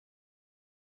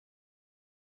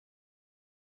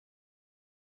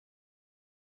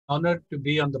honored to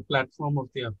be on the platform of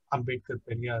the Ambedkar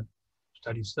Periyar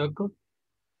Study Circle.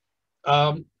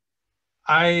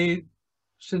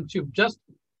 Since you've just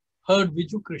heard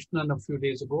Viju Krishnan a few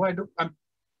days ago,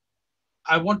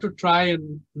 I want to try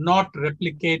and not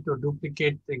replicate or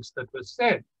duplicate things that were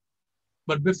said.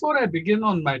 But before I begin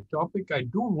on my topic, I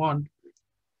do want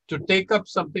to take up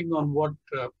something on what,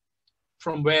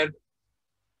 from where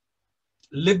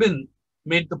Libin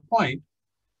made the point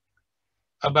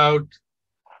about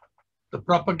the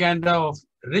propaganda of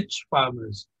rich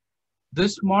farmers.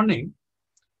 This morning,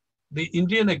 the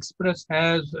Indian Express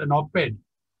has an op-ed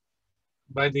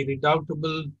by the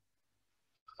redoubtable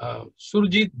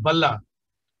Surjit Balla,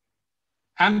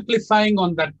 amplifying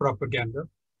on that propaganda,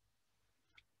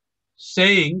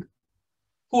 saying,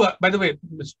 by the way,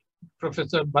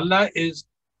 Professor Balla is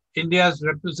India's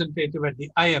representative at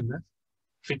the IMF,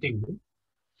 fittingly.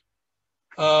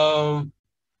 And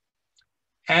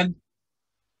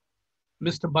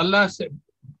Mr. Balla said,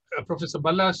 Professor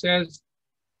Balla says,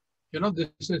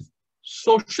 this is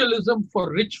socialism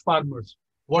for rich farmers,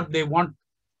 what they want,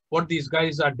 what these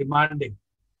guys are demanding.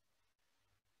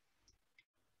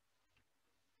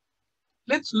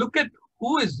 Let's look at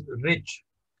who is rich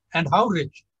and how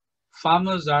rich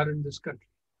farmers are in this country.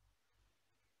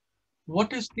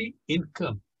 What is the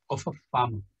income of a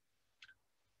farmer?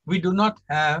 We do not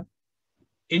have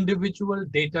individual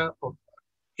data of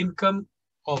income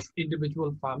of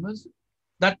individual farmers.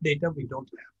 That data we don't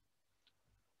have.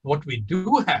 What we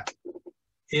do have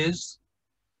is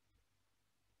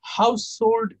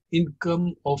household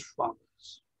income of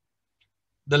farmers.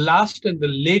 The last and the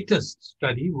latest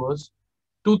study was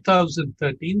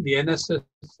 2013, the NSS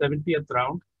 70th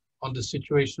round on the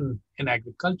situation in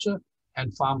agriculture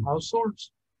and farm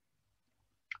households.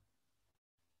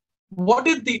 What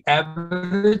did the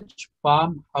average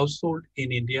farm household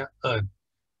in India earn?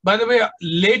 By the way,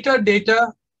 later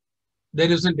data,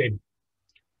 there isn't any.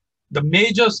 The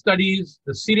major studies,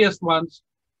 the serious ones,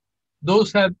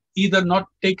 those have either not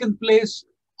taken place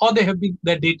or their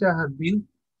data have been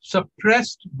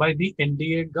suppressed by the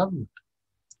NDA government.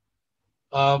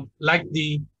 Like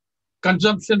the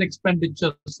Consumption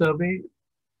Expenditure Survey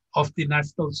of the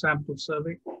National Sample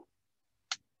Survey,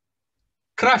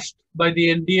 crushed by the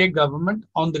NDA government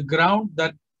on the ground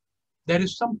that there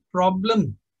is some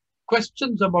problem,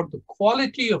 questions about the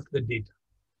quality of the data.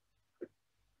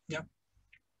 Yeah.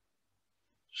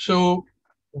 So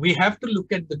we have to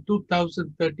look at the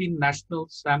 2013 National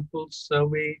Sample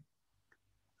Survey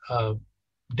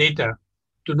data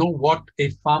to know what a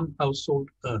farm household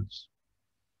earns.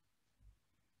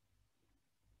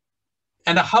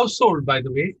 And a household, by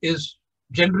the way, is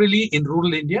generally in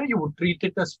rural India, you would treat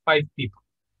it as 5 people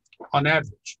on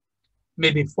average,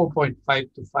 maybe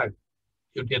 4.5 to 5.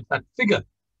 You get that figure.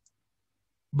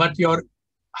 But your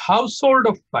household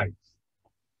of 5,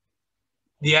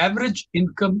 the average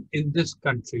income in this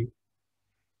country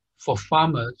for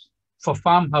farmers, for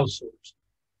farm households,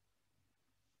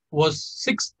 was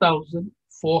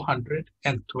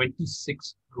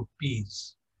 6,426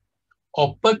 rupees,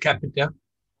 or per capita,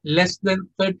 less than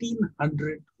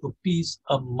 1,300 rupees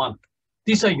a month.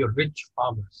 These are your rich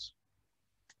farmers.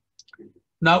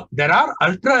 Now, there are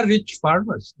ultra-rich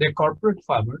farmers. They're corporate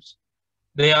farmers.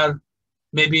 They are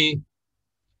maybe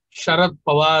Sharad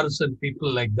Pawars and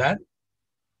people like that.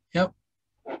 Yeah,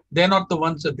 they're not the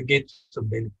ones at the gates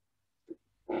of Delhi.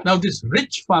 Now, this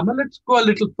rich farmer, let's go a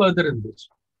little further in this.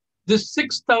 This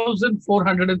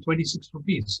 6,426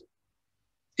 rupees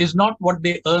is not what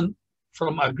they earn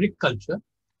from agriculture,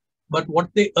 but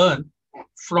what they earn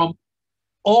from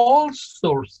all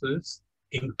sources,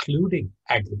 including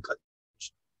agriculture.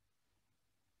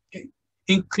 Okay?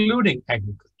 Including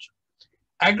agriculture.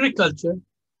 Agriculture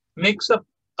makes up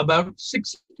about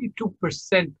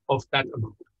 62% of that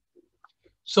amount.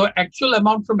 So actual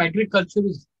amount from agriculture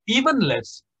is even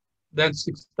less than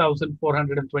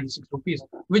 6,426 rupees,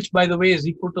 which by the way is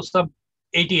equal to some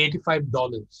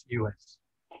 $80–85 US.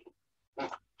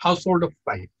 Household of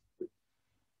 5.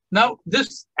 Now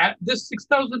this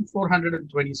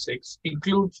 6,426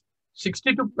 includes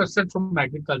 62% from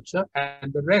agriculture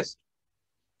and the rest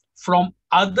from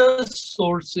other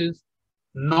sources,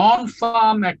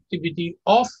 non-farm activity,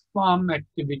 off-farm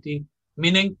activity,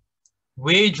 meaning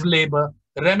wage labor,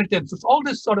 remittances, all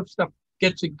this sort of stuff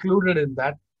gets included in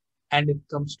that, and it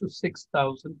comes to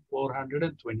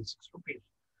 6,426 rupees.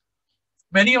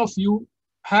 Many of you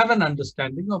have an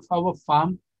understanding of how a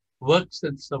farm works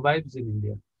and survives in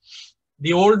India.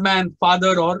 The old man,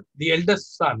 father, or the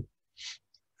eldest son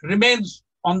remains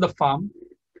on the farm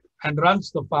and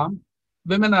runs the farm.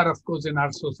 Women are, of course, in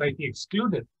our society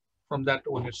excluded from that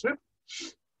ownership.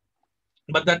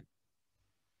 But that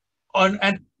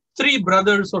and three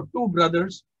brothers or two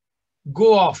brothers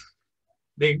go off.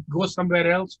 They go somewhere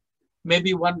else.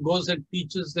 Maybe one goes and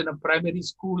teaches in a primary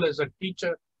school as a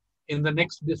teacher in the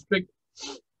next district.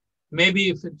 Maybe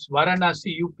if it's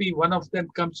Varanasi, UP, one of them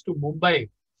comes to Mumbai,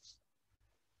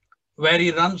 where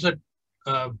he runs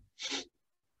uh,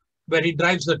 where he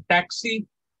drives a taxi.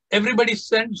 Everybody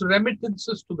sends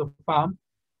remittances to the farm,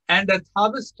 and at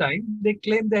harvest time, they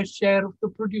claim their share of the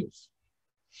produce.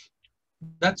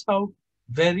 That's how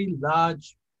very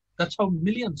large, that's how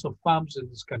millions of farms in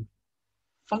this country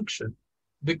function,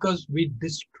 because we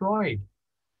destroyed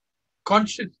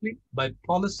consciously, by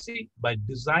policy, by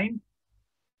design,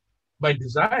 by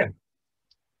desire,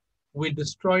 we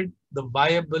destroyed the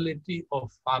viability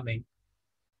of farming,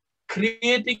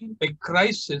 creating a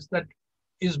crisis that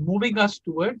is moving us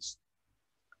towards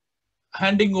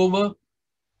handing over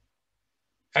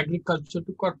agriculture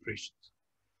to corporations.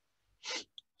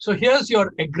 So here's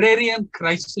your agrarian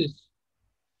crisis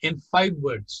in 5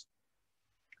 words.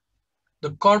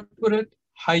 The corporate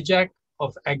hijack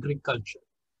of agriculture.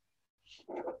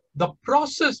 The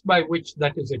process by which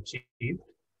that is achieved,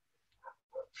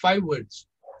 5 words.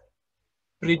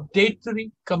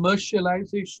 Predatory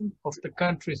commercialization of the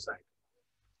countryside.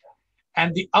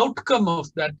 And the outcome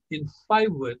of that in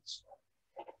 5 words,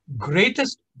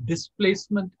 greatest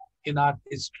displacement in our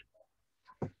history.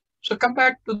 So come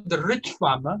back to the rich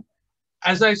farmer.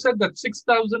 As I said, that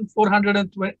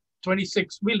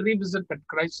 6,426, we'll revisit that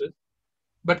crisis.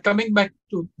 But coming back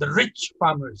to the rich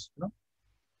farmers,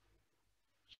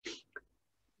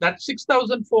 that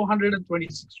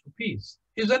 6,426 rupees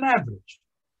is an average.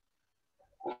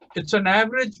 It's an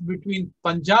average between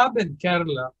Punjab and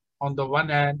Kerala on the one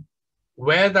hand,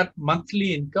 where that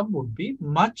monthly income would be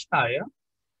much higher,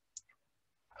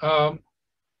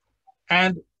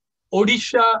 and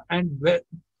Odisha and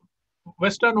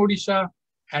Western Odisha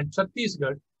and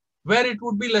Chhattisgarh, where it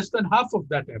would be less than half of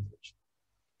that average.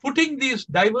 Putting these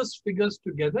diverse figures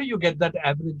together, you get that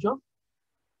average of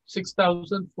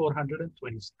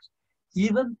 6,426.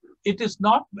 Even it is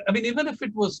not, even if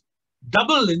it was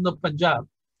double in the Punjab,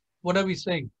 what are we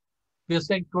saying? We are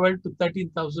saying 12 to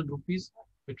 13,000 rupees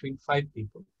between 5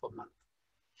 people per month.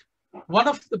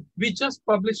 We just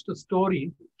published a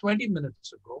story 20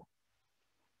 minutes ago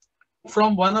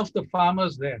from one of the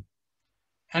farmers there.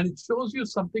 And it shows you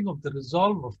something of the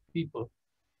resolve of people.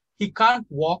 He can't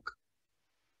walk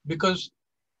because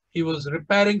he was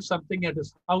repairing something at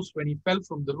his house when he fell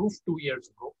from the roof 2 years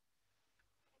ago.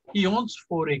 He owns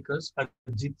 4 acres,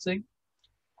 Ajit Singh.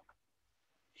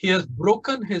 He has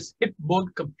broken his hip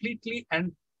bone completely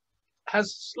and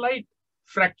has slight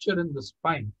fracture in the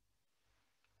spine.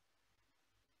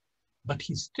 But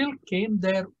he still came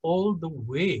there all the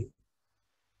way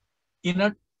in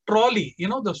a trolley.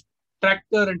 The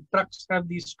tractor and trucks have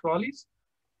these trolleys.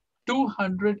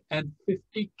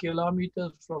 250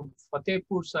 kilometers from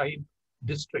Fatehpur Sahib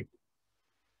district.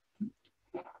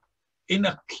 In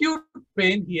acute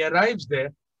pain, he arrives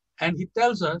there and he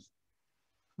tells us,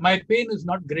 my pain is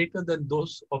not greater than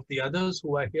those of the others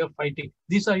who are here fighting.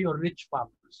 These are your rich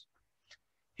farmers.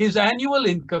 His annual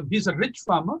income, he's a rich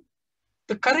farmer.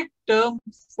 The correct term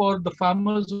for the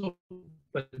farmers of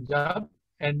Punjab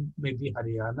and maybe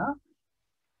Haryana,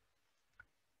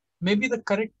 maybe the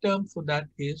correct term for that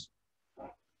is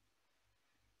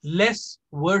less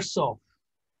worse off,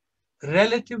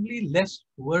 relatively less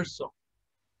worse off.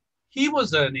 He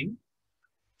was earning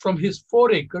from his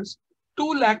 4 acres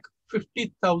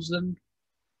 2,50,000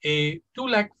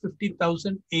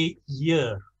 a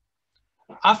year.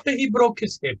 After he broke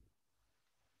his hip,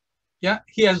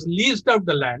 he has leased out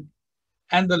the land,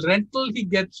 and the rental he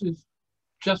gets is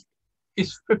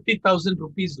 50,000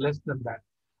 rupees less than that.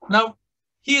 Now,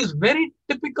 he is very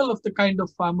typical of the kind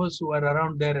of farmers who are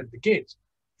around there at the gates.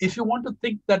 If you want to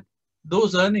think that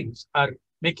those earnings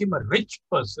make him a rich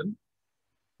person,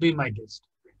 be my guest.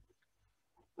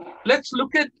 Let's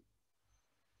look at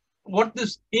what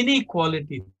this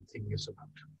inequality thing is about.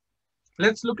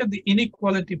 Let's look at the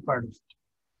inequality part of it.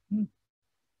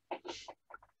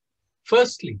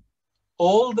 Firstly,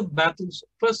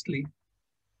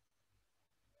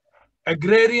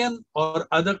 agrarian or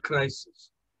other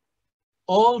crises,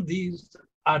 all these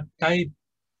are tied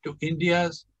to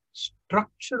India's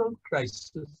structural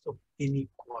crisis of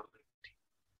inequality.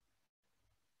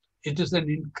 It is and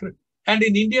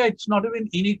in India, it's not even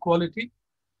inequality,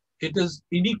 it is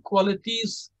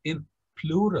inequalities in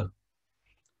plural.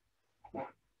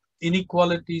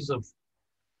 Inequalities of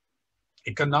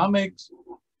economics,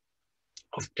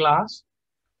 of class,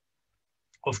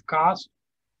 of caste,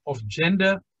 of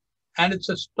gender, and it's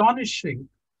astonishing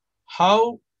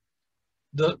how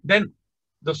Then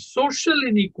the social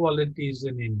inequalities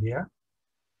in India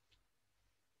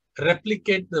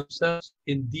replicate themselves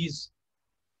in these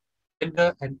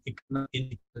gender and economic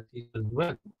inequalities as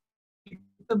well. They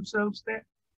themselves there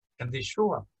and they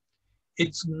show up.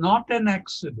 It's not an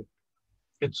accident.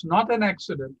 It's not an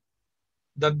accident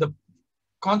that the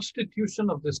constitution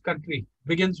of this country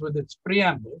begins with its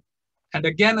preamble and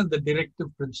again in the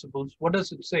directive principles. What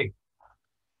does it say?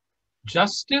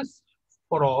 Justice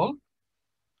for all,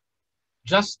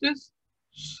 justice,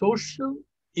 social,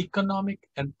 economic,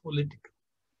 and political.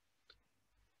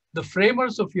 The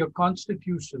framers of your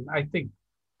constitution, I think,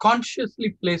 consciously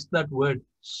placed that word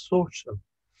social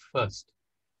first.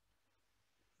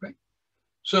 Right?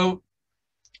 So,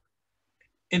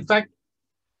 in fact,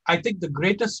 I think the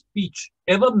greatest speech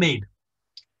ever made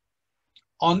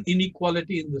on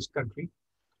inequality in this country,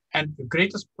 and the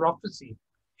greatest prophecy,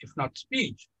 if not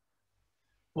speech,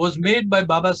 was made by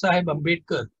Baba Saheb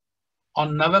Ambedkar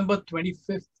on November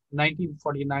 25th,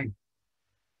 1949.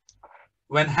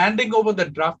 When handing over the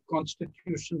draft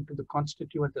constitution to the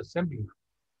Constituent Assembly,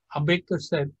 Ambedkar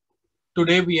said,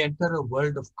 "Today we enter a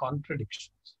world of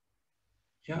contradictions."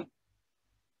 Yeah.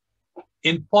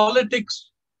 In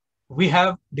politics, we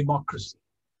have democracy.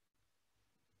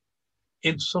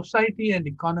 In society and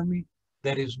economy,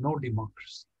 there is no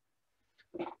democracy.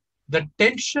 The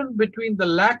tension between the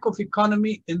lack of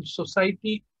economy in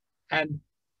society and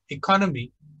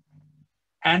economy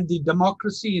and the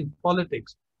democracy in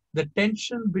politics, the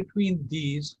tension between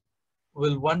these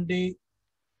will one day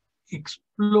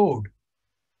explode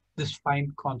this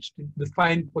fine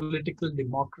political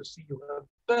democracy you have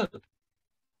built.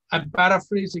 I'm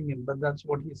paraphrasing him, but that's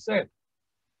what he said.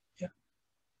 Yeah.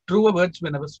 Truer words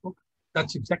were never spoken.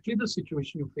 That's exactly the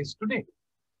situation you face today.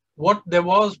 What there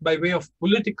was by way of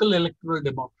political electoral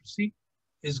democracy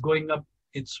is going up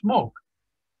in smoke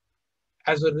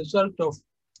as a result of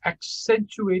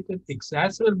accentuated,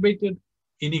 exacerbated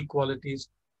inequalities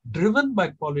driven by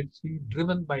policy,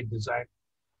 driven by desire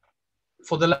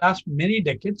for the last many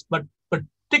decades, but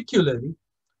particularly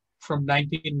from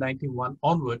 1991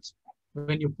 onwards,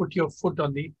 when you put your foot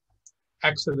on the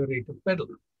accelerator pedal.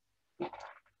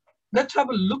 Let's have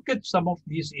a look at some of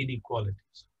these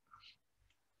inequalities.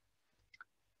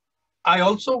 I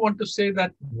also want to say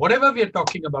that whatever we are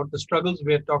talking about, the struggles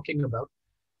we are talking about,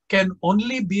 can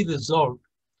only be resolved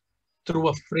through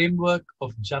a framework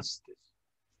of justice.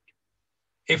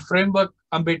 A framework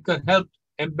Ambedkar helped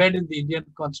embed in the Indian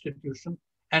Constitution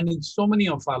and in so many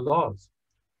of our laws,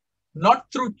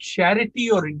 not through charity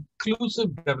or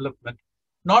inclusive development,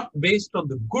 not based on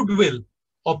the goodwill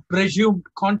or presumed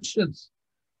conscience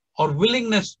or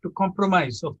willingness to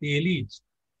compromise of the elites,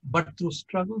 but through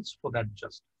struggles for that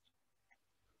justice.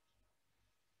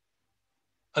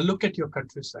 A look at your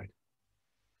countryside.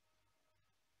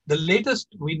 The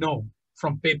latest we know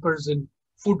from papers in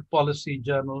Food Policy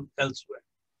Journal elsewhere.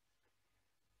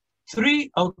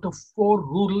 3 out of 4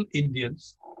 rural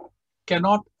Indians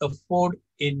cannot afford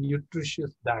a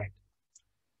nutritious diet.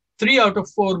 3 out of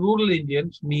 4 rural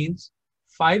Indians means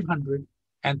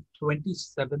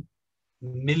 527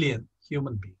 million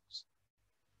human beings.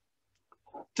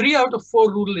 3 out of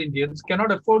 4 rural Indians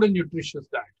cannot afford a nutritious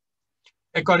diet,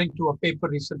 according to a paper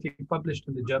recently published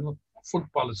in the journal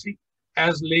Food Policy,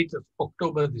 as late as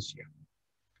October this year.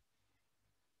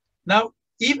 Now,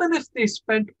 even if they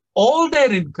spent all their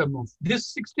income of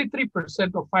this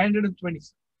 63% of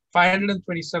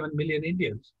 527 million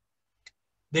Indians,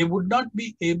 they would not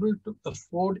be able to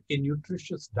afford a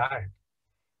nutritious diet,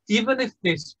 even if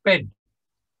they spent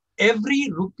every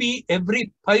rupee,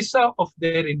 every paisa of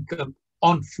their income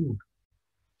on food.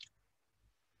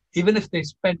 Even if they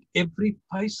spent every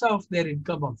paisa of their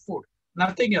income on food,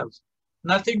 nothing else,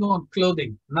 nothing on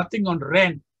clothing, nothing on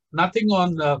rent, nothing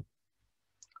on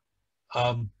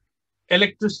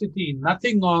electricity,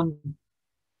 nothing on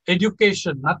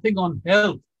education, nothing on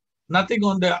health, nothing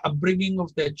on the upbringing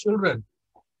of their children,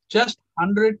 just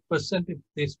 100% if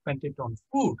they spent it on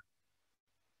food.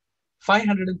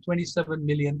 527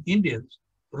 million Indians,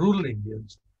 rural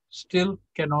Indians, still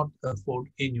cannot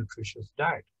afford a nutritious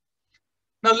diet.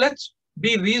 Now let's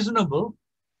be reasonable.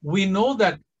 We know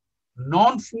that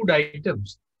non-food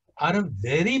items are a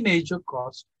very major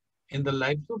cost in the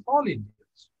lives of all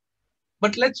Indians.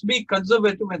 But let's be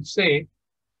conservative and say,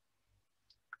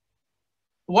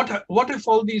 what if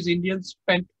all these Indians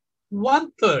spent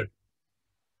 1/3,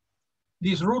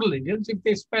 these rural Indians, if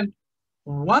they spent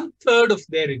 1/3 of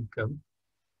their income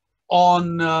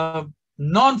on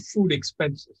non-food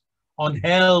expenses, on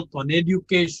health, on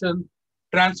education,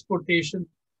 transportation,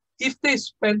 if they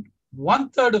spent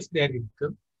 1/3 of their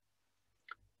income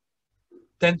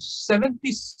then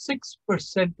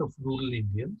 76% of rural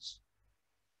Indians,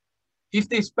 if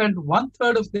they spend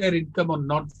 1/3 of their income on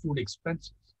non-food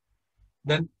expenses,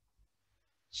 then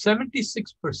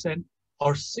 76%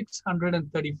 or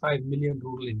 635 million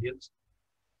rural Indians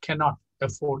cannot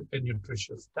afford a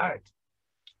nutritious diet.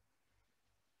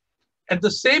 At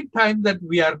the same time that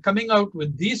we are coming out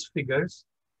with these figures,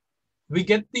 we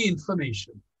get the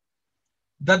information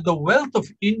that the wealth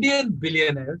of Indian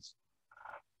billionaires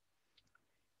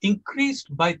increased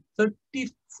by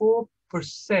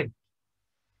 34%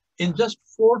 in just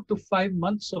 4 to 5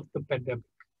 months of the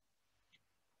pandemic.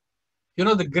 You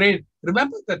know,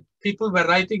 remember that people were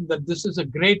writing that this is a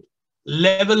great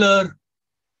leveler,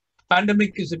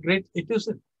 pandemic is a great, it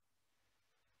isn't.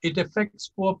 It affects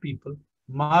poor people,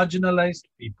 marginalized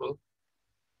people,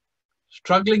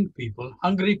 struggling people,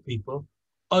 hungry people,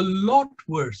 a lot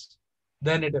worse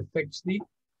than it affects the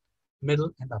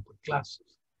middle and upper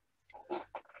classes.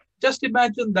 Just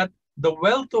imagine that the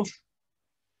wealth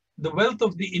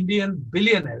of the Indian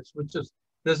billionaires, which is,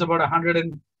 there's about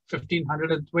 115,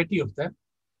 120 of them,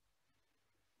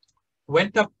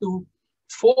 went up to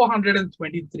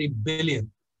 423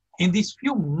 billion in these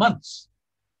few months.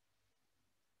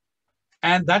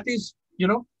 And that is, you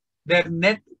know, their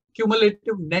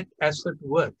cumulative net asset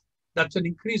worth. That's an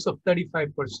increase of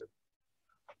 35%.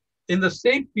 In the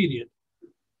same period,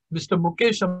 Mr.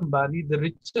 Mukesh Ambani, the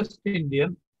richest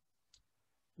Indian,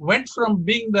 went from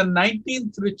being the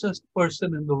 19th richest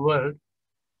person in the world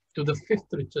to the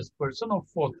 5th richest person or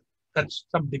 4th. That's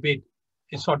some debate,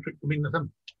 some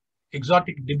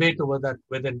exotic debate over that,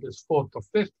 whether it is 4th or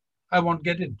 5th. I won't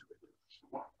get into it.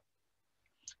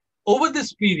 Over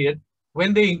this period,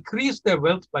 when they increased their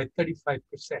wealth by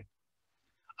 35%,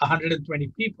 120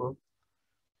 people,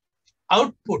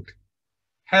 output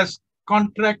has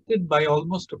contracted by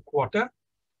almost a quarter,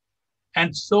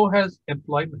 and so has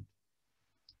employment.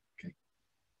 Okay.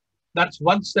 That's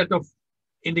one set of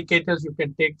indicators you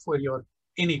can take for your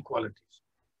inequalities.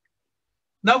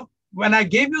 Now, when I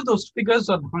gave you those figures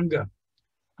on hunger,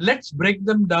 let's break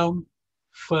them down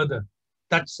further.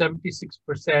 That's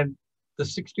 76%, the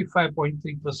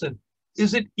 65.3%.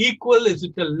 Is it equal? Is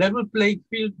it a level playing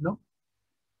field? No.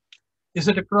 Is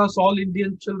it across all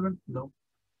Indian children? No.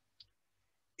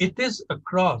 It is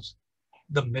across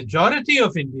the majority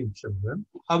of Indian children.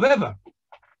 However,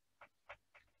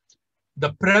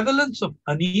 the prevalence of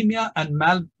anemia and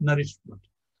malnourishment,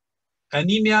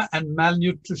 anemia and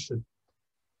malnutrition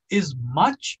is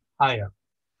much higher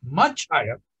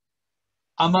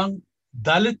among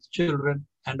Dalit children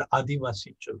and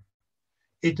Adivasi children.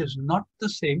 It is not the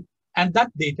same, and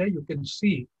that data you can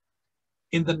see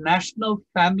in the National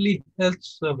Family Health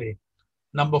Survey,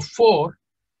 number 4,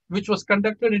 which was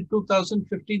conducted in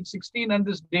 2015-16, and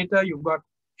this data you got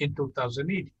in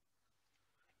 2008.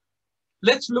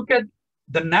 Let's look at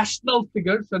the national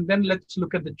figures, and then let's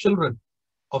look at the children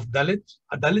of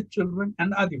Dalit children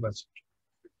and Adivasi.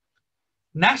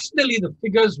 Nationally, the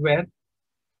figures were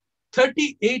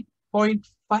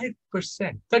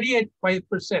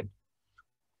 38.5%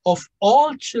 of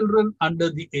all children under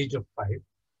the age of 5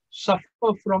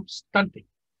 suffer from stunting.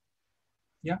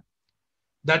 Yeah,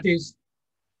 that is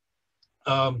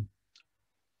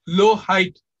low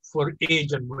height for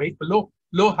age and weight, low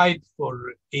height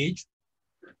for age.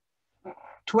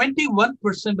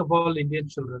 21% of all Indian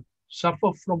children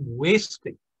suffer from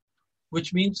wasting,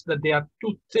 which means that they are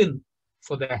too thin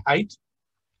for their height,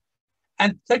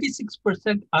 and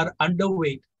 36% are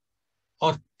underweight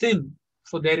or thin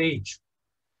for their age.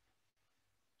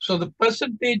 So the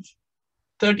percentage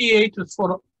 38 is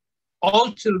for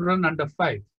all children under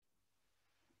 5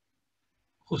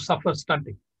 who suffer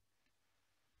stunting.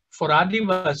 For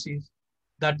Adivasis,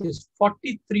 that is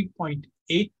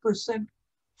 43.8%.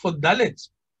 For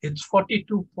Dalits, it's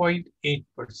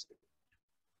 42.8%.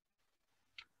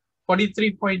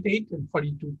 43.8 and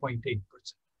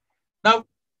 42.8%. Now,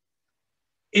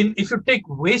 if you take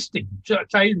wasting,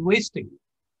 child wasting,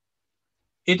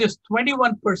 it is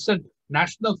 21%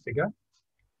 national figure,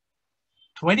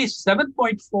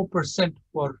 27.4%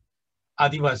 for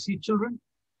Adivasi children,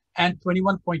 and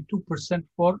 21.2%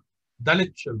 for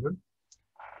Dalit children.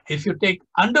 If you take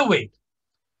underweight,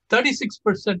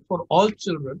 36% for all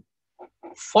children,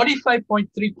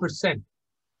 45.3%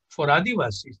 for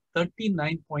Adivasis,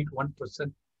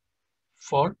 39.1%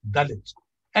 for Dalits.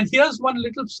 And here's one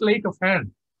little sleight of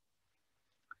hand.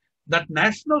 That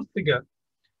national figure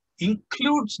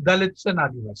includes Dalits and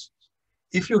Adivasis.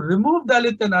 If you remove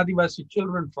Dalit and Adivasi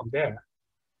children from there,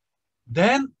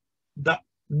 then the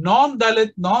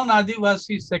non-Dalit,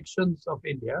 non-Adivasi sections of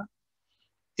India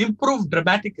improve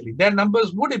dramatically. Their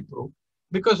numbers would improve,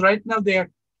 because right now they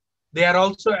are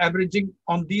also averaging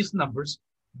on these numbers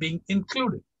being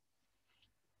included.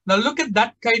 Now look at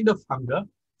that kind of hunger,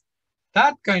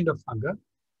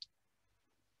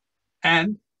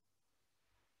 and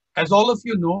as all of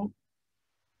you know,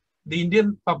 the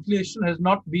Indian population has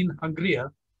not been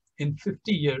hungrier in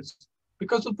 50 years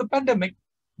because of the pandemic,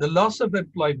 the loss of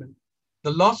employment,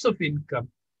 the loss of income,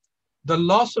 the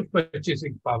loss of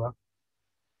purchasing power,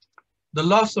 the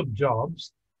loss of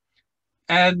jobs,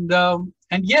 and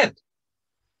yet,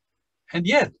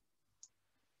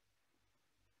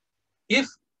 if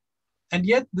and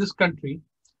yet this country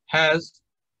has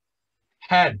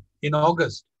had in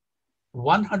August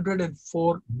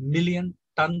 104 million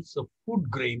tons of food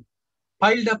grain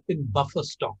piled up in buffer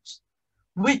stocks,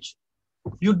 which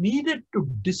you needed to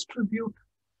distribute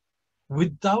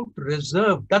without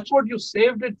reserve. That's what you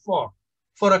saved it for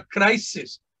a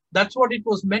crisis. That's what it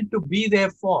was meant to be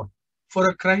there for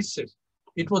a crisis.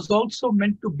 It was also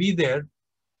meant to be there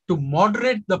to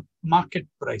moderate the market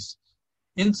prices.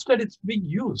 Instead, it's being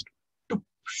used to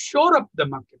shore up the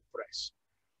market price.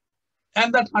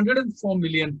 And that 104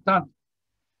 million ton,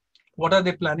 what are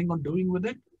they planning on doing with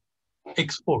it?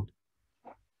 Export.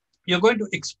 You're going to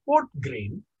export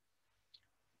grain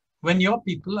when your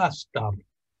people are starving.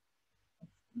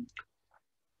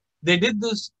 They did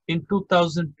this in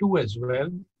 2002 as well.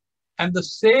 And the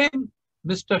same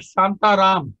Mr.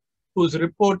 Shantaram, whose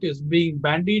report is being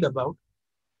bandied about,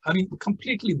 I mean,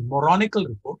 completely moronical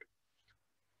report.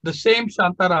 The same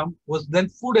Shantaram was then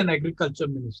Food and Agriculture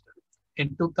Minister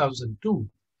in 2002,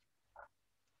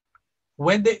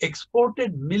 when they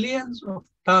exported millions of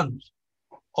tons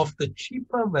of the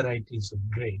cheaper varieties of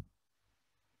grain,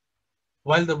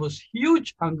 while there was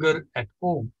huge hunger at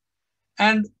home,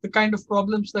 and the kind of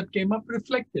problems that came up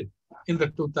reflected in the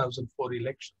 2004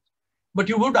 elections. But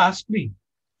you would ask me,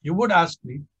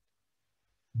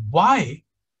 why?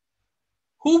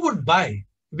 Who would buy?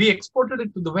 We exported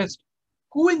it to the West.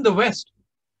 Who in the West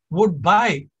would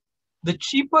buy the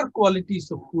cheaper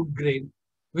qualities of food grain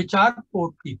which our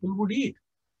poor people would eat?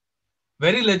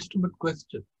 Very legitimate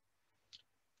question.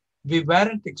 We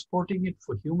weren't exporting it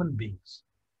for human beings.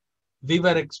 We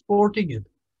were exporting it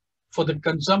for the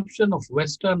consumption of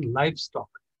Western livestock.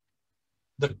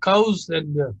 The cows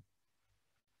and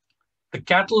the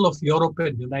cattle of Europe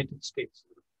and United States.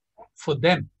 For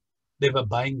them, they were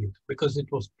buying it because it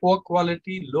was poor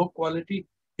quality, low quality.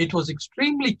 It was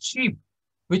extremely cheap,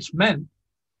 which meant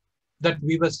that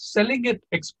we were selling it,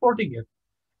 exporting it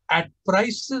at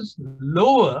prices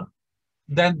lower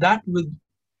than that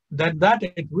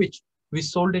at which we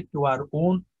sold it to our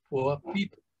own poor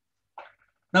people.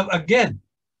 Now, again,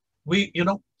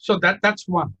 so that's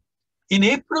one. In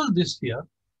April this year,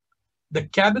 the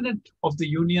cabinet of the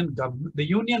union government, the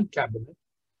union cabinet,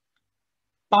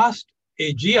 passed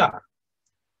a GR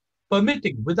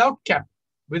permitting, without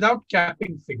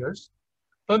capping figures,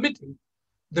 permitting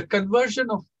the conversion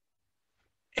of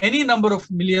any number of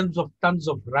millions of tons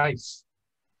of rice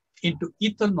into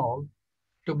ethanol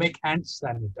to make hand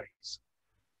sanitizer.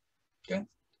 Okay?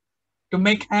 To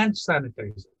make hand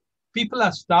sanitizer. People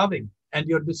are starving and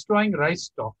you're destroying rice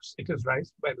stocks. It is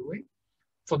rice, by the way,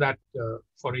 for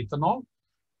ethanol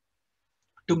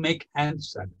to make hand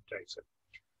sanitizer.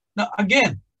 Now,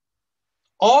 again,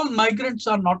 all migrants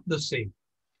are not the same.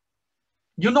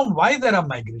 You know why there are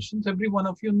migrations. Every one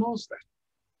of you knows that.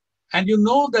 And you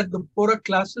know that the poorer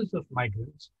classes of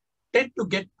migrants tend to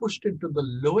get pushed into the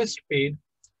lowest paid,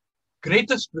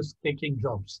 greatest risk-taking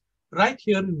jobs. Right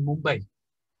here in Mumbai,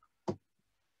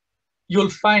 you'll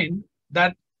find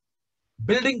that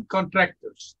building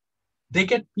contractors, they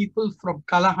get people from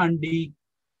Kalahandi,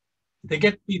 they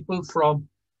get people from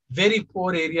very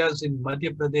poor areas in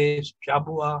Madhya Pradesh,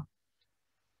 Jhabua,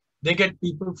 they get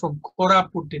people from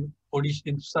Koraput in Odisha,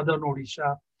 in southern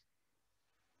Odisha,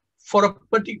 for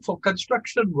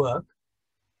construction work,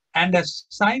 and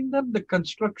assign them the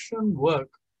construction work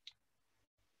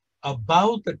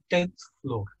above the 10th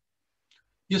floor.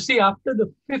 You see, after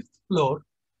the 5th floor,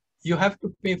 you have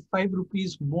to pay 5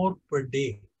 rupees more per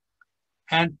day.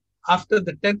 And after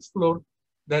the 10th floor,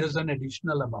 there is an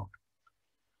additional amount.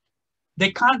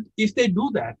 They can't, if they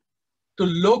do that, to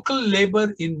local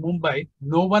labor in Mumbai,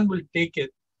 no one will take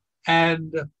it.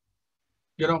 And,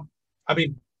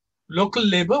 local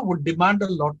labor would demand a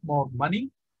lot more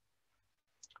money.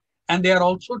 And they are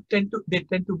also tend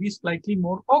to be slightly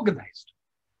more organized.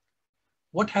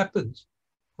 What happens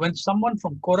when someone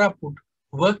from Koraput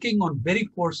working on very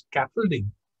poor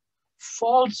scaffolding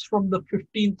falls from the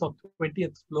 15th or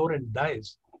 20th floor and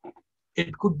dies?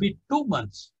 It could be 2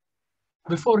 months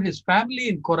before his family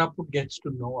in Koraput gets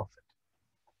to know of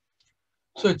it.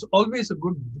 So it's always a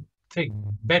good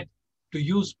bet to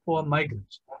use for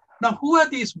migrants. Now, who are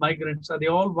these migrants? Are they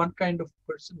all one kind of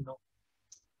person? No.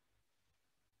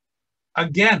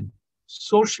 Again,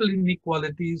 social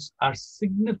inequalities are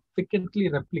significantly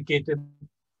replicated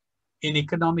in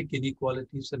economic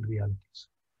inequalities and realities.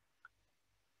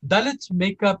 Dalits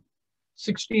make up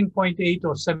 16.8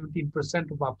 or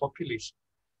 17% of our population.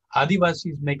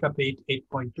 Adivasis make up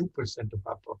 8.2% of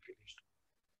our population.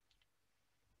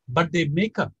 But they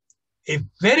make up a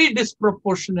very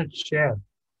disproportionate share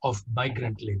of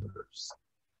migrant laborers.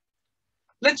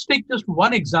 Let's take just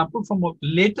one example from a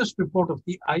latest report of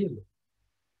the ILO.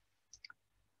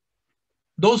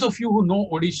 Those of you who know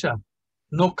Odisha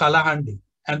know Kalahandi,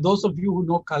 and those of you who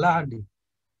know Kalahandi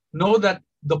know that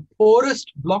the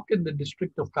poorest block in the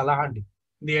district of Kalahandi,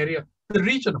 the area, the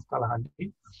region of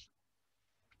Kalahandi,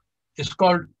 is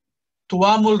called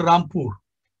Tuamul Rampur.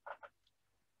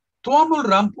 Tuamul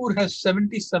Rampur has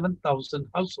 77,000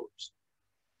 households.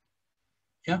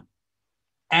 Yeah.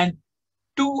 And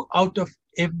 2 out of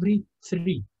every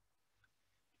 3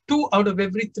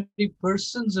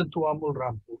 persons in Tuamul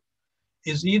Rampur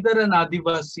is either an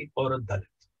Adivasi or a Dalit.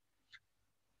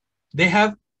 They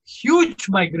have huge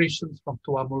migrations from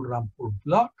Tuamul Rampur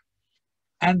block,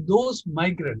 and those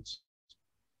migrants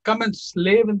come and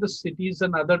slave in the cities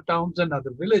and other towns and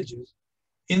other villages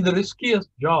in the riskiest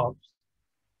jobs.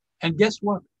 And guess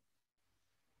what?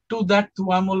 To that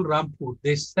Tuamul Rampur,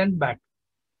 they send back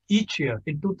each year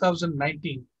in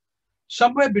 2019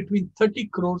 somewhere between 30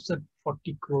 crores and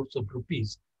 40 crores of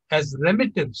rupees as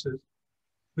remittances,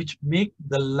 which make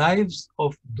the lives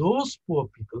of those poor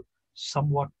people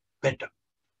somewhat better.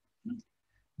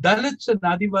 Dalits and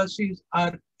Adivasis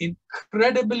are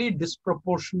incredibly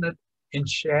disproportionate in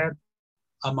share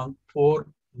among poor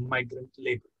migrant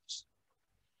laborers.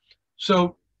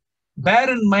 So bear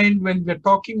in mind, when we're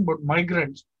talking about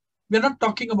migrants, we're not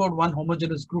talking about one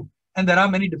homogeneous group. And there are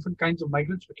many different kinds of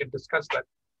migrants. We can discuss that.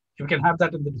 You can have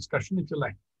that in the discussion if you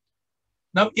like.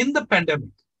 Now, in the pandemic,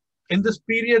 in this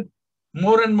period,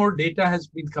 more and more data has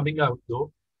been coming out,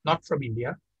 though not from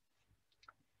India.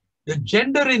 The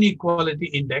gender inequality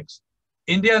index,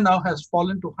 India now has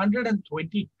fallen to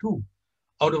 122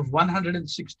 out of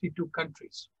 162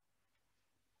 countries.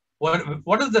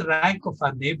 What is the rank of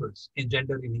our neighbors in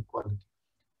gender inequality?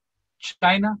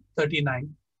 China,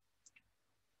 39.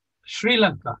 Sri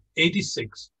Lanka,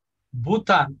 86.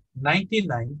 Bhutan,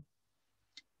 99.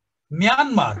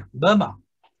 Myanmar, Burma,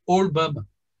 old Burma,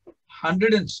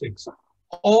 106.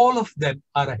 All of them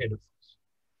are ahead of us.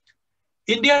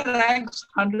 India ranks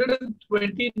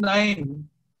 129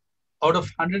 out of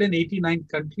 189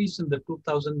 countries in the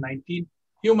 2019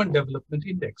 Human Development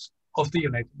Index of the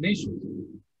United Nations.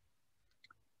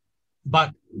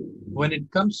 But when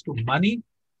it comes to money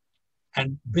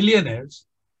and billionaires,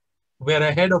 we're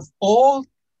ahead of all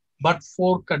but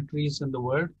 4 countries in the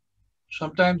world.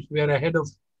 Sometimes we're ahead of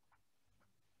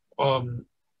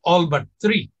all but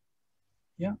 3.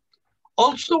 Yeah.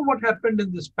 Also, what happened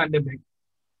in this pandemic?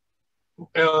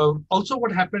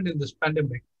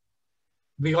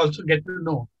 We also get to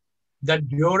know that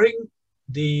during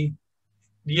the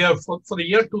year for the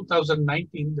year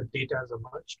 2019, the data has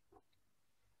emerged.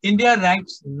 India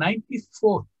ranks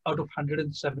 94 out of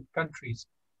 107 countries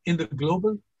in the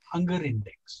Global Hunger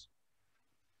Index.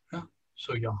 Yeah.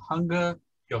 So your hunger,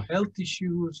 your health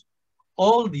issues,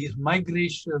 all these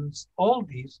migrations, all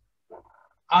these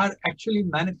are actually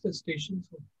manifestations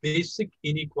of basic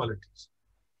inequalities.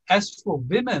 As for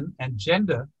women and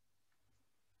gender,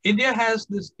 India has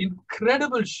this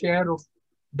incredible share of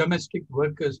domestic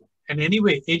workers, and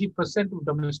anyway, 80% of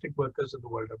domestic workers in the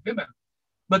world are women.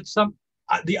 But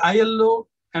the ILO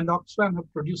and Oxfam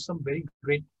have produced some very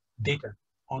great data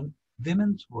on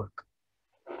women's work.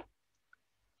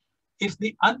 If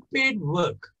the unpaid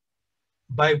work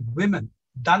by women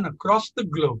done across the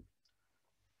globe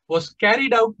was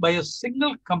carried out by a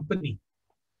single company,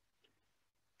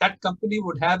 that company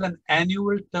would have an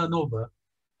annual turnover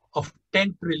of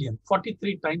 10 trillion,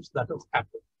 43 times that of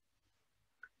Apple.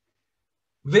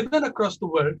 Women across the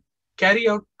world carry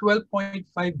out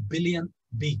 12.5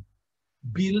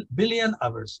 billion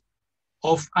hours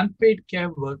of unpaid care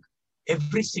work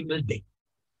every single day.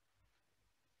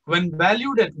 When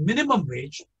valued at minimum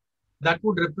wage, that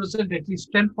would represent at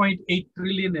least 10.8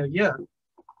 trillion a year,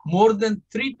 more than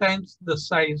 3 times the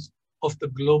size of the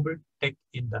global tech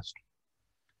industry.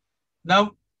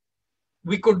 Now,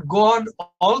 we could go on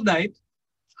all night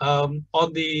on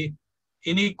the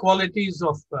inequalities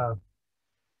of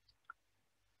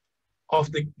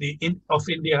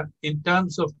India in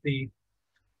terms of the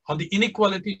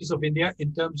inequalities of India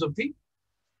in terms of the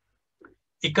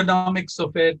economics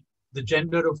of it, the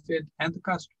gender of it, and the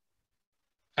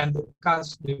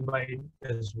caste divide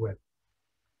as well.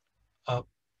 Uh,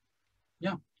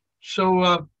 yeah.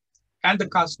 So, and the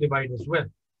caste divide as well.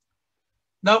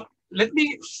 Now, let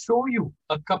me show you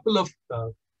a couple of,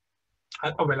 I'll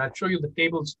show you the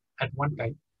tables at one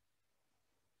time.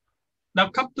 Now,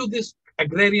 come to this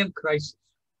agrarian crisis.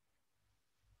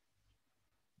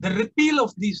 The repeal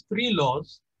of these three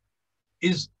laws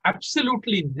is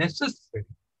absolutely necessary,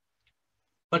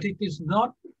 but it is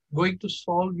not going to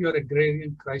solve your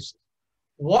agrarian crisis.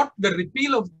 What the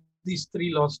repeal of these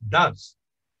three laws does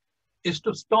is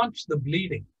to staunch the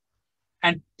bleeding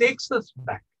and takes us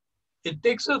back. It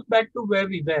takes us back to where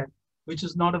we were, which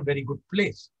is not a very good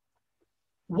place.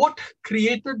 What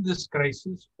created this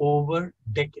crisis over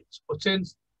decades, or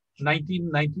since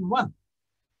 1991?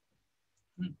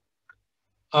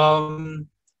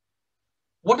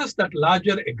 What is that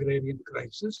larger agrarian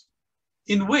crisis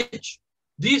in which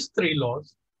these three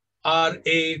laws are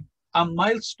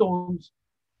milestones,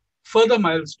 further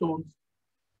milestones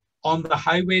on the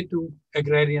highway to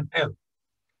agrarian health?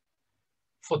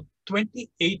 For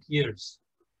 28 years,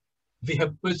 we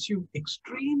have pursued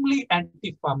extremely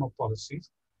anti-farmer policies,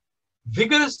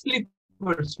 vigorously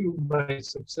pursued by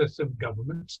successive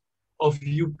governments of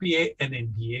UPA and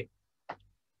NDA.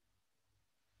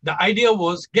 The idea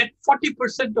was get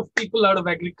 40% of people out of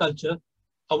agriculture,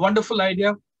 a wonderful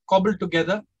idea cobbled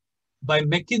together by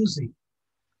McKinsey,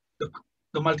 the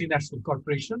multinational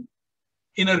corporation,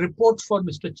 in a report for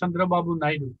Mr. Chandrababu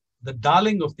Naidu, the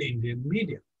darling of the Indian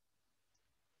media.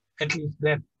 At least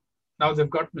then. Now they've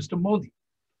got Mr. Modi.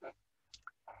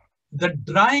 The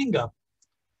drying up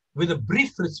with a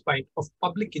brief respite of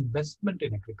public investment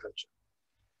in agriculture.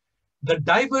 The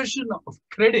diversion of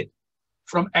credit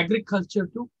from agriculture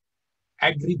to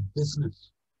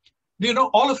agribusiness. Do you know,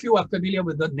 all of you are familiar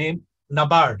with the name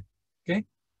NABARD, okay?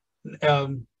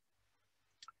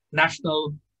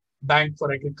 National Bank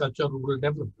for Agriculture Rural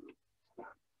Development.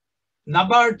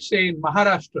 NABARD, say in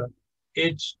Maharashtra,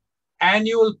 its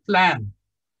annual plan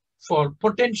for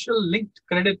potential linked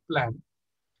credit plan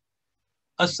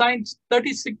assigns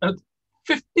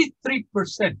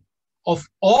 53% of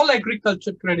all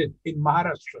agriculture credit in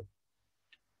Maharashtra.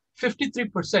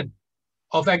 53%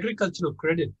 of agricultural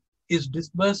credit is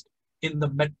disbursed in the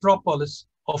metropolis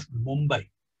of Mumbai.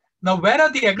 Now, where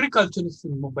are the agriculturists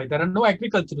in Mumbai? There are no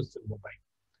agriculturists in Mumbai,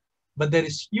 but there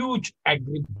is huge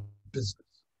agribusiness.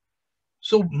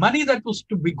 So money that was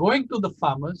to be going to the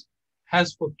farmers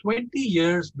has for 20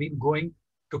 years been going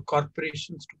to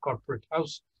corporations, to corporate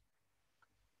houses.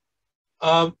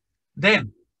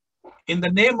 Then, in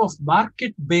the name of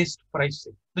market-based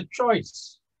pricing, the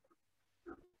choice,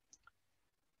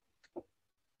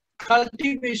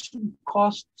 cultivation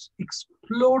costs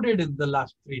exploded in the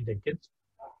last 3 decades.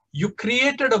 You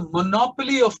created a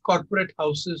monopoly of corporate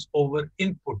houses over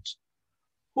inputs.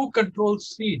 Who controls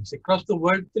seeds? Across the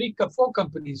world, 4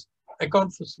 companies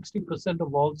account for 60%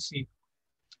 of all seed.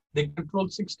 They control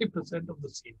 60% of the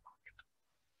seed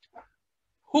market.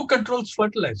 Who controls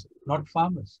fertilizer? Not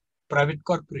farmers, private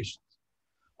corporations.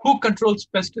 Who controls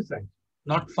pesticides?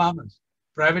 Not farmers,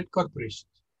 private corporations.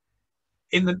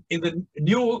 In the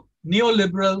new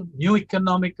neoliberal, new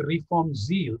economic reform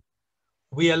zeal,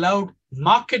 we allowed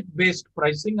market-based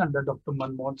pricing under Dr.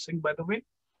 Manmohan Singh, by the way,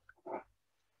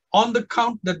 on the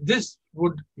count that this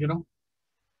would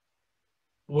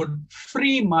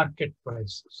free market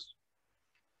prices.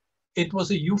 It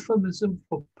was a euphemism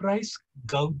for price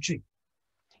gouging.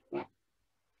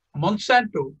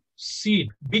 Monsanto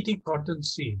seed, BT cotton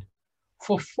seed,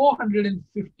 for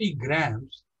 450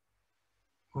 grams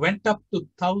went up to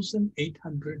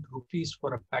 1,800 rupees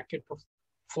for a packet of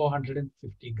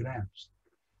 450 grams.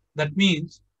 That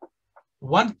means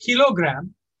 1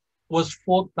 kilogram was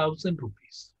 4,000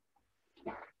 rupees.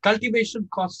 Cultivation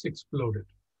costs exploded.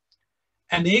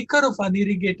 An acre of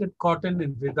unirrigated cotton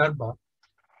in Vidarbha,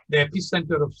 the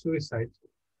epicenter of suicides,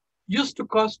 used to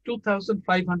cost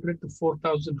 2,500 to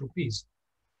 4,000 rupees.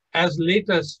 As late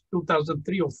as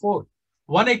 2003 or 4,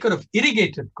 1 acre of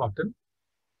irrigated cotton,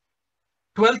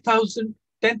 10,000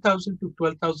 to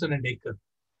 12,000 an acre.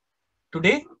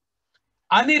 Today,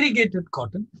 unirrigated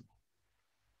cotton,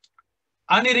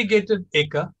 unirrigated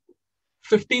acre,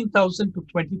 15,000 to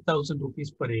 20,000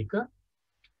 rupees per acre,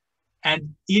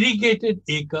 and irrigated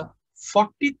acre,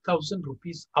 40,000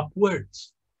 rupees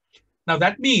upwards. Now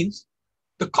that means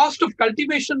the cost of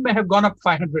cultivation may have gone up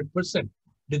 500%.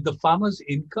 Did the farmer's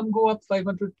income go up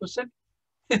 500%?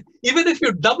 Even if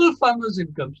you double farmers'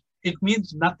 incomes, it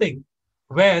means nothing,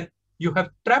 where you have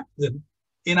trapped them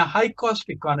in a high-cost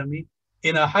economy,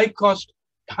 in a high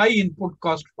input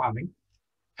cost farming,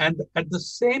 And at the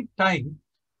same time,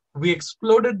 we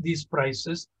exploded these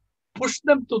prices, pushed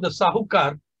them to the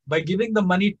sahukar by giving the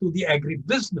money to the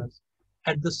agribusiness.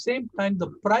 At the same time,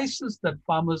 the prices that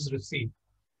farmers received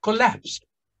collapsed.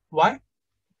 Why?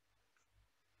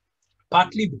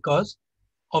 Partly because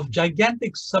of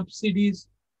gigantic subsidies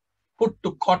put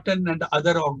to cotton and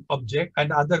other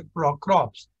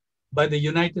crops by the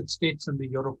United States and the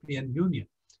European Union.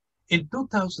 In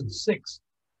 2006,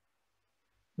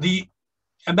 the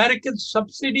American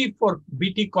subsidy for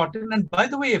BT cotton, and by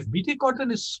the way, if BT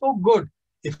cotton is so good,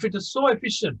 if it is so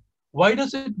efficient, why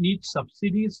does it need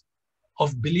subsidies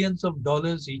of billions of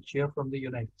dollars each year from the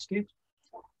United States?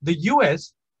 The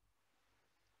US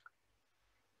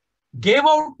gave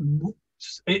out,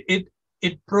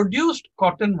 it produced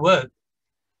cotton worth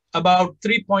about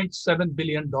 $3.7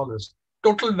 billion,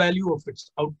 total value of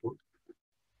its output,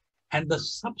 and the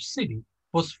subsidy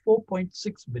was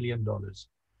 $4.6 billion.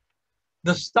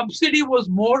 The subsidy was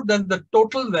more than the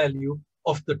total value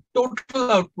of the total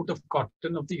output of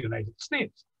cotton of the United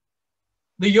States.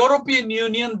 The European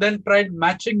Union then tried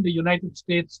matching the United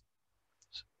States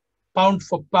pound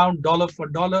for pound, dollar for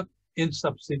dollar in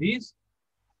subsidies,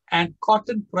 and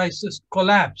cotton prices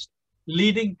collapsed,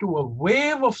 leading to a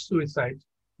wave of suicides,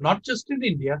 not just in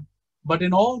India, but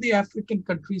in all the African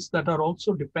countries that are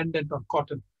also dependent on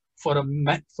cotton for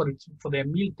their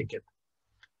meal ticket.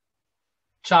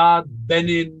 Chad,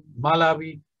 Benin,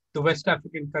 Malawi, the West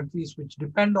African countries which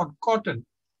depend on cotton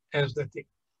as the thing.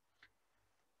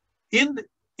 In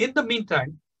the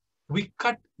meantime, we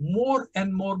cut more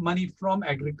and more money from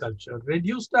agriculture,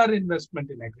 reduced our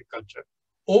investment in agriculture,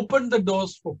 opened the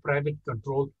doors for private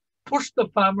control, pushed the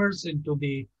farmers into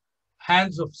the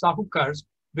hands of sahukars,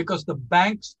 because the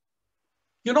banks,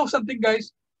 you know something,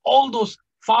 guys, all those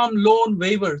farm loan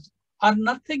waivers are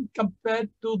nothing compared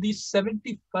to the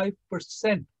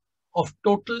 75% of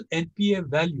total NPA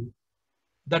value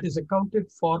that is accounted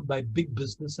for by big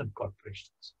business and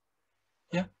corporations.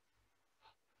 Yeah.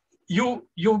 You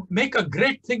make a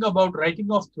great thing about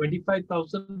writing off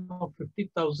 25,000 or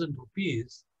 50,000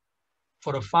 rupees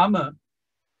for a farmer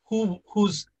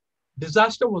whose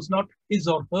disaster was not his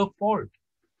or her fault.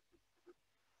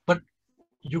 But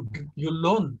you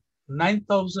loan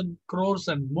 9,000 crores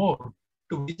and more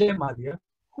to Vijay Malia,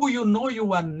 who you know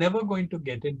you are never going to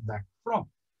get it back from.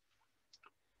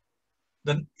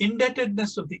 The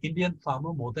indebtedness of the Indian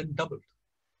farmer more than doubled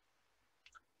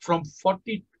from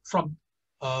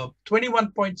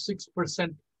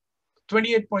 21.6%,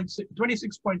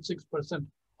 26.6%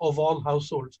 of all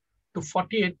households to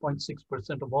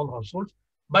 48.6% of all households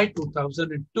by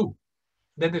 2002.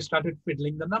 Then they started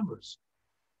fiddling the numbers.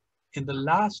 In the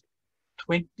last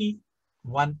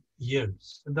 21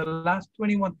 years, in the last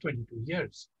 21, 22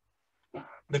 years,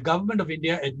 the government of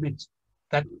India admits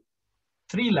that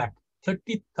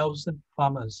 330,000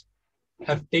 farmers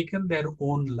have taken their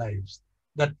own lives.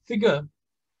 That figure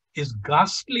is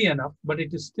ghastly enough, but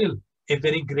it is still a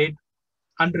very great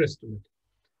underestimate.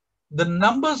 The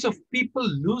numbers of people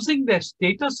losing their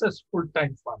status as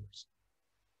full-time farmers.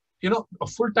 You know, a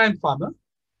full-time farmer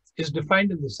is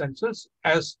defined in the census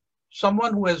as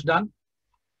someone who has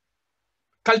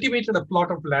cultivated a plot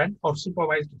of land or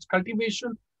supervised its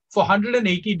cultivation for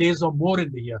 180 days or more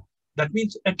in the year. That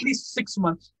means at least 6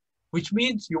 months, which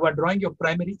means you are drawing your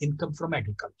primary income from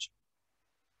agriculture.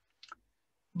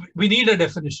 We need a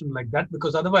definition like that,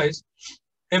 because otherwise,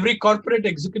 every corporate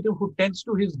executive who tends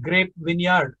to his grape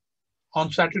vineyard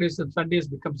on Saturdays and Sundays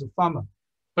becomes a farmer.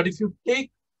 But if you take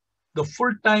the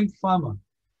full-time farmer,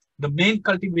 the main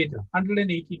cultivator,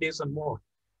 180 days and more,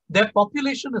 their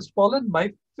population has fallen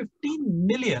by 15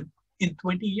 million in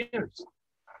 20 years.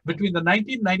 Between the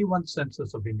 1991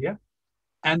 census of India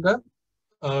and the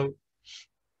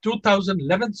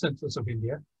 2011 census of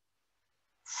India,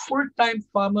 full-time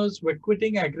farmers were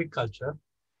quitting agriculture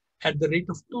at the rate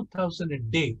of 2,000 a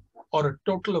day, or a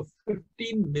total of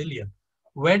 15 million.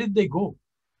 Where did they go?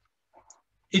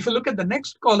 If you look at the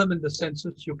next column in the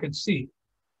census, you can see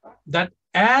that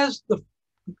as the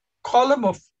column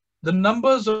of the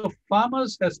numbers of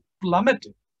farmers has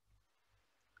plummeted,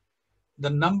 the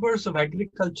numbers of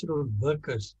agricultural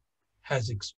workers has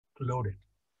exploded.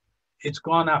 It's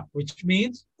gone up, which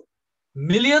means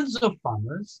millions of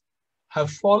farmers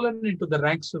have fallen into the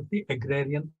ranks of the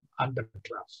agrarian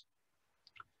underclass.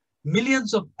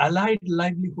 Millions of allied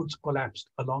livelihoods collapsed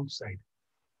alongside.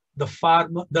 The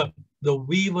farmer, the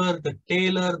weaver, the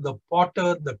tailor, the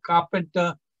potter, the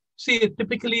carpenter. See,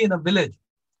 typically in a village,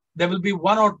 there will be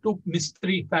 1 or 2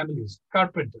 mistri families,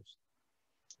 carpenters.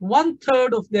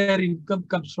 1/3 of their income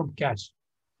comes from cash.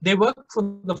 They work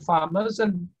for the farmers,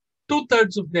 and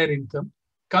 2/3 of their income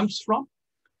comes from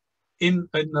in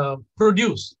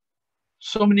produce,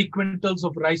 so many quintals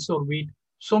of rice or wheat,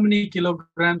 so many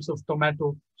kilograms of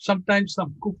tomato, sometimes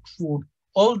some cooked food,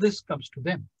 all this comes to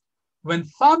them. When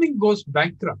farming goes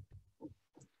bankrupt,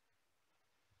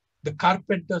 the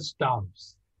carpenter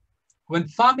starves. When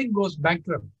farming goes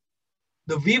bankrupt,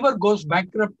 the weaver goes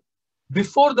bankrupt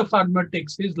before the farmer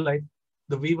takes his life,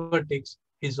 the weaver takes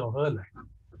his or her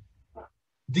life.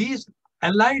 These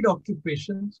allied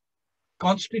occupations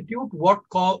constitute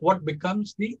what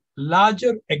becomes the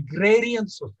larger agrarian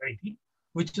society,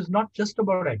 which is not just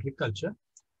about agriculture,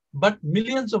 but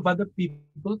millions of other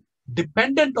people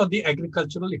dependent on the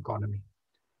agricultural economy.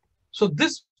 So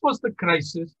this was the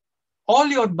crisis. All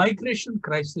your migration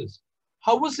crisis,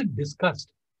 how was it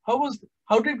discussed?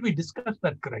 How did we discuss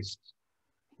that crisis?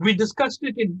 We discussed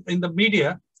it in the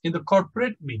media, in the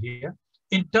corporate media,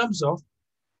 in terms of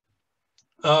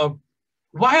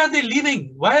why are they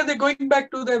leaving? Why are they going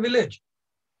back to their village?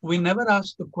 We never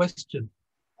asked the question,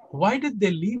 why did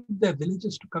they leave their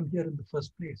villages to come here in the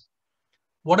first place?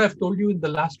 What I've told you in the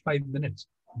last 5 minutes,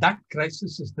 that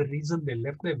crisis is the reason they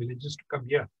left their villages to come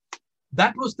here.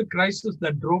 That was the crisis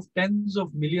that drove tens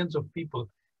of millions of people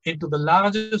into the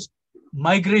largest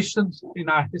migrations in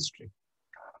our history.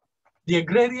 The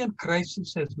agrarian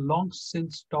crisis has long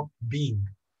since stopped being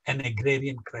an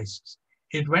agrarian crisis.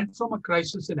 It went from a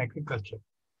crisis in agriculture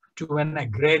to an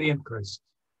agrarian crisis.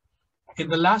 In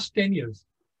the last 10 years,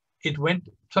 it went,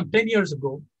 some 10 years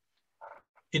ago,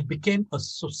 it became a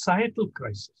societal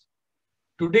crisis.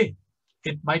 Today,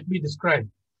 it might be described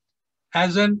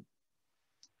as an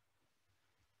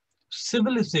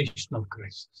civilizational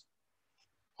crisis.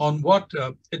 On what?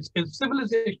 It's a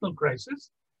civilizational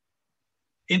crisis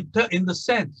in the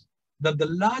sense that the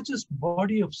largest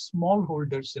body of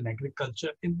smallholders in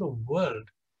agriculture in the world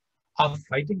are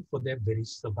fighting for their very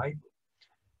survival.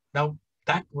 Now,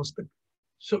 that was the,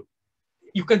 so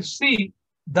you can see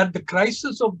that the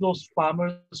crisis of those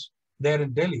farmers there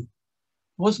in Delhi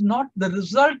was not the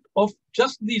result of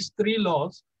just these 3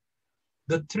 laws.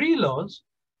 The 3 laws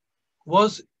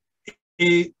was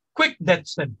a quick death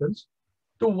sentence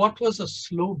to what was a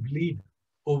slow bleed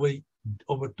over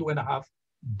 2.5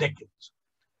 decades.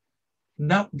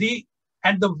 Now, the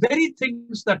very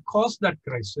things that caused that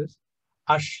crisis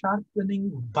are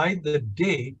sharpening by the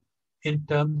day in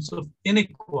terms of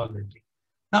inequality.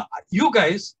 Now, you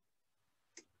guys,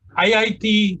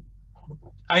 IIT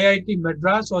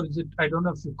Madras, or is it, I don't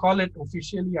know if you call it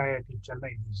officially IIT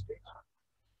Chennai these days,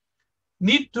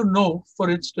 need to know, for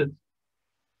instance,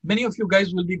 many of you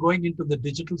guys will be going into the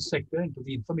digital sector, into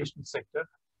the information sector,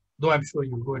 though I'm sure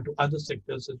you'll go into other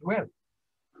sectors as well.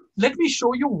 Let me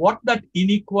show you what that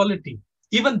inequality,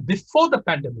 even before the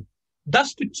pandemic,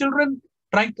 does to children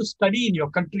trying to study in your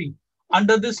country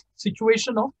under this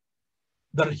situation of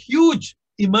the huge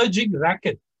emerging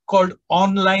racket called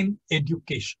online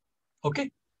education. Okay?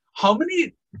 How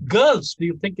many girls do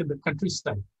you think in the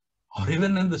countryside or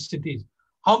even in the cities,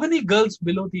 how many girls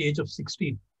below the age of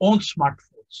 16 own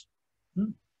smartphones?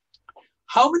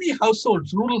 How many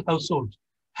households, rural households,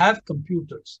 have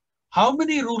computers? How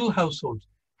many rural households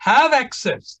have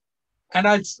access? And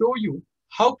I'll show you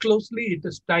how closely it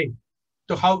is tied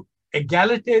to how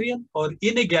egalitarian or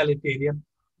inegalitarian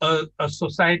a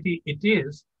society it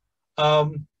is.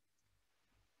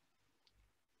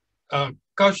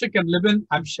 Kaushik and Libin,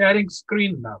 I'm sharing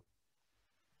screen now.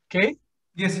 Okay?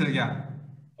 Yes, sir. Yeah.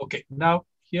 Okay. Now,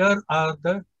 here are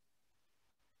the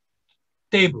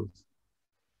tables.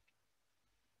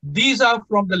 These are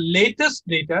from the latest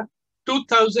data,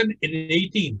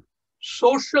 2018.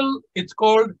 It's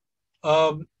called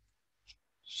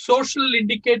Social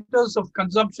Indicators of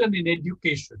Consumption in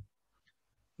Education.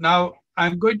 Now,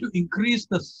 I'm going to increase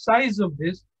the size of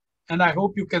this, and I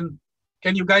hope you can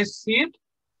you guys see it?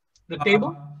 The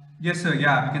table? Yes, sir.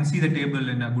 Yeah, we can see the table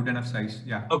in a good enough size.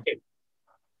 Yeah. Okay.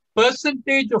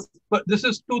 Percentage of, this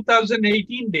is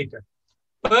 2018 data.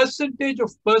 Percentage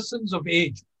of persons of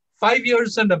age 5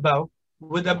 years and above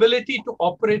with ability to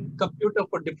operate computer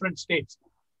for different states.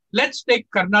 Let's take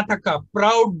Karnataka,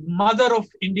 proud mother of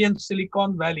Indian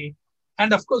Silicon Valley.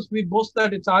 And of course, we boast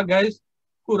that it's our guys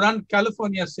who run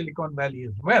California Silicon Valley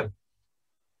as well.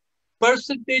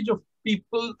 Percentage of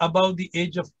people above the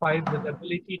age of 5 with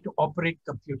ability to operate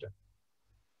computer.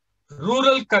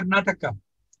 Rural Karnataka,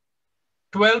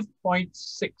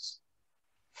 12.6.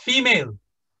 Female,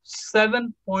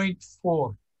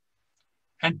 7.4.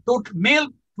 And total male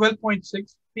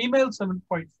 12.6, female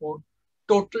 7.4,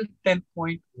 total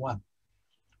 10.1.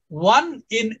 1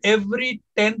 in every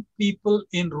 10 people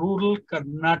in rural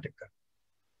Karnataka,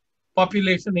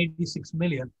 population 86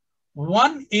 million,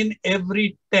 1 in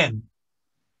every 10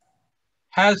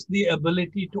 has the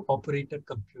ability to operate a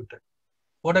computer.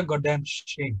 What a goddamn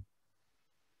shame.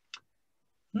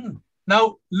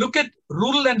 Now look at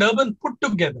rural and urban put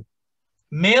together.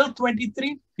 Male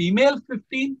 23, female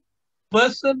 15,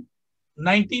 person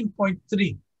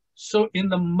 19.3. So in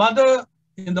the mother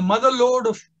lode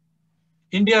of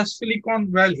India's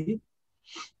Silicon Valley,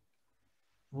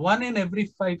 1 in every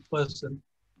 5 person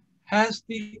has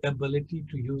the ability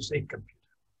to use a computer.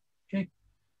 Okay.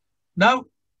 Now,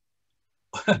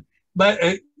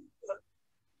 by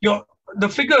the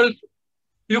figures,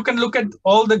 you can look at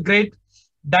all the great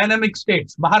dynamic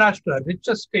states. Maharashtra,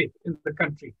 richest state in the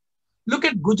country. Look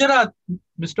at Gujarat,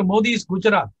 Mr. Modi's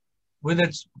Gujarat, with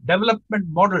its development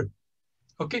model.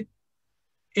 Okay,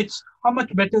 it's how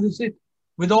much better is it?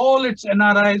 With all its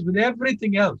NRIs, with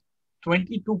everything else,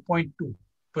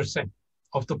 22.2%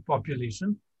 of the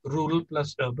population, rural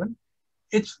plus urban.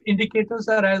 Its indicators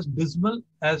are as dismal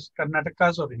as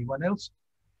Karnataka's or anyone else.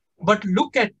 But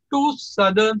look at 2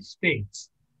 southern states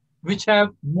which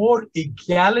have more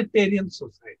egalitarian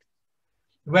society,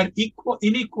 where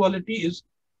inequality is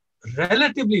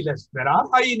relatively less. There are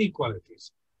high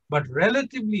inequalities, but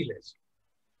relatively less.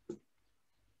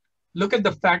 Look at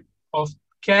the fact of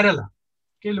Kerala.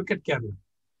 Okay, look at Kerala.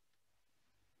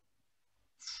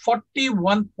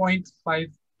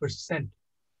 41.5%.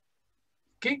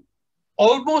 Okay,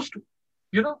 almost,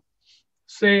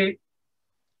 say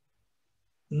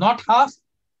not half,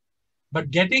 but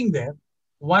getting there.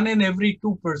 1 in every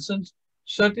 2 persons,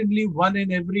 certainly 1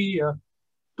 in every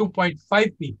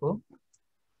 2.5 people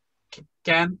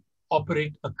can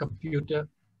operate a computer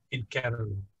in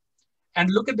Kerala. And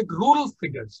look at the rural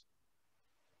figures.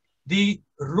 The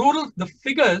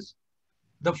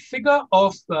figure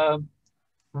of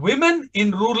women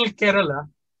in rural Kerala,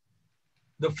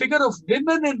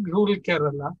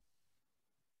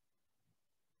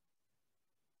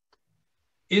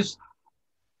 is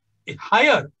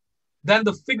higher than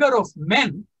the figure of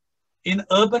men in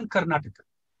urban Karnataka.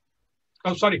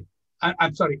 Oh, sorry.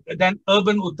 I'm sorry. Than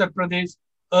urban Uttar Pradesh,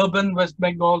 urban West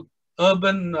Bengal,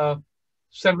 urban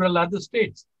several other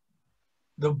states.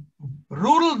 The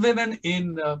rural women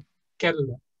in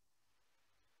Kerala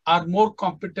are more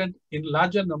competent in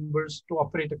larger numbers to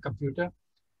operate a computer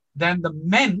than the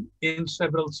men in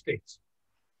several states.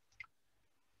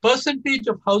 Percentage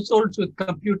of households with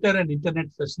computer and internet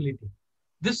facility.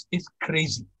 This is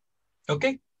crazy.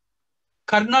 Okay.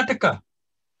 Karnataka,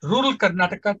 rural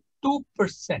Karnataka,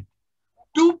 2%.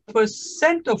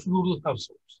 2% of rural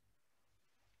households,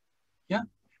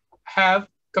 have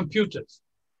computers.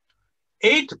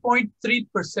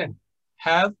 8.3%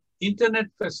 have internet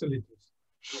facilities.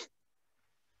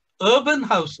 Urban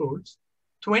households,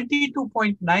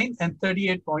 22.9 and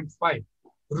 38.5.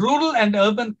 Rural and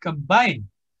urban combined,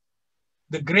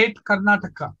 the great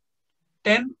Karnataka,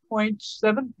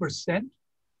 10.7%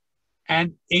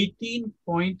 and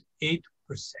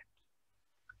 18.8%.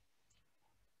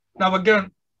 Now again,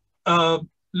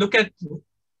 look at,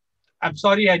 I'm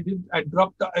sorry, I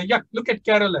dropped, look at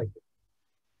Kerala.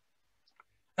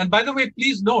 And by the way,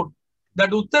 please note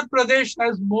that Uttar Pradesh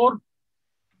has more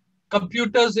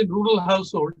computers in rural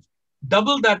households,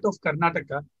 double that of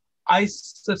Karnataka. I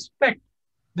suspect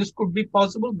this could be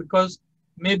possible because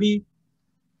maybe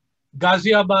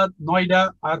Ghaziabad,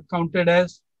 Noida are counted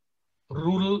as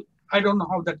rural. I don't know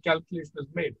how that calculation is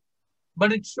made,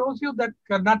 but it shows you that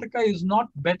Karnataka is not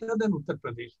better than Uttar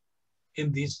Pradesh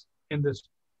in this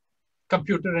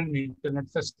computer and internet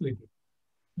facility.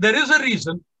 There is a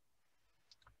reason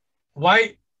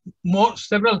why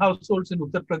several households in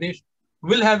Uttar Pradesh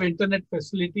will have internet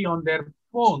facility on their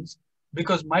phones,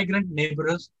 because migrant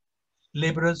laborers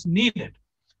need it.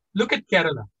 Look at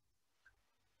Kerala.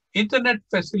 Internet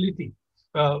facility,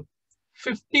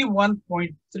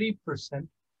 51.3%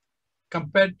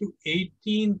 compared to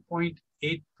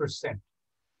 18.8%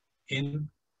 in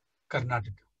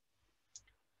Karnataka.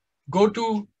 Go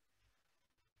to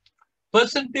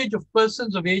percentage of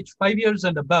persons of age 5 years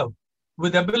and above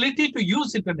with ability to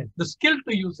use internet, the skill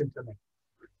to use internet.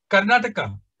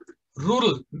 Karnataka,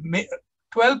 rural,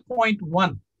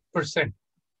 12.1%.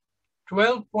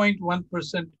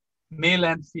 12.1% male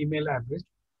and female average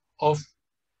of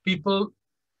people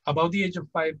above the age of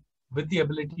 5 with the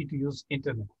ability to use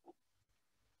internet.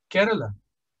 Kerala,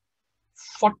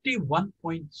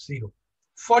 41.0.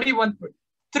 41,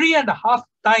 3.5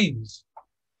 times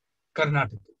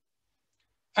Karnataka.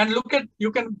 And look at,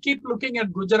 you can keep looking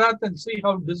at Gujarat and see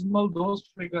how dismal those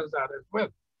figures are as well.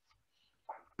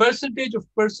 Percentage of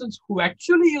persons who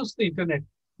actually use the internet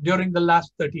during the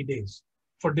last 30 days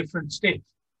for different states.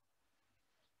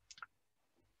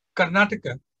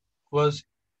 Karnataka was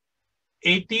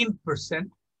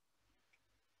 18%,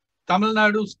 Tamil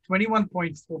Nadu's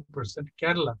 21.4%,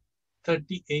 Kerala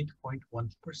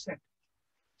 38.1%.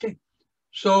 Okay,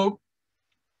 so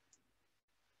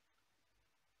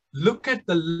look at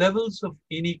the levels of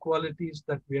inequalities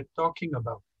that we are talking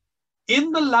about.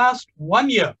 In the last 1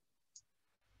 year,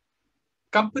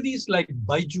 companies like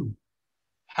Baiju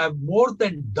have more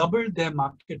than doubled their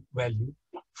market value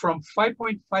from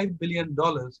 $5.5 billion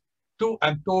to,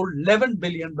 I'm told, $11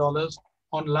 billion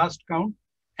on last count,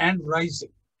 and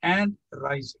rising, and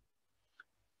rising.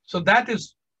 So that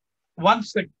is one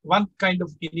kind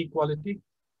of inequality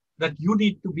that you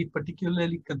need to be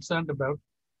particularly concerned about,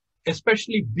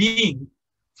 especially being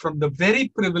from the very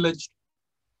privileged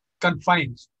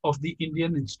confines of the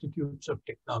Indian Institutes of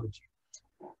Technology.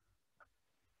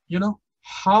 You know,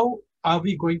 how are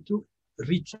we going to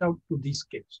reach out to these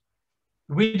kids?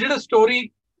 We did a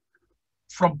story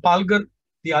from Palghar,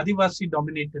 the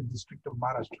Adivasi-dominated district of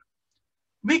Maharashtra.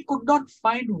 We could not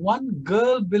find one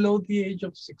girl below the age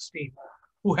of 16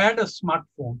 who had a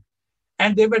smartphone,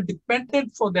 and they were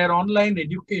dependent for their online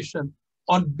education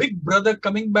on Big Brother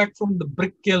coming back from the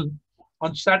brick kiln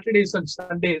on Saturdays and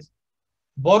Sundays,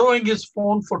 borrowing his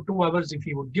phone for 2 hours if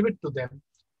he would give it to them,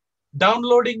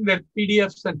 downloading their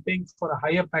PDFs and paying for a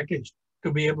higher package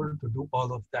to be able to do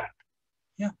all of that.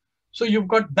 Yeah. So you've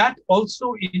got that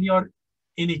also in your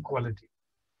inequality.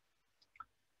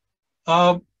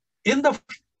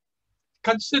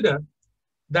 Consider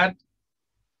that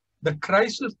the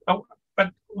crisis,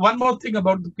 but one more thing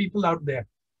about the people out there.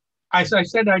 As I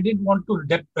said, I didn't want to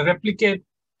replicate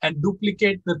and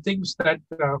duplicate the things that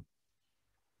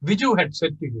Viju had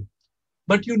said to you.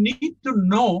 But you need to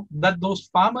know that those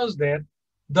farmers there,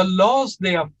 the laws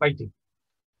they are fighting,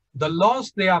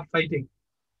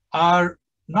 are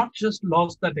not just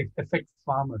laws that affect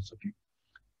farmers, okay?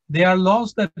 They are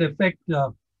laws that affect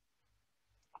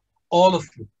all of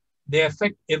you. They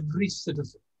affect every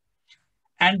citizen.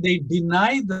 And they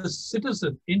deny the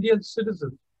citizen, Indian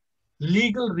citizen,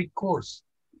 legal recourse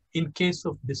in case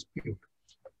of dispute.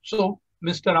 So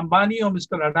Mr. Ambani or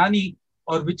Mr. Adani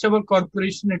or whichever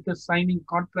corporation it is signing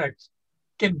contracts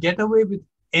can get away with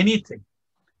anything.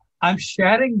 I'm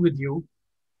sharing with you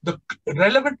the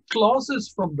relevant clauses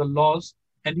from the laws,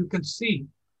 and you can see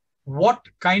what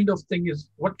kind of things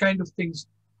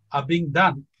are being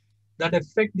done that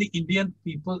affect the Indian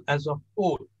people as a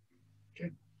whole.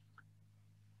 Okay.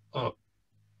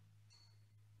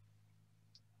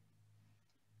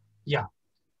 Yeah,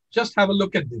 just have a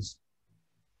look at this.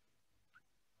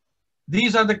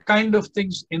 These are the kind of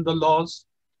things in the laws.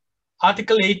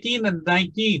 Article 18 and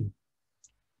 19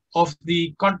 of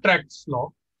the contracts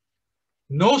law.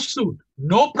 No suit,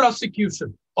 no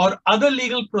prosecution, or other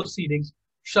legal proceedings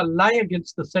shall lie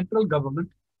against the central government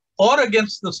or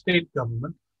against the state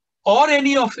government or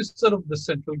any officer of the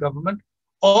central government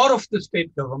or of the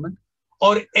state government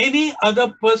or any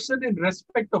other person in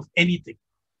respect of anything.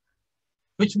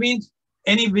 Which means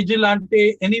any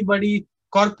vigilante, anybody,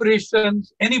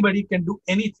 corporations, anybody can do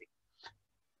anything.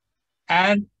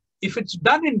 And if it's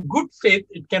done in good faith,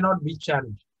 it cannot be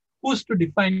challenged. Who's to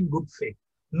define good faith?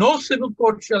 No civil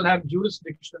court shall have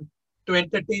jurisdiction to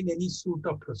entertain any suit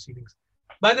or proceedings.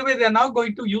 By the way, they're now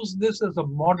going to use this as a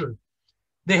model.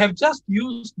 They have just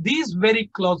used these very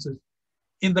clauses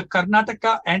in the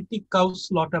Karnataka anti-cow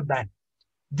slaughter ban.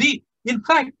 In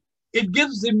fact, it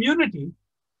gives immunity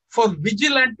for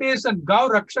vigilantes and Gau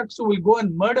Rakshaks who will go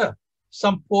and murder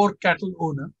some poor cattle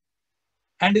owner.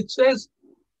 And it says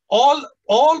all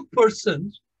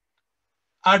persons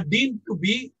are deemed to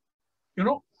be,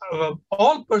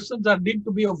 all persons are deemed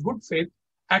to be of good faith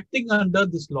acting under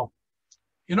this law.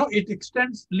 It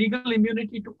extends legal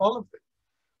immunity to all of it.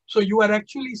 So you are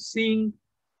actually seeing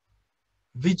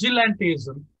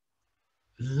vigilantism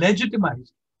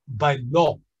legitimized by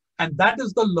law. And that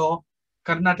is the law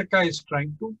Karnataka is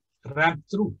trying to ramp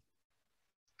through.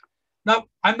 Now,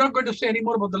 I'm not going to say any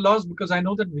more about the laws because I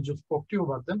know that we just spoke to you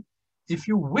about them. If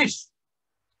you wish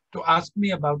to ask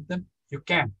me about them, you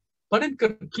can. But in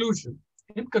conclusion,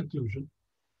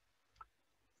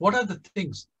 what are the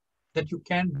things that you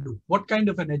can do? What kind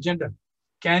of an agenda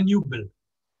can you build?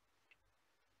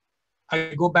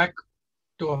 I go back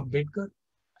to Ambedkar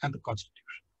and the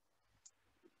Constitution.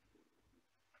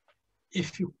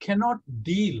 If you cannot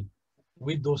deal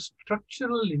with those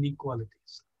structural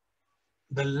inequalities,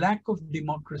 the lack of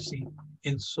democracy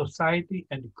in society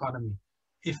and economy,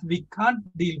 if we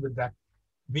can't deal with that,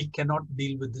 we cannot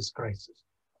deal with this crisis.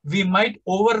 We might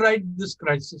override this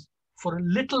crisis for a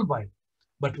little while,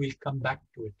 but we'll come back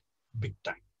to it big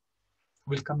time.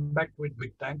 We'll come back to it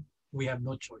big time. We have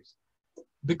no choice.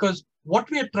 Because what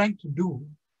we are trying to do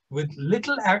with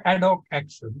little ad hoc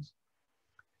actions,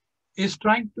 is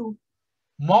trying to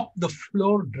mop the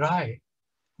floor dry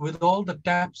with all the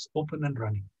taps open and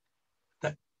running.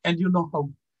 And you know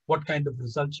what kind of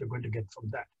results you're going to get from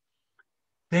that.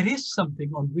 There is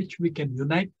something on which we can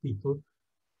unite people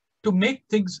to make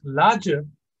things larger,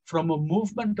 from a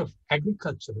movement of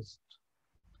agriculturists,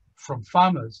 from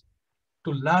farmers,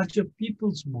 to larger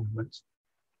people's movements.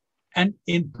 And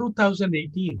in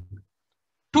 2018,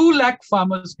 2 lakh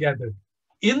farmers gathered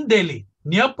in Delhi,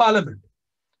 near Parliament.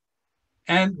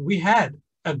 And we had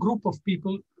a group of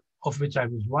people, of which I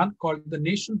was one, called the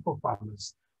Nation for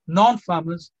Farmers,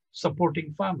 non-farmers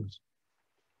supporting farmers,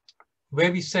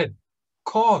 where we said,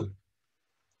 call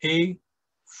a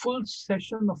special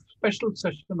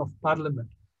session of Parliament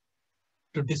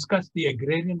to discuss the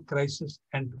agrarian crisis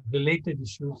and related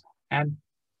issues, and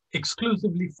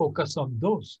exclusively focus on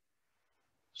those,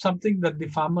 something that the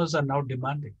farmers are now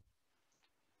demanding.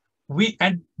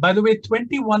 And by the way,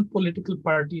 21 political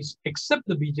parties, except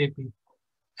the BJP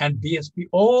and BSP,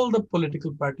 all the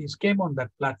political parties came on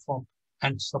that platform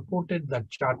and supported that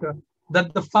charter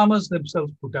that the farmers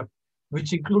themselves put up,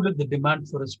 which included the demand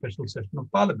for a special session of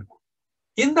Parliament.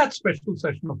 In that special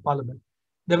session of Parliament,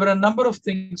 there were a number of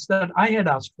things that I had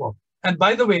asked for. And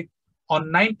by the way,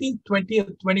 on 19th,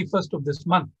 20th, 21st of this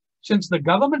month, since the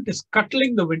government is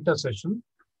cutting the winter session,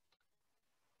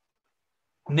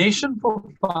 Nation for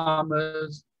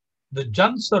Farmers, the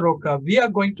Jan Saroka, we are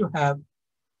going to have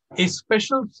a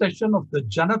special session of the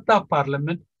Janata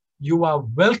Parliament. You are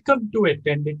welcome to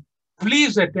attend it.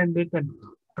 Please attend it and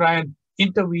try and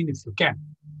intervene if you can.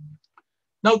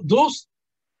 Now, those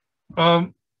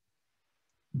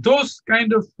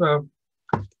kind of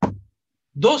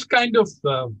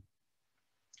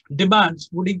demands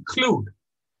would include,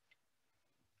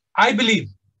 I believe,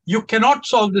 you cannot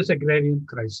solve this agrarian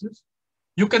crisis.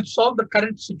 You can solve the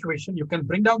current situation. You can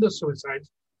bring down the suicides.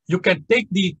 You can take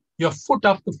your foot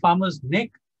off the farmer's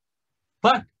neck.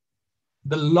 But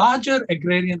the larger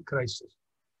agrarian crisis,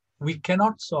 we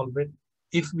cannot solve it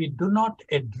if we do not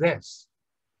address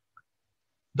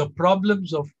the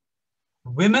problems of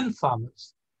women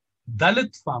farmers,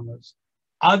 Dalit farmers,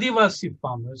 Adivasi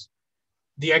farmers,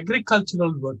 the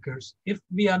agricultural workers, if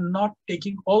we are not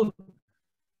taking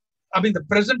the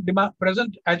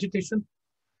present agitation,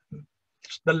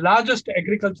 the largest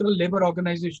agricultural labor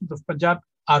organizations of Punjab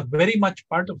are very much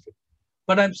part of it.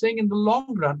 But I'm saying in the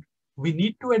long run, we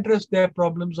need to address their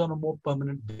problems on a more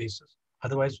permanent basis.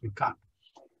 Otherwise, we can't.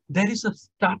 There is a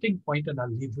starting point, and I'll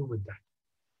leave you with that.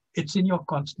 It's in your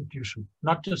constitution,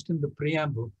 not just in the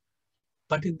preamble,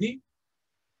 but in the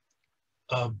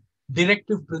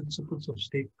directive principles of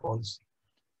state policy.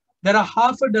 There are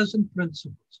half a dozen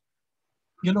principles.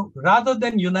 Rather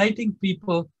than uniting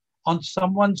people on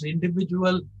someone's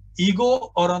individual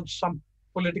ego or on some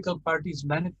political party's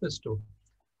manifesto,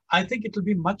 I think it will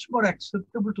be much more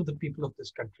acceptable to the people of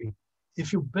this country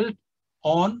if you build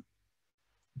on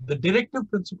the directive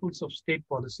principles of state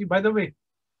policy. By the way,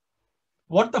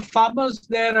 what the farmers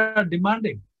there are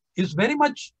demanding is very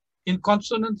much in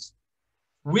consonance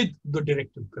with the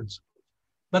directive principles.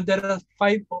 But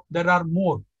there are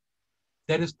more.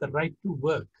 There is the right to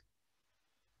work.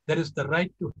 There is the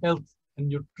right to health and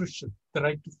nutrition, the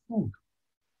right to food,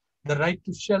 the right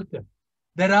to shelter.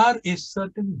 There are a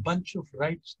certain bunch of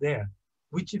rights there,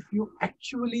 which if you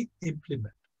actually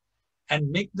implement and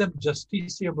make them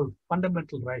justiciable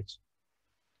fundamental rights,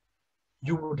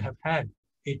 you would have had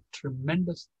a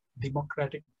tremendous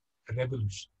democratic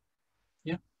revolution.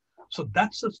 Yeah. So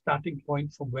that's a starting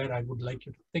point from where I would like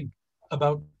you to think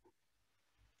about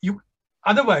you.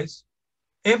 Otherwise,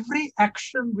 every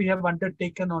action we have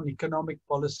undertaken on economic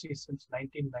policy since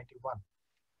 1991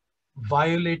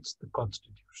 violates the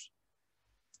Constitution.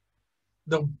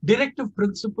 The directive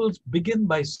principles begin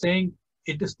by saying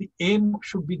it is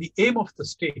should be the aim of the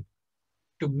state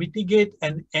to mitigate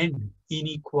and end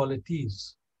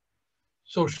inequalities,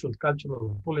 social,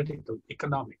 cultural, political,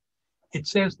 economic. It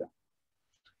says that.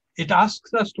 It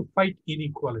asks us to fight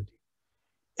inequality.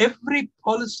 Every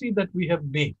policy that we have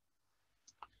made,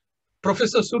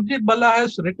 Professor Surjit Balla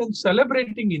has written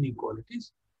celebrating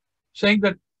inequalities, saying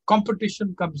that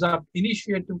competition comes up,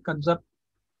 initiative comes up.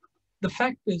 The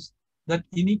fact is that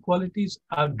inequalities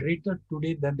are greater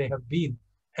today than they have been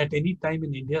at any time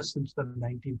in India since the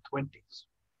 1920s.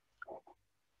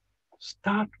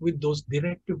 Start with those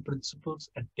directive principles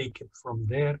and take it from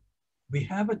there. We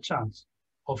have a chance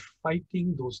of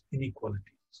fighting those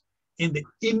inequalities. In the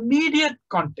immediate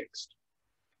context,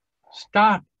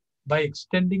 start by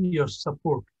extending your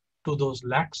support to those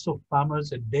lakhs of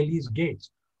farmers at Delhi's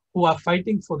gates who are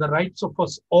fighting for the rights of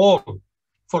us all,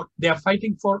 they are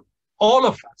fighting for all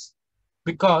of us,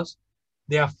 because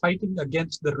they are fighting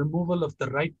against the removal of the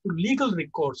right to legal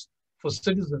recourse for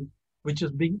citizens, which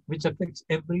affects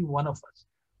every one of us.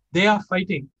 They are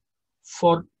fighting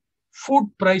for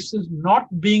food prices not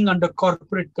being under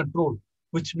corporate control,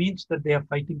 which means that they are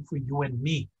fighting for you and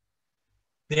me.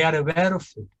 They are aware of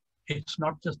it. It's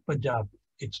not just Punjab.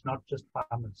 It's not just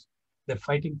farmers. They're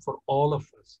fighting for all of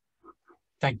us.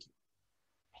 Thank you.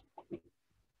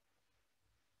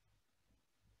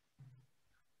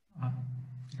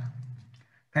 Yeah.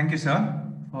 Thank you, sir,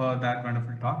 for that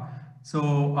wonderful talk.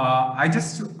 So I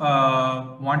just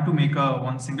want to make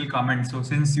one single comment. So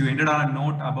since you ended on a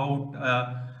note about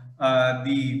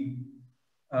the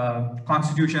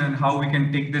constitution and how we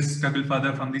can take this struggle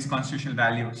further from these constitutional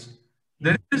values,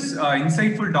 there is this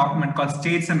insightful document called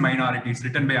States and Minorities,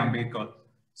 written by Ambedkar.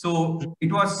 So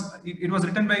it was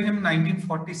written by him in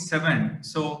 1947.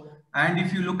 So, and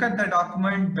if you look at the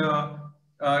document,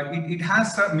 it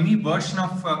has a mini version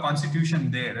of constitution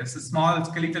there. It's a small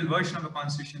skeletal version of a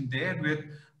constitution there with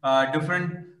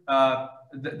different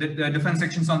the different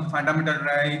sections on the fundamental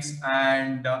rights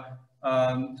and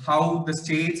how the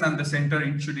states and the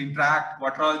center should interact,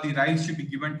 what are all the rights should be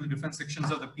given to different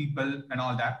sections of the people and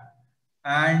all that.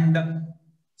 And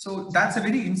so that's a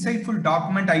very insightful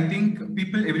document. I think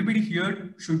everybody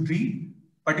here should read,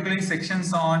 particularly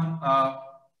sections on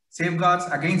safeguards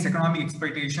against economic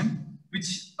exploitation,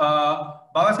 which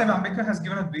Baba Sahib Ambedkar has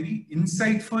given a very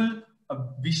insightful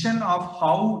vision of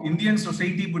how Indian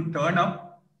society would turn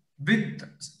up with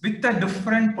the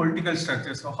different political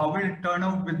structures. So how will it turn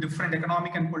out with different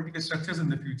economic and political structures in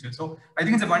the future? So I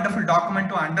think it's a wonderful document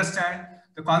to understand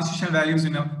the constitutional values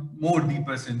in a more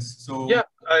deeper sense. So yeah,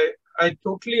 I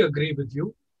totally agree with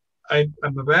you.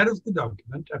 I'm aware of the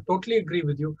document. I totally agree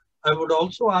with you. I would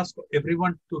also ask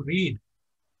everyone to read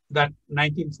that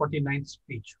 1949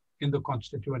 speech in the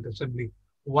Constituent Assembly.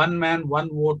 One man, one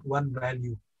vote, one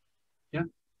value. Yeah.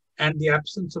 And the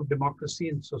absence of democracy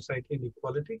in society and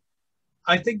equality.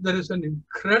 I think there is an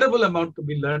incredible amount to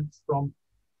be learned from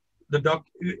the doc.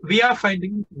 We are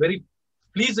finding very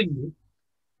pleasingly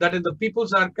that in the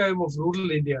People's Archive of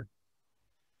Rural India,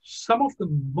 some of the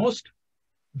most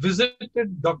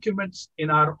visited documents in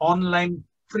our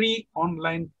free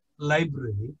online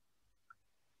library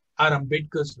are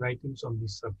Ambedkar's writings on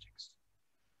these subjects.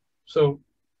 So,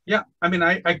 yeah, I mean,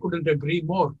 I couldn't agree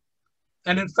more.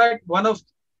 And in fact, one of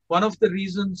the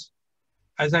reasons,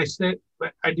 as I said,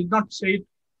 I did not say it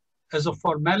as a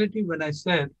formality when I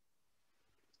said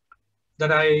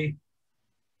that I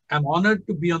am honored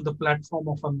to be on the platform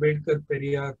of Ambedkar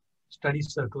Periyar Study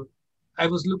Circle. I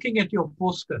was looking at your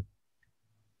poster.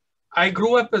 I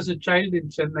grew up as a child in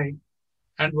Chennai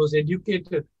and was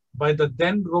educated by the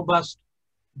then robust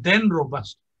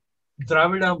Dravida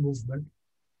movement.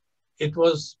 It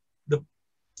was the,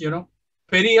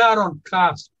 Periyar on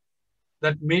caste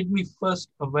that made me first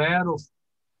aware of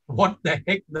what the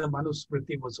heck the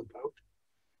Manusmriti was about.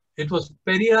 It was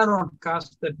Periyar on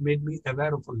caste that made me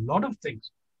aware of a lot of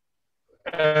things.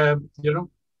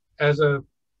 As a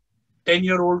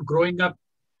 10-year-old growing up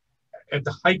at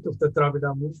the height of the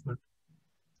Dravida movement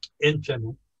in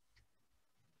Chennai,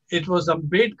 it was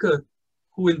Ambedkar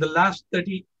who, in the last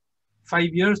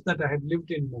 35 years that I had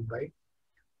lived in Mumbai,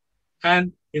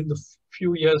 and in the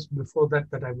few years before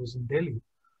that I was in Delhi,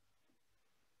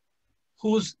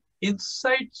 whose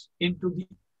insights into the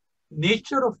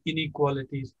nature of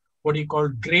inequalities, what he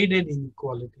called graded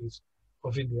inequalities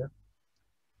of India,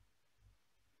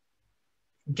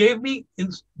 gave me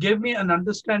an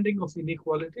understanding of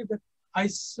inequality that I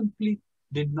simply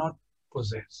did not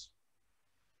possess.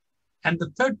 And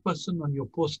the third person on your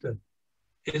poster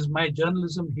is my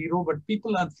journalism hero, but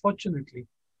people unfortunately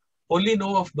only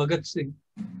know of Bhagat Singh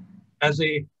as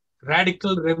a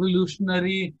radical,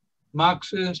 revolutionary,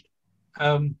 Marxist,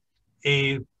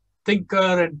 a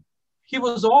thinker, and he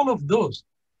was all of those.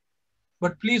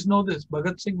 But please know this,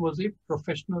 Bhagat Singh was a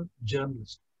professional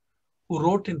journalist who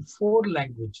wrote in 4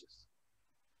 languages,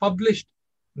 published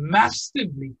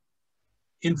massively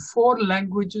in 4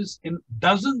 languages in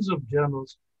dozens of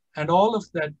journals, and all of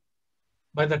that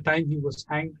by the time he was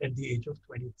hanged at the age of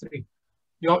 23.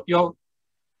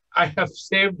 I have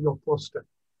saved your poster.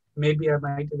 Maybe I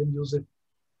might even use it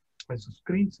as a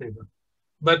screensaver.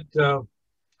 But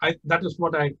that is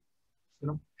what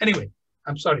anyway,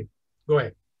 I'm sorry. Go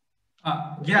ahead.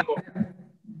 Yeah,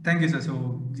 thank you, sir.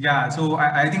 So yeah, so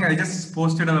I think I just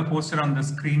posted a poster on the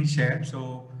screen share.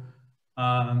 So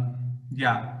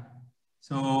yeah,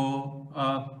 so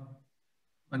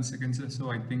 1 second, sir.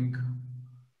 So I think,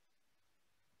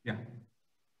 yeah.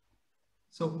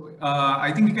 So I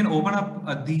think we can open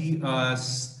up the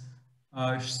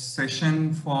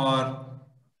session for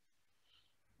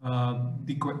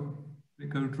the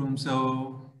record room.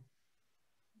 So,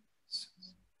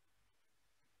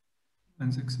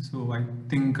 so I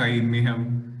think I may have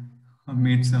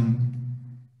made some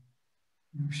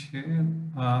share.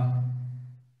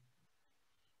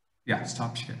 Yeah,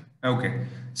 stop share. Okay.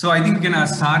 So I think we can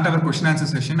start our question answer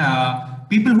session.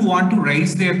 People who want to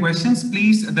raise their questions,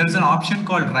 please, there is an option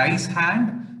called raise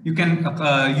hand. You can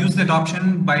use that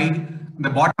option by the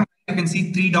bottom. You can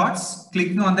see three dots.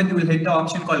 Clicking on that, you will hit the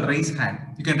option called raise hand.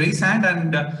 You can raise hand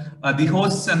and the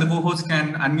hosts and the co-hosts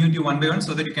can unmute you one by one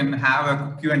so that you can have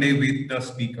a Q&A with the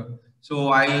speaker. So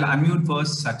I'll unmute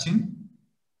first Sachin.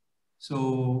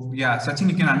 So yeah, Sachin,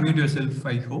 you can unmute yourself,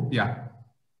 I hope. Yeah.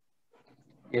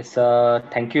 Yes,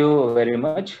 thank you very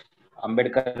much.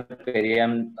 Ambedkar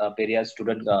Peria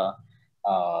Student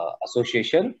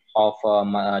Association of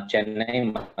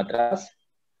Chennai, Madras.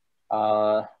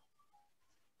 Uh,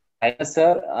 Hi,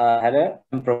 sir. Hello,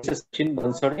 I'm Professor Sachin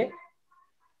Bansode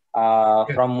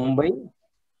from Mumbai.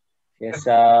 Yes,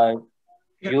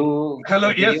 you. Hello.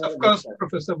 Yes, Give of course,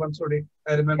 Professor Bansode.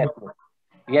 I remember.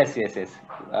 Yes.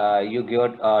 You gave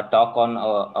a talk on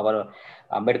our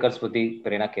Ambedkar Smriti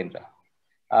Prerna Kendra.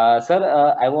 Sir,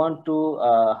 I want to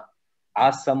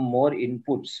ask some more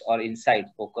inputs or insight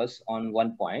focus on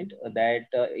one point that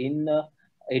in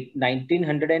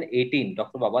 1918,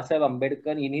 Dr. Babasaheb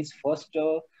Ambedkar, in his first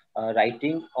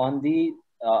writing on the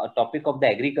topic of the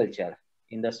agriculture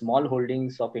in the small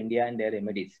holdings of India and their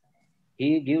remedies,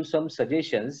 he gives some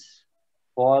suggestions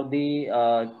for the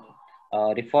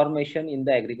reformation in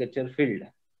the agriculture field.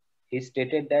 He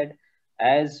stated that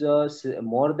as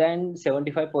more than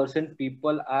 75%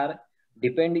 people are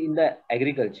depend in the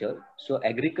agriculture, so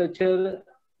agriculture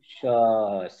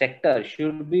sector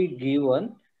should be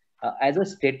given as a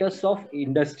status of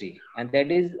industry, and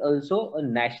that is also a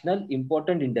national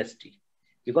important industry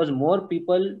because more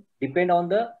people depend on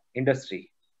the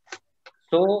industry.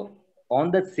 So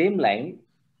on the same line,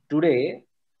 today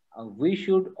we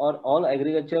should, or all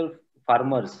agricultural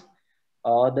farmers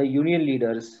or the union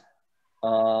leaders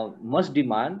must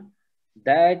demand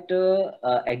that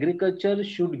agriculture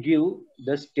should give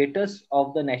the status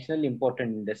of the national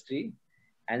important industry.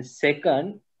 And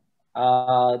second,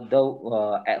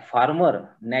 the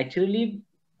farmer naturally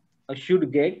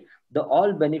should get the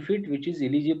all benefit which is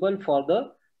eligible for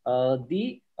the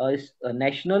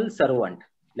national servant,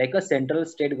 like a central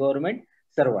state government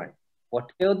servant.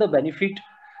 Whatever the benefit,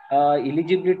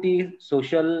 eligibility,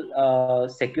 social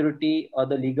security, or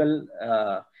the legal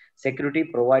security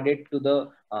provided to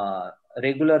the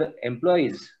regular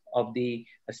employees of the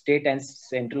state and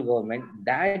central government,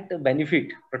 that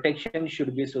benefit protection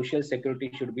should be, social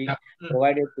security should be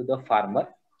provided to the farmer.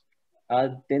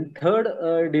 Then third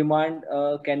demand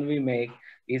can we make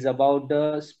is about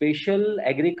the special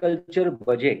agriculture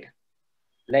budget,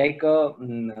 like a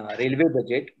railway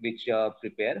budget, which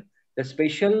prepare the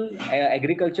special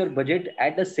agriculture budget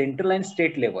at the central and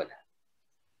state level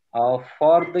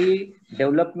for the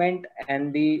development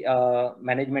and the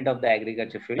management of the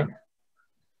agriculture field.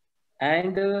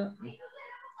 And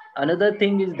another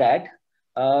thing is that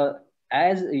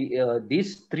as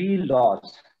these three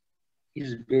laws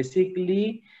is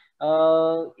basically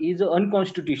is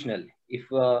unconstitutional if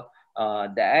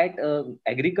that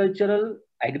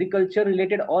agriculture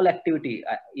related all activity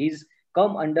is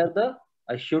come under the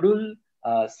schedule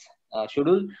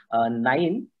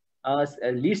 9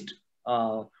 list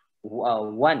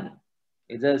 1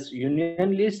 is a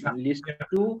union list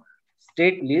 2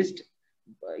 state list.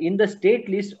 In the state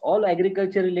list, all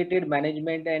agriculture related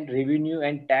management and revenue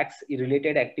and tax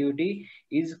related activity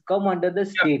is come under the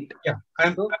state.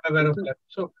 I'm aware of that.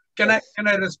 So can I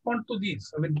respond to these?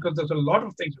 I mean, because there's a lot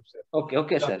of things you said.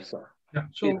 Okay, sir.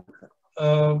 So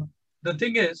the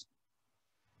thing is,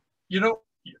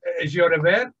 as you're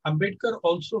aware, Ambedkar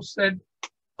also said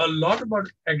a lot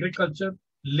about agriculture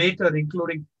later,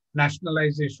 including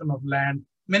nationalization of land,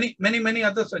 many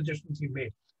other suggestions he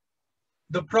made.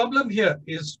 The problem here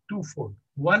is twofold.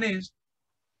 One is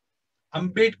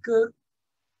Ambedkar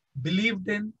believed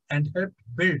in and helped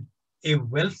build a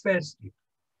welfare state.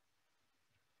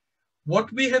 What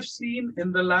we have seen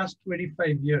in the last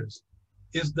 25 years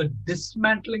is the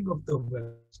dismantling of the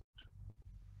welfare state.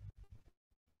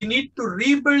 We need to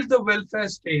rebuild the welfare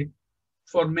state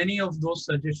for many of those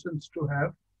suggestions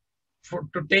to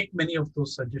take many of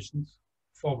those suggestions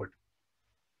forward.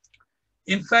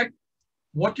 In fact,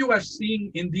 what you are seeing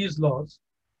in these laws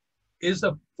is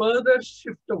a further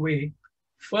shift away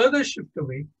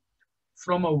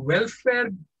from a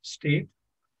welfare state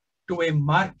to a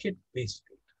market-based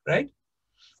state, right?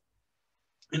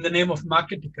 In the name of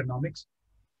market economics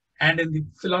and in the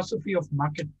philosophy of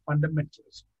market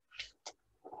fundamentals.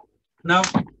 Now,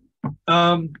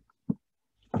 I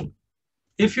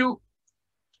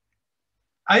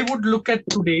would look at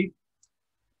today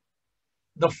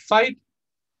the fight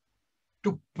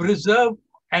to preserve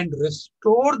and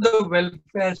restore the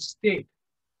welfare state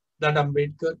that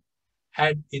Ambedkar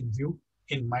had in view,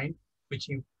 in mind, which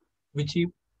he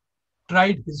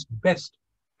tried his best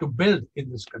to build in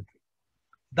this country.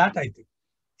 That I think,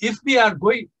 if we are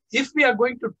going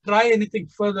to try anything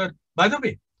further, by the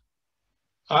way,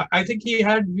 I think he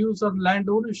had views on land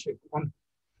ownership, on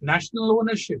national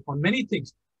ownership, on many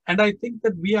things. And I think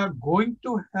that we are going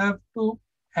to have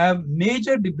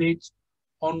major debates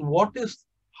on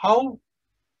how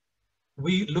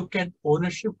we look at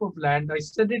ownership of land. I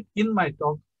said it in my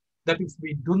talk that if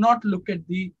we do not look at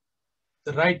the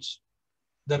rights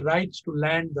to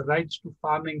land, the rights to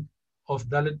farming of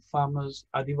Dalit farmers,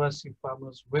 Adivasi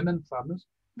farmers, women farmers,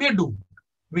 we are doomed.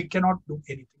 We cannot do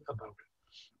anything about it.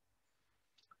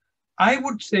 I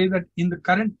would say that in the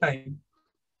current time,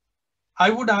 I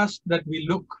would ask that we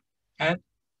look at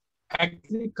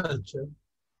agriculture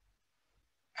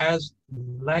as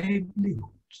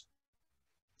livelihoods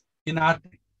in our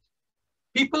time.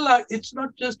 It's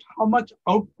not just how much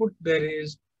output there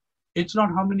is, it's not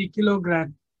how many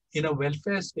kilograms in a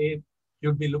welfare state.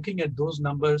 You'd be looking at those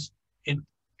numbers in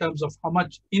terms of how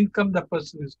much income the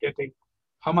person is getting,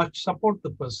 how much support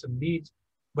the person needs.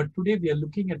 But today we are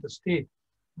looking at a state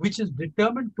which is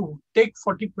determined to take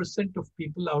 40% of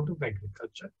people out of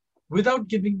agriculture without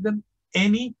giving them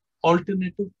any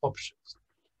alternative options.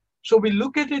 So we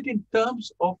look at it in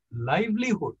terms of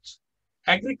livelihoods.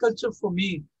 Agriculture for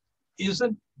me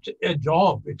isn't a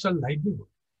job, it's a livelihood.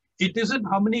 It isn't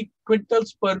how many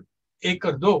quintals per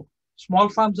acre, though small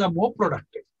farms are more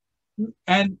productive.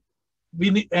 And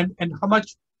how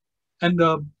much and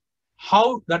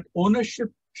how that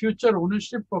future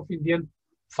ownership of Indian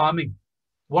farming,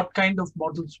 what kind of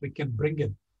models we can bring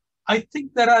in. I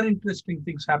think there are interesting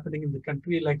things happening in the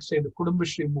country, like say the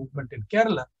Kudumbashree movement in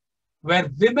Kerala, where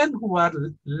women who are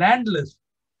landless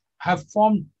have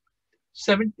formed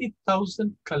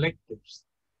 70,000 collectives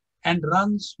and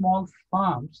run small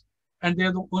farms. And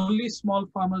they're the only small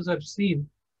farmers I've seen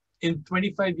in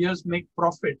 25 years make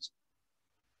profits,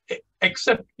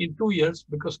 except in 2 years,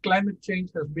 because climate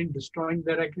change has been destroying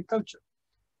their agriculture.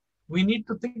 We need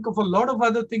to think of a lot of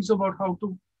other things about how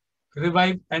to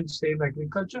revive and save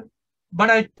agriculture. But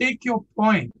I take your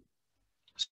point.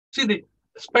 See, the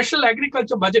special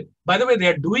agriculture budget, by the way, they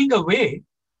are doing away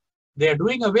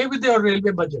with their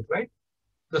railway budget, right?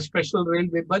 The special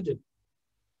railway budget.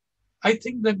 I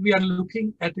think that we are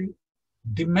looking at a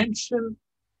dimension.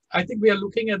 I think we are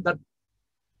looking at that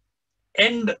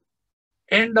end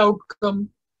outcome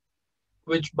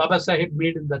which Baba Sahib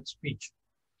made in that speech.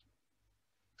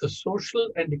 The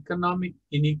social and economic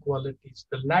inequalities,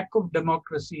 the lack of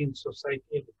democracy in society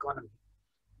and economy,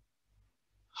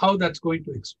 how that's going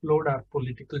to explode our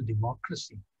political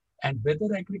democracy, and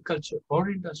whether agriculture or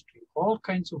industry, all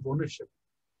kinds of ownership,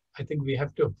 I think we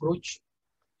have to approach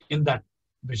in that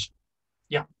vision.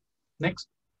 Yeah. Next.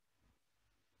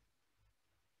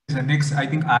 Next, I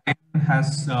think Ian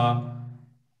has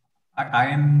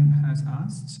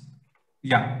asked.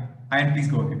 Yeah, Ian, please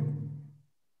go ahead.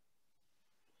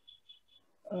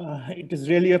 It is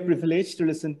really a privilege to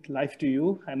listen live to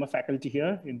you. I'm a faculty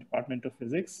here in Department of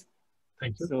Physics.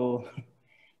 Thank you. So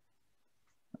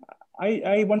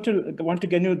I want to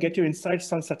get your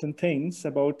insights on certain things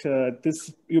about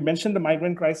this. You mentioned the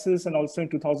migrant crisis, and also in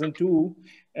 2002,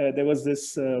 there was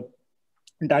this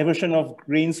diversion of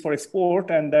grains for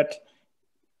export, and that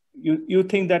you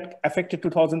think that affected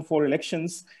 2004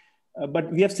 elections.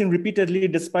 But we have seen repeatedly,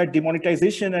 despite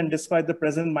demonetization and despite the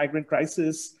present migrant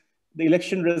crisis, the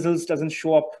election results doesn't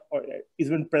show up, or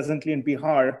even presently in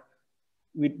Bihar,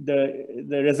 with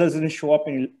the results didn't show up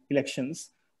in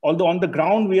elections. Although on the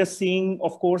ground, we are seeing,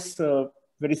 of course,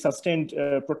 very sustained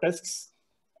protests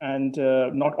and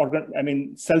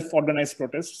self-organized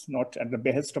protests, not at the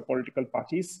behest of political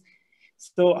parties.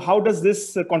 So how does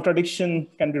this contradiction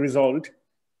can be resolved,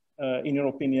 in your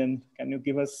opinion? Can you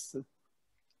give us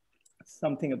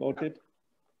something about it?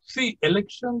 See,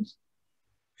 election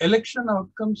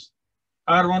outcomes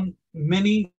happen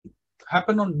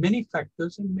on many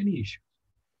factors and many issues.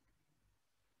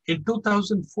 In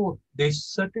 2004, they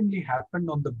certainly happened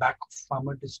on the back of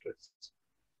farmer distress.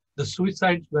 The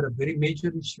suicides were a very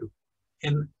major issue,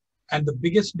 and the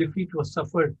biggest defeat was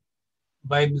suffered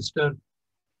by Mr.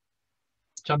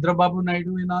 Chandrababu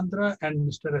Naidu in Andhra and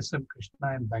Mr. S.M.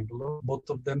 Krishna in Bangalore. Both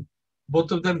of them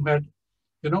had,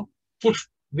 pushed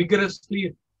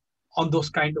vigorously on those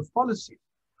kind of policies.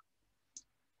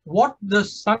 What the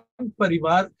Sangh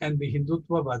Parivar and the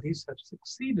Hindutvavadis have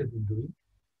succeeded in doing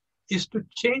is to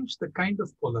change the kind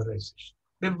of polarization.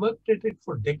 They've worked at it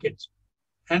for decades.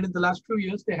 And in the last few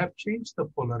years, they have changed the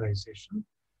polarization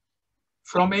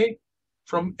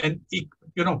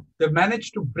they've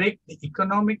managed to break the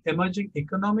emerging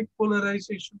economic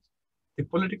polarizations, the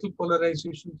political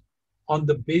polarizations on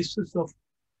the basis of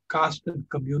caste and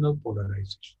communal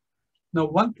polarization. Now,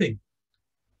 one thing,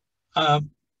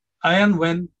 Ayan,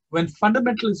 when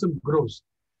fundamentalism grows,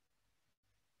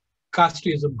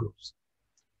 casteism grows.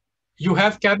 You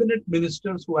have cabinet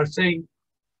ministers who have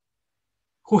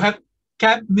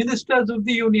ministers of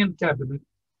the union cabinet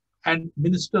and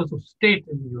ministers of state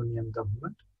in the union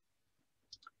government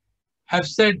have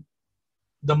said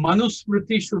the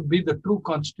Manusmriti should be the true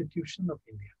constitution of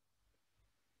India.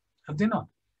 Have they not?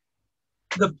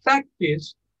 The fact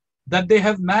is that they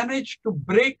have managed to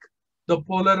break the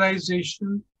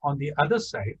polarization on the other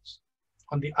sides,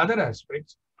 on the other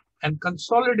aspects, and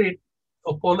consolidate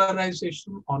a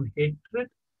polarization on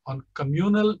hatred, on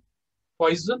communal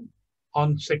poison,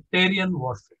 on sectarian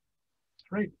warfare,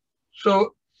 right?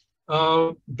 So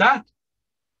that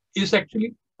is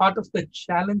actually part of the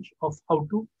challenge of how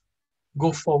to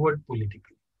go forward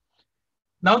politically.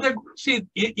 Now,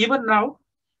 even now,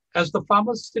 as the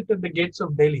farmers sit at the gates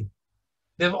of Delhi,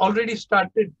 they've already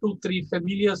started 2-3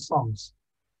 familiar songs.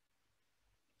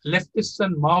 Leftists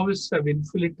and Maoists have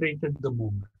infiltrated the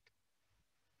movement.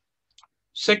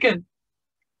 Second,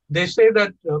 they say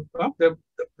that,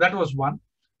 that was one.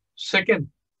 Second,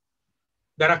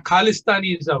 there are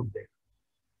Khalistanis out there.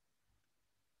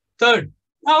 Third,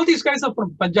 all these guys are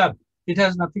from Punjab. It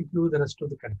has nothing to do with the rest of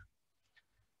the country.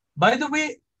 By the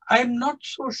way, I'm not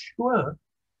so sure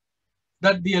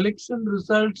that the election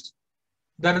results,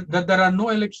 that there are no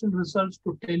election results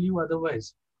to tell you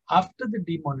otherwise. After the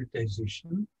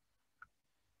demonetization,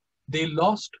 they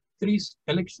lost 3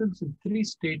 elections in 3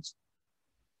 states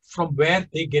from where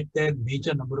they get their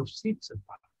major number of seats in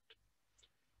parliament.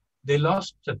 They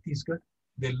lost Chhattisgarh,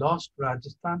 they lost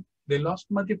Rajasthan, they lost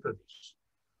Madhya Pradesh.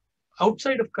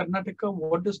 Outside of Karnataka,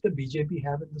 what does the BJP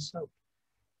have in the south?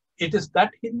 It is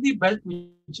that Hindi belt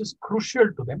which is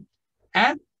crucial to them.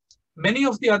 And many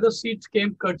of the other seats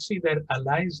came courtesy their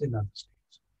allies in other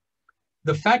states.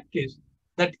 The fact is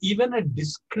that even a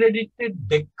discredited,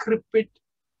 decrepit,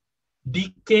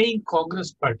 decaying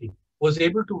Congress party was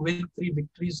able to win 3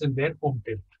 victories in their home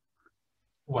territory.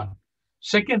 One.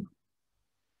 Second,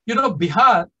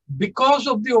 Bihar, because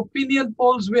of the opinion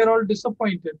polls, we are all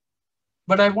disappointed.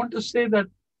 But I want to say that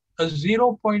a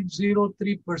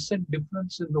 0.03%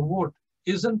 difference in the vote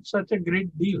isn't such a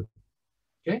great deal.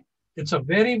 Okay? It's a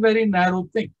very, very narrow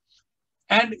thing.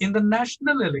 And in the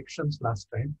national elections last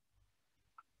time,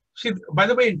 see, by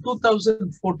the way, in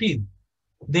 2014,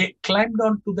 they climbed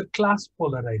on to the class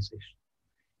polarization.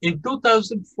 In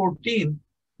 2014,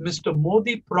 Mr.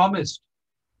 Modi promised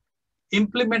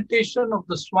implementation of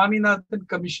the Swaminathan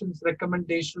Commission's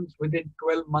recommendations within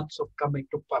 12 months of coming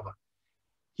to power.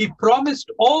 He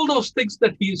promised all those things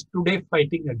that he is today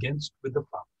fighting against with the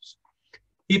farmers.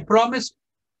 He promised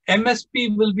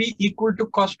MSP will be equal to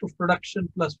cost of production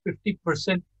plus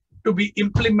 50% to be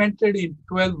implemented in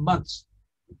 12 months.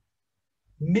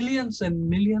 Millions and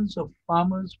millions of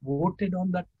farmers voted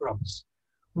on that promise.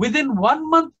 Within 1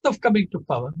 month of coming to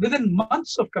power, within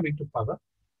months of coming to power,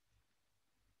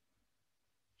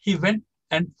 he went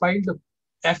and filed an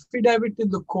affidavit in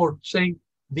the court saying,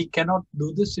 we cannot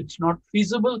do this, it's not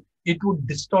feasible, it would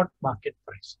distort market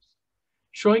prices.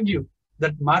 Showing you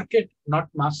that market, not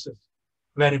masses,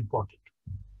 were important.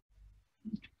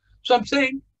 So I'm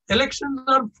saying elections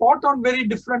are fought on very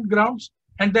different grounds,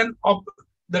 and then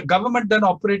the government then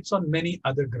operates on many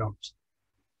other grounds.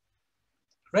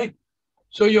 Right?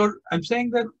 So I'm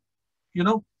saying that,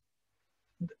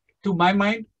 to my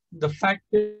mind, the fact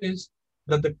is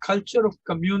that the culture of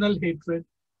communal hatred,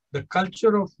 the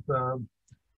culture of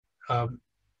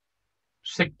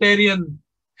sectarian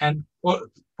and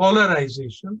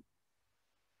polarization,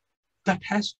 that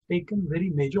has taken very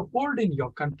major hold in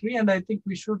your country, and I think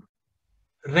we should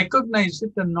recognize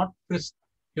it and not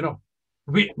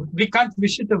we can't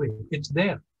wish it away. It's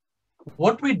there.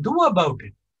 What we do about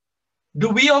it, do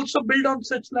we also build on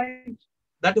such lines?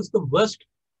 That is the worst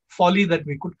folly that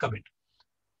we could commit.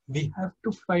 We have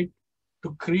to fight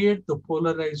to create the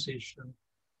polarization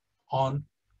of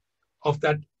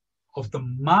the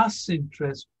mass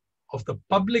interest, of the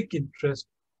public interest,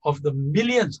 of the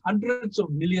millions, hundreds of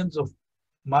millions of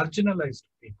marginalized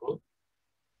people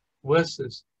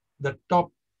versus the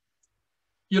top.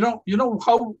 You know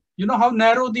how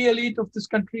narrow the elite of this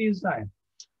country is.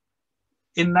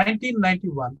 In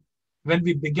 1991, when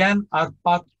we began our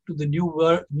path to the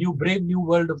brave new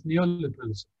world of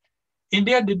neoliberalism,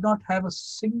 India did not have a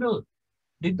single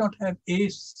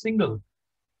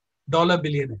dollar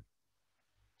billionaire.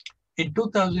 In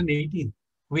 2018,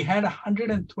 we had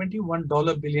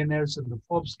 $121 billionaires in the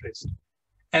Forbes list,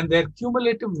 and their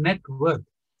cumulative net worth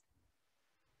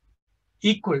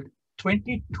equaled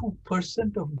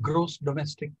 22% of gross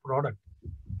domestic product,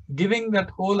 giving that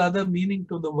whole other meaning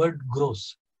to the word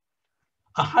gross.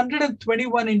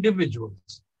 121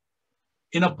 individuals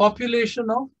in a population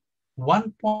of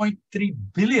 1.3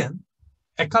 billion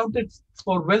accounted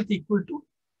for wealth equal to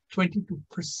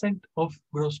 22% of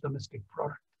gross domestic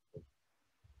product,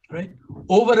 right?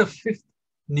 Over a fifth,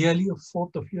 nearly a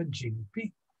fourth of your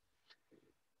GDP.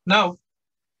 Now,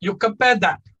 you compare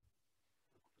that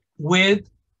with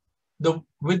the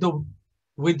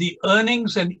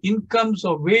earnings and incomes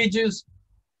or wages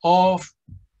of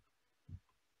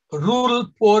rural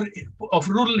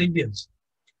Indians.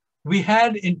 We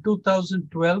had in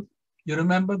 2012, you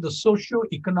remember the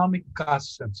socio-economic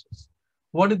caste census.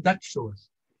 What did that show us?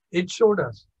 It showed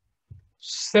us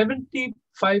 75%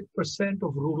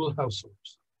 of rural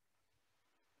households.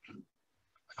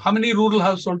 How many rural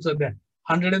households are there?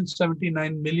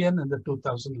 179 million in the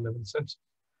 2011 census.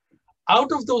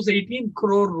 Out of those 18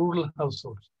 crore rural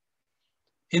households,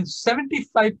 in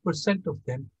 75% of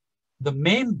them, the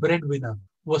main breadwinner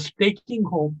was taking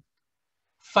home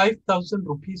 5,000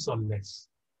 rupees or less.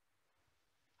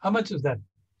 How much is that?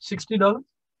 $60?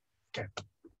 Okay.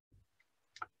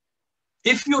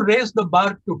 If you raise the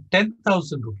bar to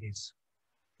 10,000 rupees,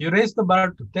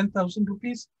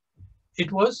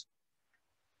 it was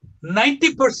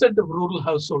 90% of rural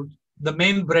households, the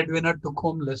main breadwinner took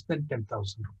home less than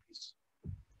 10,000 rupees.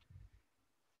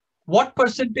 What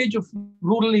percentage of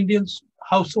rural Indians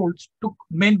households took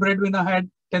main breadwinner had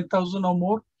 10,000 or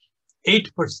more?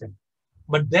 8%.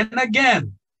 But then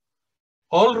again,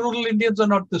 all rural Indians are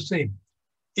not the same.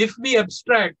 If we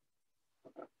abstract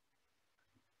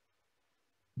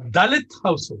Dalit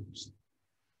households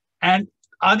and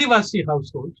Adivasi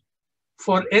households,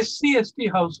 for SC/ST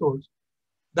households,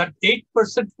 that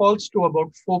 8% falls to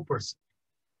about 4%.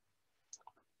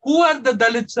 Who are the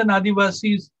Dalits and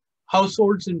Adivasis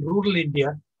households in rural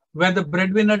India where the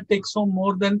breadwinner takes home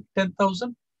more than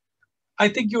 10,000? I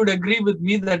think you would agree with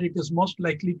me that it is most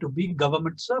likely to be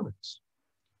government servants,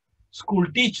 school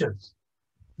teachers,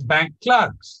 bank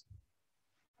clerks,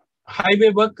 highway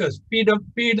workers,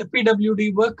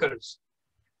 PWD workers.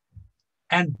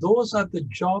 And those are the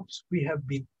jobs we have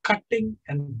been cutting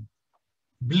and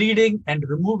bleeding and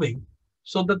removing,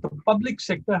 so that the public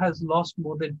sector has lost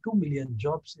more than 2 million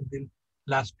jobs in the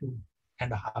last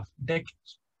 2.5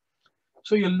 decades.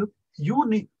 So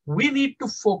we need to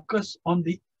focus on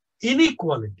the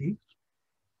inequality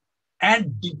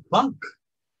and debunk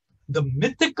the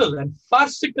mythical and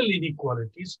farcical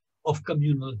inequalities of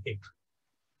communal hatred.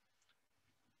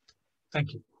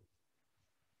 Thank you.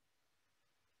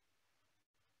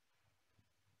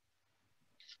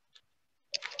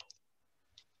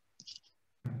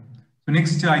 So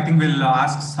next, I think we'll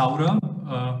ask Saurabh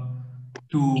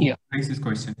to raise his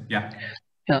question. Yeah.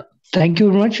 Thank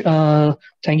you very much.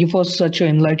 Thank you for such an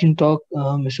enlightening talk,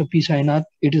 Mr. P Sainath.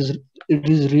 It is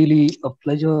really a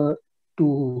pleasure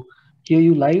to hear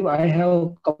you live. I have a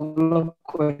couple of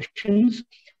questions.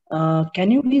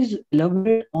 Can you please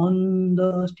elaborate on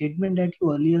the statement that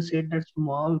you earlier said that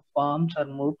small farms are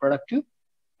more productive?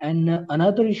 And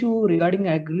another issue regarding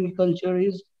agriculture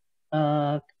is,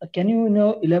 can you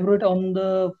elaborate on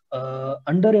the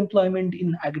underemployment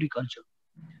in agriculture?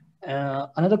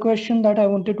 Another question that I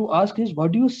wanted to ask is,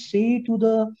 what do you say to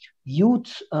the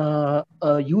youth's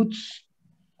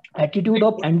attitude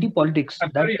of anti-politics?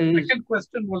 Sorry, the second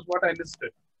question was what I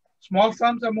listed. Small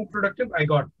farms are more productive. I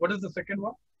got. What is the second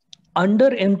one?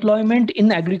 Underemployment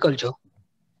in agriculture.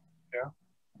 Yeah.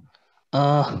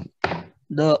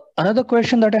 The another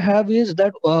question that I have is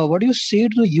that what do you say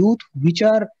to the youth which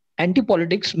are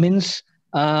anti-politics? Means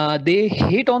they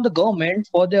hate on the government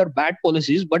for their bad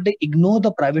policies, but they ignore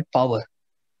the private power.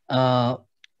 Yeah.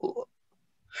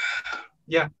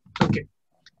 Okay.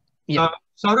 Yeah.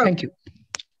 Saurabh, thank you.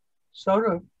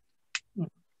 Saurabh,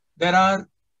 there are,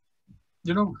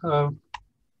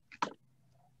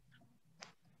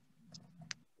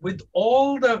 with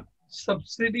all the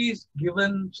subsidies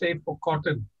given, say, for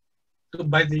cotton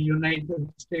by the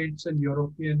United States and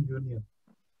European Union,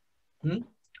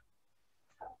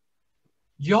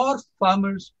 your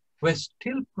farmers were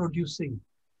still producing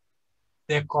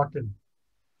their cotton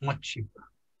much cheaper.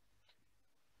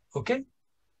 Okay?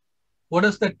 What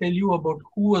does that tell you about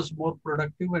who was more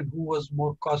productive and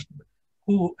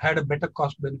who had a better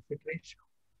cost benefit ratio?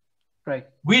 Right.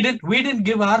 We didn't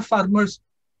give our farmers,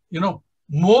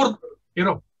 more,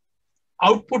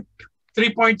 output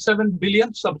 3.7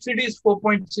 billion, subsidies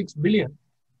 4.6 billion.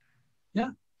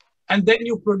 Yeah. And then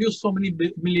you produce so many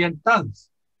million tons.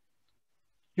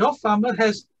 Your farmer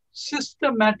has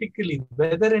systematically,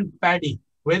 whether in paddy,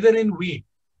 whether in wheat,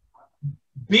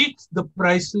 beat the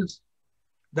prices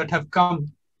that have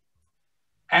come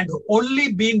and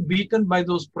only been beaten by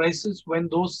those prices when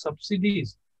those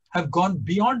subsidies have gone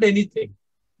beyond anything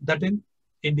that an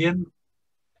Indian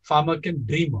farmer can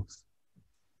dream of.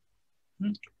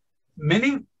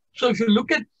 So if you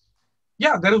look at,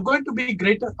 there is going to be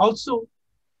greater. Also,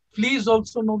 please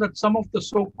also know that some of the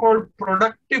so-called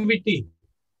productivity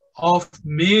of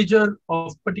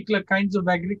particular kinds of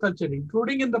agriculture,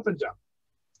 including in the Punjab,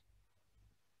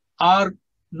 are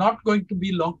not going to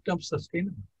be long-term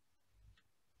sustainable.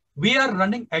 We are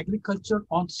running agriculture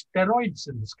on steroids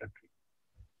in this country.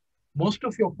 Most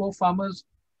of your poor farmers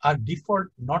are default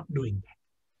not doing that.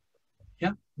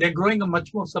 Yeah, they're growing a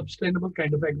much more sustainable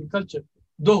kind of agriculture.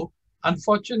 Though,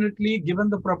 unfortunately, given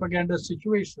the propaganda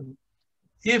situation,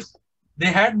 if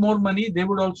they had more money, they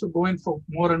would also go in for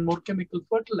more and more chemical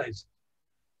fertilizer.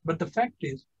 But the fact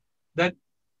is that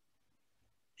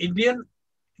the Indian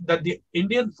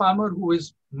farmer, who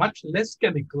is much less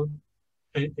chemical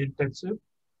intensive,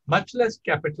 much less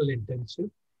capital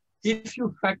intensive, if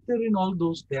you factor in all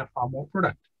those, they are far more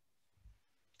productive.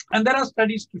 And there are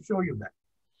studies to show you that.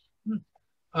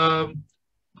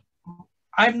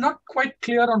 I'm not quite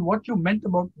clear on what you meant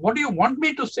about, what do you want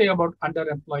me to say about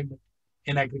underemployment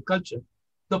in agriculture?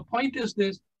 The point is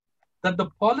this, that the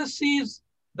policies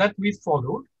that we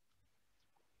followed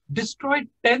destroyed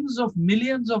tens of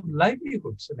millions of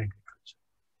livelihoods in agriculture.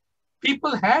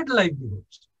 People had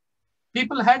livelihoods.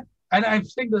 People had, and I'm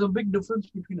saying there's a big difference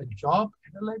between a job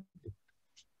and a livelihood.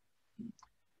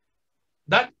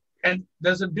 And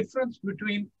there's a difference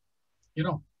between,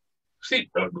 see,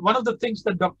 one of the things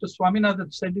that Dr.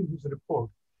 Swaminathan said in his report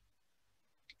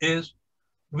is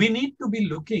we need to be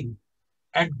looking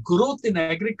at growth in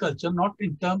agriculture, not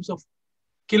in terms of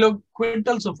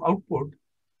quintals of output,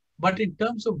 but in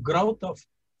terms of growth of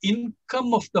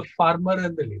income of the farmer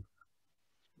and the laborer.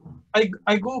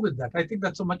 I go with that. I think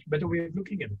that's a much better way of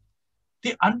looking at it.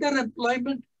 The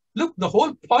underemployment, look, the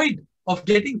whole point of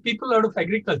getting people out of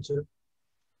agriculture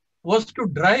was to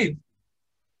drive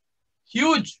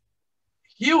huge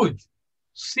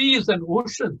seas and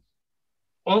oceans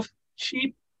of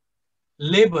cheap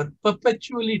labor,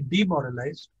 perpetually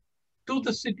demoralized, to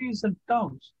the cities and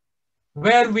towns,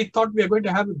 where we thought we were going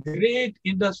to have a great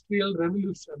industrial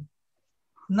revolution,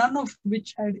 none of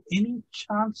which had any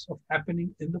chance of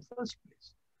happening in the first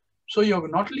place. So you're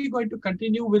not only going to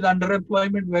continue with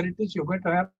underemployment where it is, you're going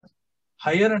to have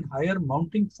higher and higher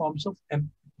mounting forms of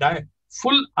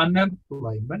full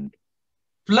unemployment.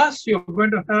 Plus, you're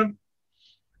going to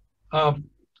have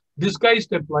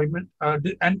disguised employment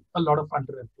and a lot of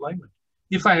underemployment,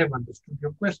 if I have understood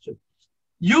your question.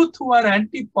 Youth who are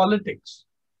anti-politics,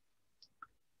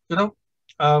 who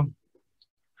are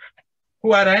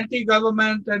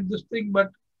anti-government and this thing,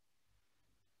 but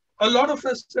a lot of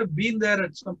us have been there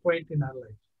at some point in our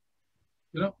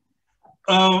life,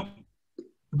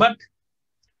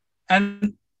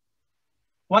 and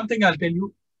one thing I'll tell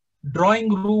you,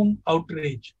 drawing room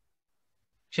outrage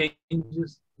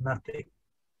changes nothing.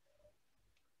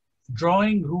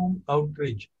 Drawing room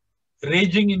outrage,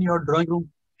 raging in your drawing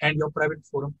room and your private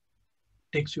forum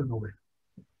takes you nowhere.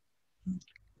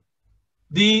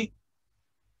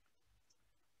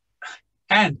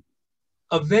 And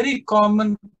a very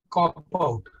common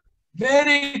cop-out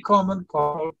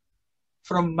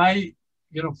from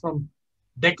from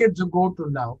decades ago to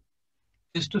now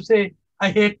is to say, I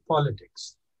hate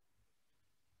politics.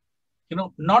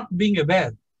 Not being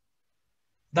aware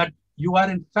that you are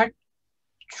in fact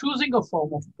choosing a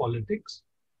form of politics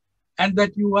and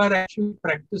that you are actually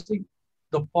practicing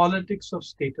the politics of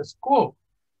status quo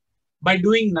by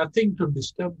doing nothing to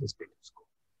disturb the status quo.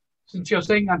 Since you're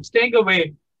saying, I'm staying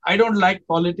away, I don't like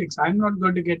politics, I'm not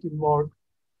going to get involved.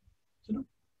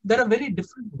 There are very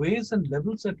different ways and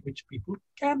levels at which people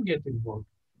can get involved.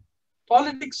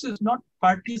 Politics is not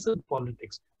partisan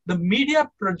politics. The media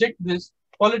project this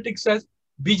politics as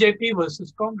BJP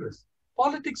versus Congress.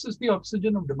 Politics is the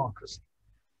oxygen of democracy.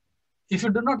 If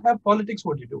you do not have politics,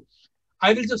 what do you do?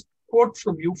 I will just quote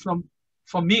from you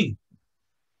for me,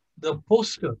 the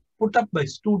poster put up by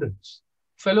students,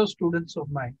 fellow students of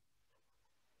mine,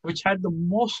 which had the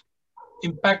most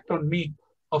impact on me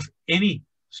of any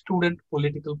student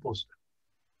political poster.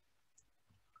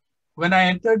 When I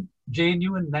entered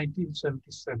JNU in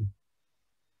 1977,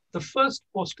 the first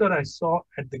poster I saw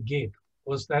at the gate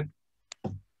was that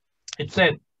it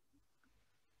said,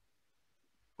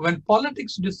 when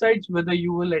politics decides whether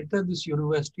you will enter this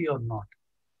university or not,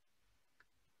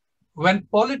 when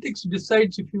politics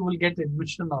decides if you will get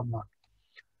admission or not,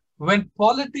 when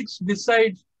politics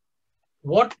decides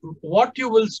what you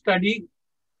will study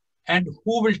and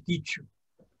who will teach you,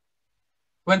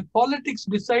 when politics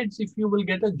decides if you will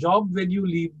get a job when you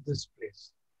leave this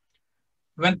place,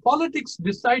 when politics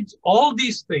decides all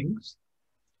these things,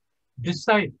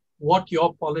 decide what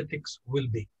your politics will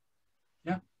be.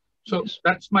 Yeah. So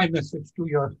that's my message to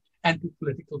your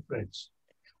anti-political friends.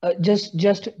 Just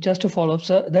to follow up,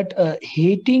 sir, that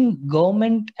hating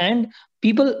government and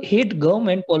people hate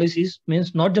government policies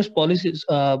means not just policies,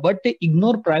 but they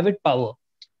ignore private power.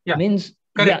 Yeah, means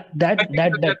correct. Yeah,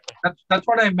 that's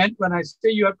what I meant when I say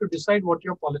you have to decide what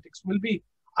your politics will be.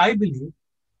 I believe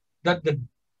that the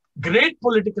great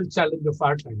political challenge of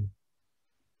our time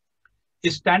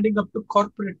is standing up to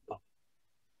corporate power.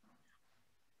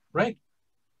 Right?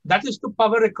 That is the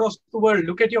power across the world.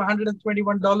 Look at your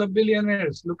 $121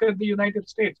 billionaires. Look at the United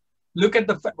States. Look at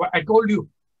I told you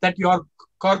that your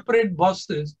corporate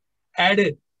bosses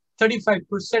added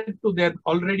 35% to their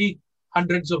already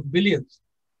hundreds of billions.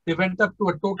 They went up to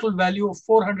a total value of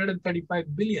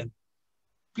 435 billion.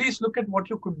 Please look at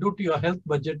what you could do to your health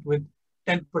budget with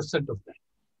 10% of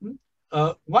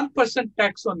that. 1%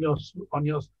 tax on your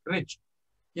rich.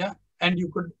 Yeah. And you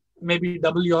could maybe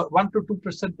double your 1 to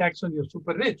 2% tax on your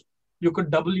super rich. You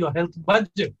could double your health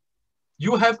budget.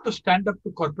 You have to stand up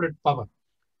to corporate power.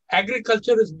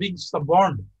 Agriculture is being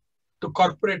suborned to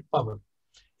corporate power.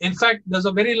 In fact, there's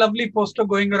a very lovely poster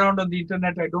going around on the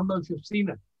internet. I don't know if you've seen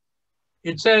it.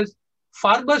 It says,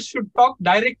 farmers should talk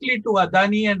directly to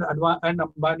Adani and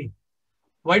Ambani.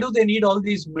 Why do they need all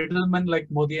these middlemen like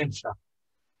Modi and Shah?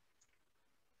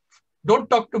 Don't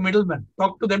talk to middlemen.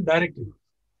 Talk to them directly.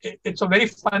 It's a very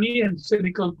funny and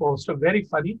cynical poster, very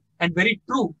funny and very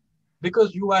true,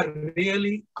 because you are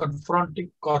really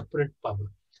confronting corporate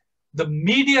power. The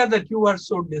media that you are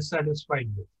so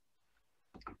dissatisfied with,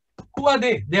 who are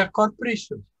they? They are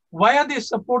corporations. Why are they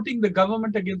supporting the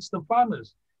government against the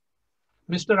farmers?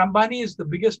 Mr. Ambani is the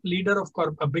biggest leader of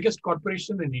biggest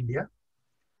corporation in India,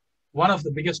 one of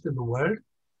the biggest in the world.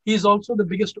 He is also the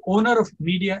biggest owner of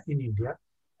media in India.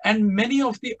 And many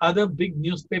of the other big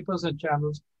newspapers and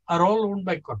channels are all owned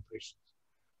by corporations.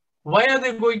 Why are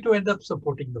they going to end up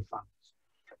supporting the farmers?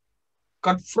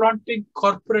 Confronting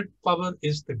corporate power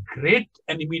is the great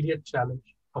and immediate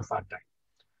challenge of our time.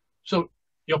 So,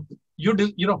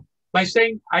 by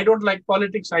saying, I don't like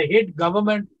politics, I hate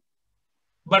government,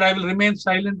 but I will remain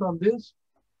silent on this,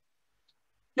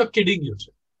 you're kidding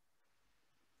yourself.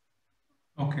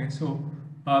 Okay, so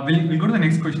we'll go to the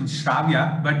next question,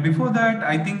 Shravya. But before that,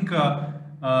 I think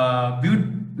we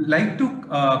would like to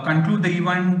conclude the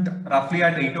event roughly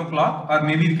at 8 o'clock, or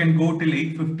maybe we can go till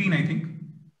 8:15, I think.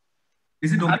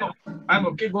 Is it okay? I'm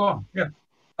okay, go on. Yeah.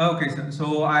 Okay, sir.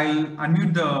 So I'll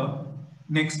unmute the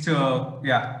next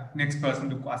person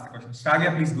to ask the question.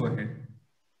 Shravya, please go ahead.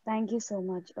 Thank you so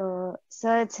much.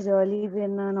 Sir, it's really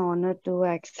been an honor to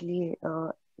actually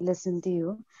listen to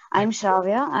you. I'm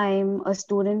Shravya. I'm a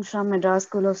student from Madras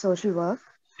School of Social Work.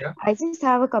 Yeah. I just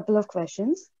have a couple of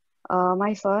questions.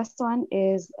 My first one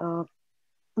is,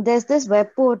 there's this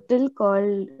web portal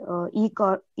called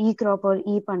eCrop or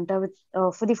ePanta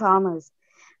for the farmers,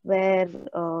 where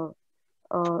the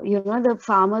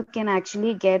farmer can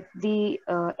actually get the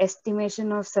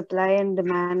estimation of supply and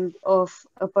demand of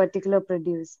a particular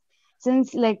produce.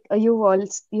 Since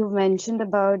you've mentioned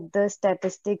about the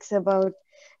statistics about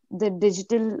the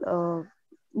digital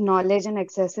knowledge and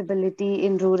accessibility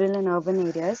in rural and urban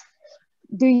areas,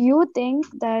 do you think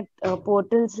that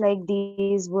portals like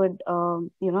these would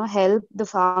help the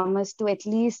farmers to at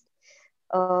least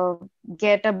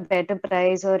get a better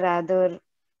price, or rather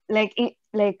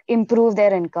improve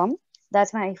their income?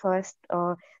 That's my first.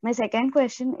 My second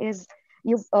question is,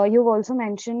 you've also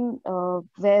mentioned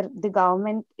where the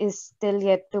government is still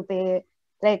yet to pay.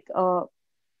 I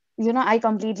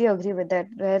completely agree with that,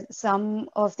 where some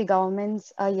of the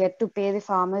governments are yet to pay the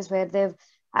farmers, where they've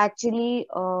actually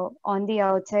on the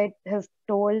outside have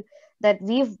told that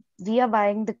we are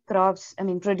buying the crops,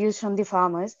 produced from the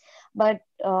farmers, but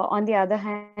on the other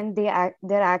hand, they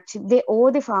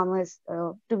owe the farmers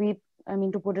to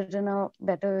put it in a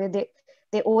better way,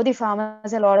 they owe the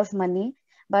farmers a lot of money,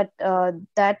 but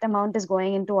that amount is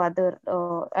going into other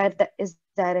is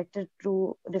directed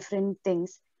to different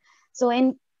things. So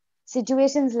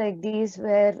situations like these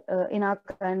where in our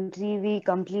country we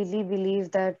completely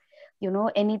believe that,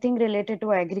 anything related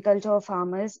to agriculture or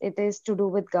farmers, it is to do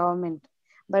with government.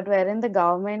 But wherein the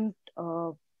government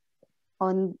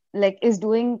on like is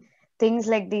doing things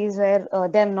like these where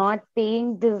they're not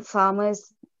paying the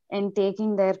farmers and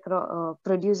taking their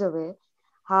produce away.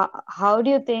 How do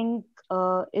you think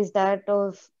is that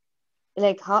of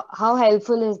like how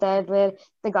helpful is that where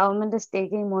the government is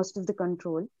taking most of the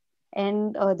control?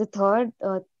 And the third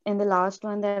and the last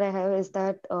one that I have is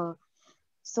that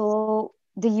so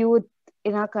the youth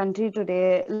in our country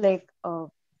today, like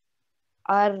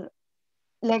are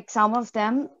like some of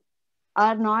them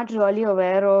are not really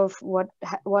aware of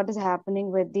what is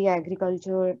happening with the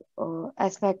agriculture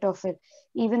aspect of it,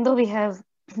 even though we have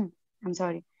I'm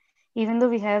sorry, even though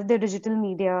we have the digital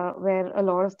media where a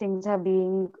lot of things are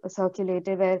being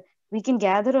circulated, where we can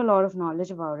gather a lot of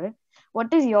knowledge about it.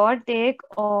 What is your take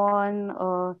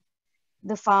on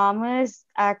the farmers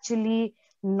actually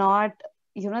not,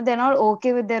 they're not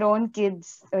okay with their own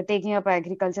kids taking up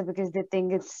agriculture because they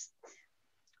think it's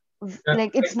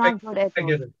like it's I, not good at I all?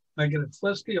 get it. I get it.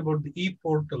 Firstly, about the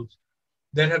e-portals,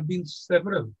 there have been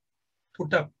several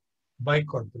put up by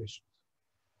corporations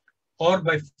or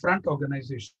by front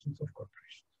organizations of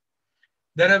corporations.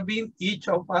 There have been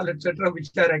e-chowpal, etc., which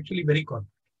are actually very corporate.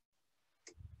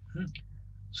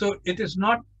 So it is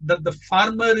not that the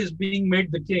farmer is being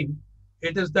made the king.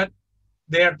 It is that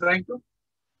they are trying to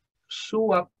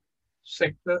sew up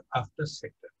sector after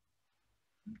sector.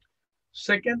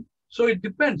 Second, so it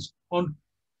depends on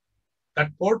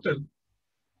that portal,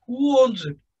 who owns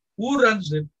it, who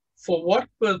runs it, for what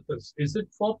purpose, is it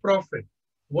for profit,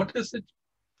 what is its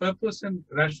purpose and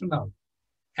rationale,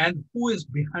 and who is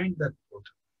behind that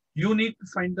portal. You need to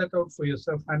find that out for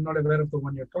yourself. I'm not aware of the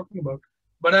one you're talking about,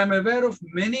 but I'm aware of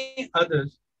many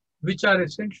others which are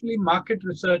essentially market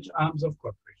research arms of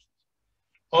corporations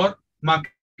or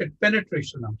market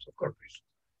penetration arms of corporations.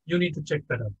 You need to check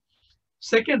that out.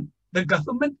 Second, the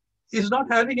government is not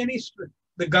having any,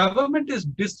 the government is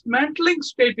dismantling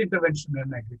state intervention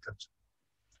in agriculture.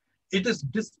 It is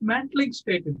dismantling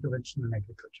state intervention in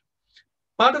agriculture.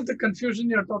 Part of the confusion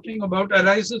you're talking about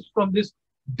arises from this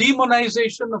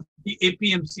demonization of the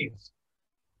APMCs.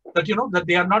 That, that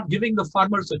they are not giving the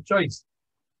farmers a choice.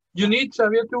 You need,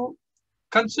 Xavier, to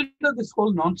consider this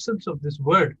whole nonsense of this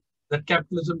word that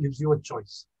capitalism gives you a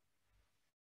choice.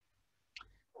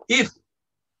 If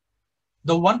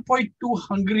the 1.2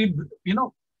 hungry,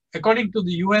 according to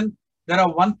the UN, there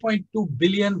are 1.2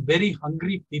 billion very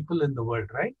hungry people in the world,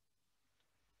 right?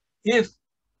 If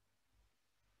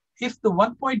the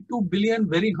 1.2 billion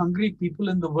very hungry people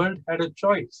in the world had a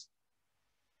choice,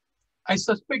 I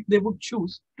suspect they would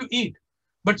choose to eat.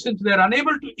 But since they're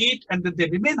unable to eat and that they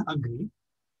remain hungry,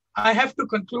 I have to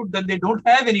conclude that they don't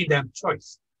have any damn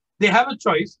choice. They have a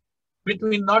choice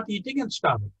between not eating and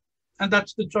starving. And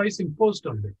that's the choice imposed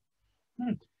on them.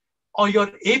 Or your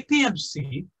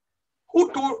APMC,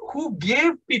 who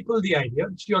gave people the idea,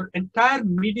 it's your entire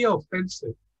media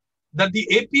offensive, that the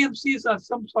APMCs are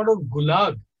some sort of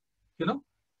gulag,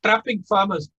 trapping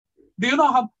farmers. Do you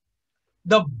know how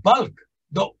the bulk,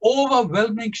 the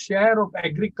overwhelming share of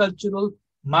agricultural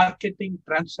marketing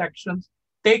transactions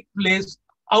take place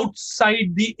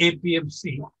outside the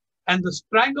APMC, and the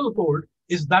stranglehold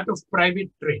is that of private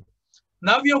trade.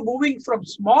 Now we are moving from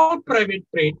small private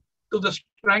trade to the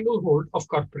stranglehold of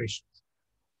corporations.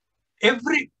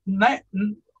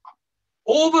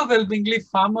 Overwhelmingly,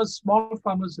 small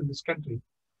farmers in this country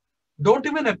don't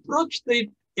even approach the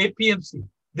APMC.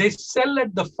 They sell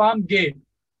at the farm gate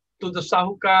to the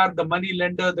sahukar, the money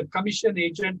lender, the commission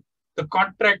agent, the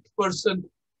contract person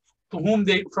from whom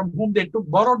they took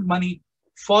borrowed money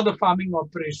for the farming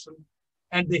operation,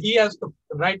 and he has the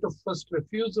right of first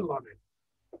refusal on it.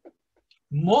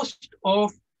 Most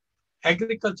of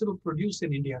agricultural produce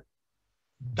in India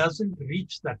doesn't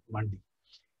reach that mandi.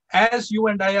 As you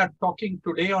and I are talking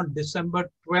today on December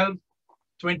 12,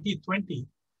 2020,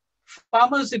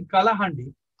 farmers in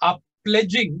Kalahandi are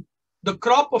pledging the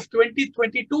crop of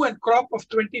 2022 and crop of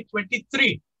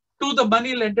 2023 to the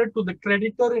money lender, to the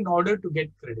creditor, in order to get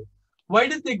credit. Why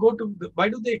do they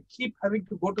keep having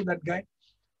to go to that guy?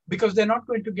 Because they're not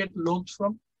going to get loans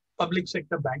from public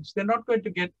sector banks. They're not going to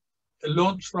get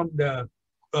loans from the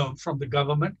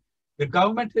government. The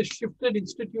government has shifted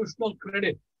institutional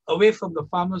credit away from the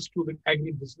farmers to the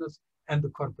agribusiness and the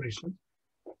corporations.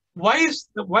 Why is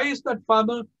that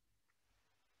farmer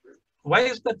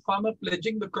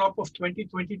pledging the crop of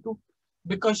 2022?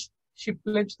 Because she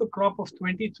pledged the crop of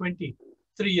 2020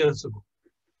 3 years ago.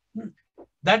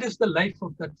 That is the life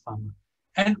of that farmer.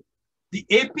 And the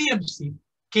APMC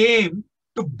came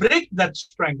to break that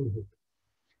stranglehold.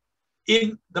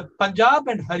 In the Punjab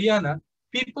and Haryana,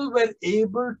 people were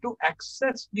able to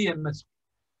access the MSP.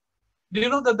 Do you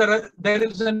know that there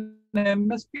is an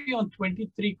MSP on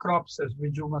 23 crops, as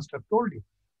Viju must have told you,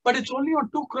 but it's only on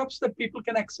 2 crops that people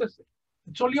can access it.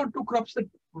 It's only on 2 crops, that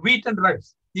wheat and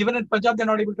rice. Even in Punjab, they're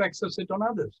not able to access it on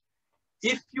others.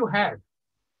 If you had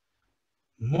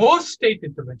more state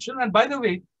intervention, and by the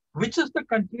way, which is the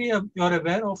country you're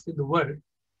aware of in the world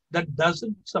that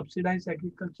doesn't subsidize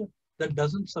agriculture, that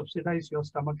doesn't subsidize your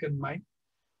stomach and mind?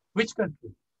 Which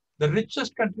country? The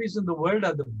richest countries in the world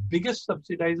are the biggest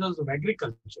subsidizers of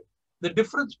agriculture. The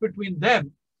difference between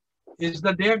them is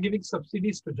that they are giving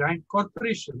subsidies to giant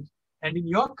corporations, and in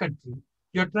your country,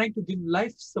 you're trying to give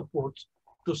life supports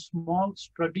to small,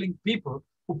 struggling people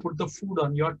who put the food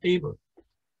on your table.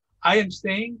 I am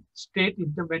saying state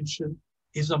intervention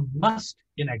is a must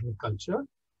in agriculture,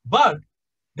 but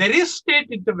there is state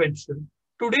intervention.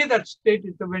 Today, that state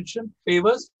intervention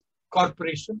favors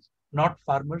corporations, not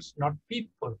farmers, not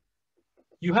people.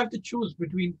 You have to choose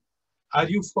between, are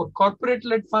you for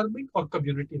corporate-led farming or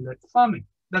community-led farming?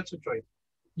 That's a choice.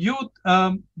 Youth,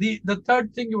 the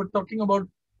third thing you were talking about,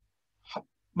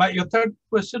 your third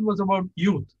question was about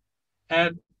youth.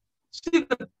 And see,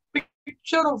 the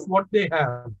picture of what they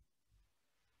have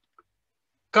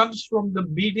comes from the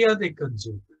media they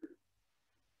consume.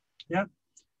 Yeah,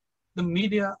 the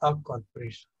media are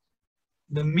corporations.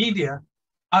 The media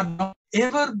are not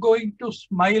ever going to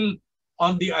smile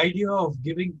on the idea of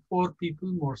giving poor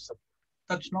people more support.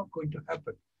 That's not going to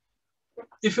happen.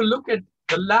 If you look at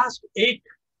the last 8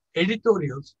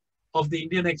 editorials of the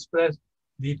Indian Express,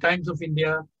 the Times of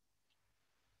India,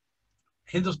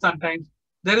 Hindustan Times,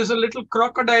 there is a little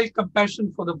crocodile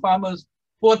compassion for the farmers,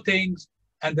 poor things,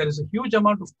 and there is a huge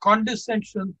amount of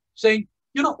condescension saying,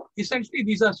 you know, essentially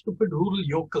these are stupid rural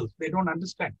yokels. They don't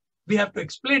understand. We have to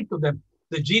explain to them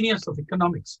the genius of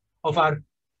economics of our,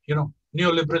 you know,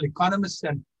 neoliberal economists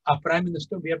and our prime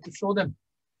minister. We have to show them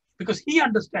because he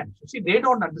understands. You see, they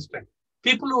don't understand.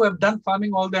 People who have done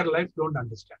farming all their life don't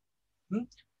understand.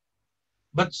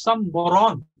 But some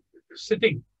moron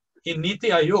sitting in Niti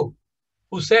Aayog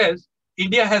who says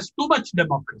India has too much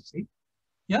democracy,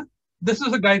 yeah, this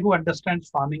is a guy who understands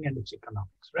farming and its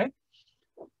economics, right?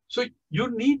 So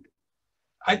you need,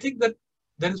 I think that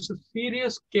there is a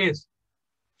serious case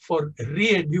for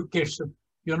re-education.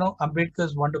 You know,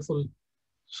 Ambedkar's wonderful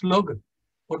slogan.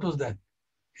 What was that?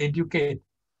 Educate,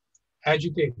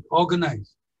 agitate,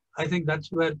 organize. I think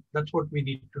that's what we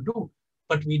need to do.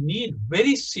 But we need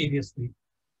very seriously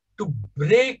to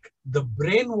break the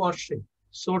brainwashing,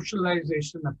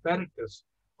 socialization apparatus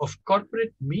of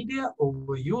corporate media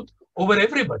over youth, over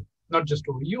everybody, not just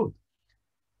over youth.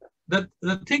 The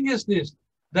thing is this,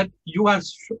 that you are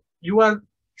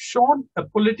shown a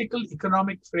political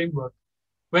economic framework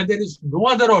where there is no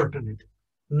other alternative.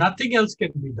 Nothing else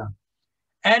can be done.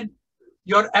 And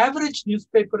your average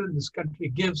newspaper in this country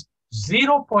gives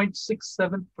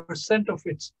 0.67% of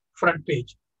its front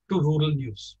page to rural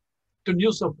news, to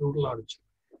news of rural origin.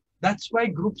 That's why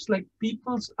groups like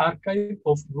People's Archive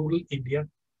of Rural India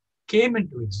came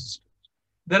into existence.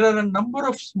 There are a number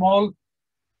of small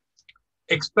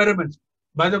experiments.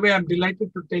 By the way, I'm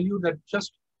delighted to tell you that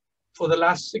just for the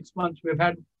last 6 months, we've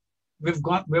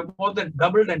more than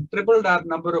doubled and tripled our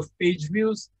number of page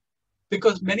views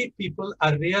because many people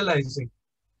are realizing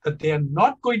that they are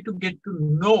not going to get to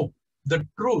know the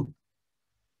truth.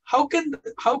 How can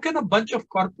a bunch of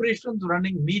corporations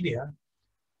running media,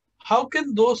 how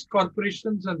can those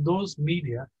corporations and those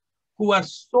media who are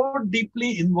so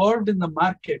deeply involved in the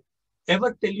market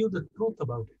ever tell you the truth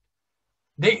about it?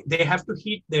 They have to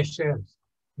heat their shares.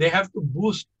 They have to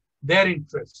boost their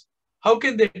interests. How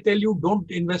can they tell you don't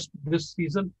invest this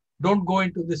season, don't go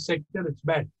into this sector, it's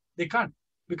bad? They can't,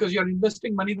 because you're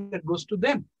investing money that goes to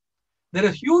them. There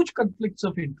are huge conflicts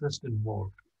of interest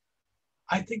involved.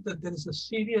 I think that there is a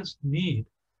serious need,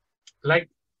 like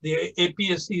the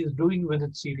APSC is doing with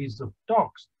its series of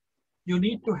talks. You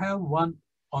need to have one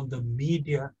on the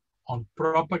media, on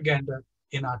propaganda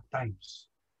in our times.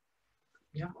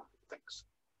 Yeah, thanks.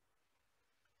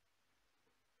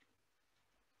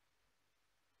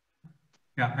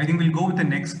 Yeah, I think we'll go with the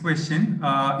next question.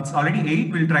 It's already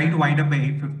 8. We'll try to wind up by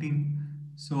 8:15.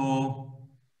 So,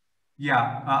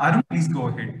 yeah, Arun, please go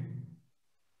ahead.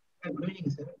 Good evening,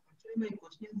 sir. Actually, my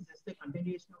question is just a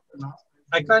continuation of the last.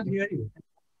 I can't hear you.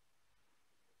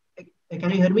 Can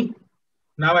you hear me?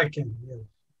 Now I can. Yeah.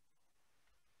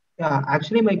 Yeah,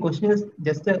 actually, my question is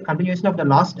just a continuation of the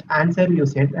last answer you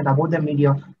said and about the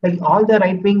media. Like all the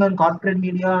right wing and corporate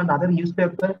media and other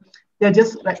newspaper, they're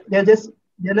just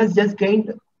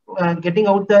getting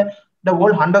out the the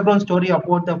whole underground story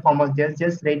about the farmers,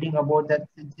 just writing about that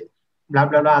blah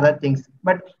blah blah other things.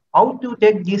 But how to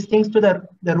take these things to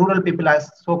the rural people, as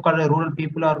so-called rural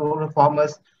people or rural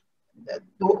farmers,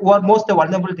 who are most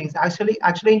vulnerable things. Actually,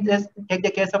 just take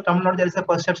the case of Tamil Nadu, there is a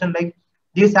perception like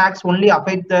these acts only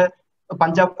affect the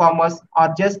Punjab farmers,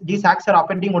 or just these acts are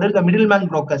affecting only the middleman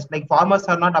brokers. Like farmers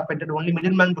are not affected, only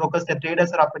middleman brokers, the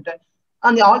traders are affected.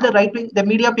 And all the right wing, the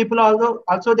media people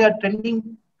also they are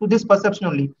trending to this perception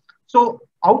only. So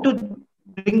how to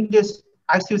bring this,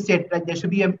 as you said, like there should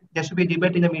be a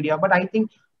debate in the media, but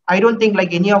I don't think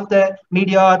like any of the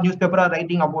media or newspaper are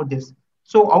writing about this.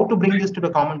 So how to bring this to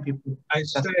the common people? I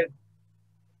That's said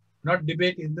not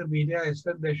debate in the media. I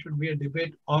said there should be a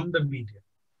debate on the media.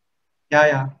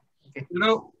 yeah. Okay.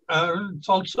 It's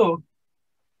also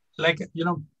like,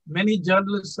 many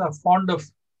journalists are fond of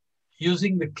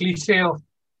using the cliche of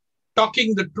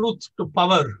talking the truth to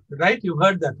power, right? You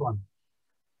heard that one.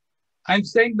 I'm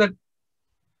saying that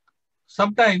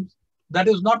sometimes that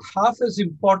is not half as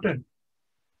important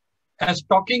as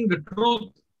talking the truth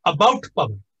about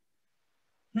power.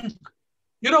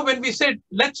 When we say,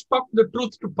 let's talk the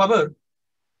truth to power,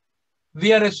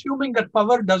 we are assuming that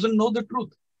power doesn't know the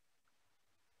truth.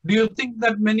 Do you think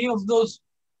that many of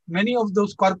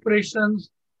those corporations,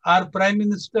 our prime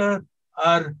minister,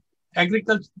 our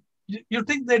agriculture, you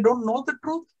think they don't know the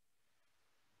truth?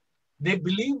 They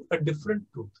believe a different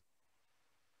truth.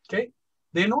 Okay?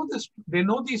 They know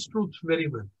these truths very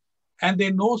well. And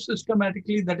they know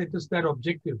systematically that it is their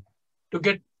objective to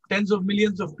get tens of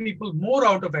millions of people more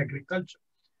out of agriculture.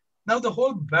 Now, the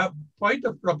whole point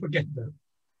of propaganda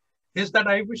is that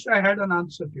I wish I had an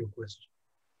answer to your question.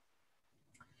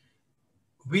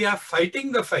 We are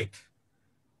fighting the fight.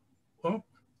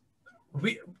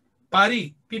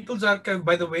 PARI, People's Archive,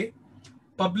 by the way,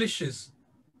 publishes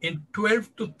in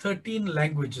 12 to 13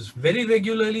 languages, very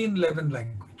regularly in 11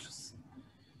 languages.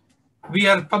 We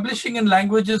are publishing in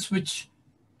languages which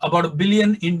about 1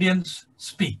 billion Indians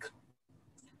speak.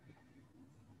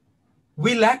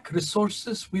 We lack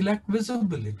resources, we lack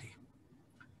visibility.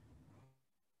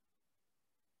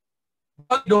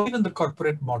 Because we don't believe in the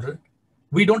corporate model,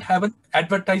 we don't have an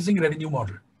advertising revenue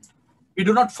model. We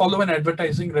do not follow an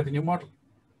advertising revenue model.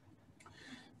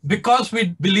 Because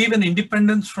we believe in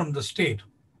independence from the state,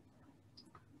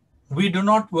 we do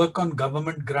not work on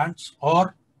government grants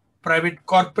or private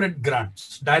corporate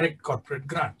grants, direct corporate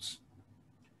grants.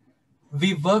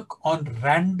 We work on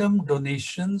random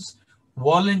donations,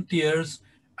 volunteers,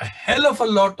 a hell of a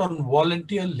lot on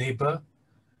volunteer labor,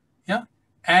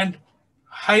 and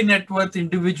high net worth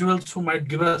individuals who might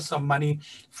give us some money,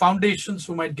 foundations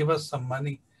who might give us some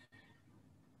money.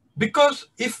 Because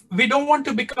if we don't want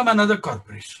to become another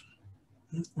corporation,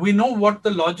 we know what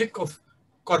the logic of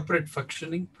corporate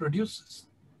functioning produces.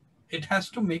 It has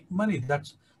to make money.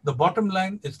 That's the bottom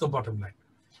line. It's the bottom line.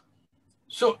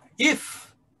 So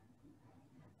if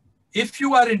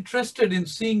you are interested in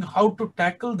seeing how to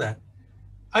tackle that,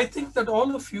 I think that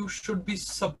all of you should be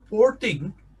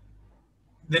supporting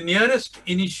the nearest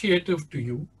initiative to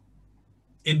you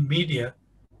in media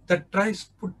that tries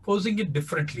posing it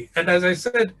differently. And as I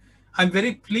said, I'm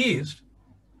very pleased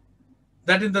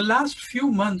that in the last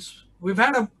few months, we've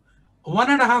had a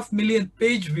 1.5 million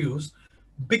page views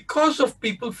because of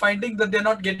people finding that they're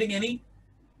not getting any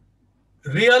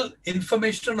real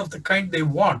information of the kind they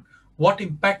want. What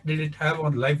impact did it have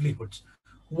on livelihoods?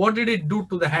 What did it do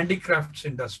to the handicrafts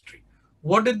industry?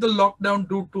 What did the lockdown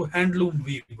do to handloom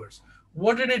weavers?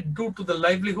 What did it do to the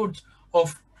livelihoods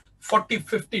of 40,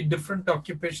 50 different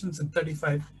occupations in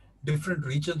 35 different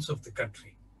regions of the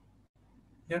country?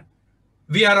 Yeah.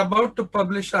 We are about to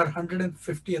publish our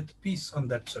 150th piece on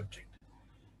that subject.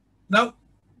 Now,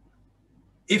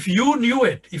 if you knew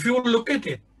it, if you look at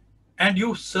it and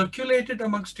you circulate it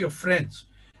amongst your friends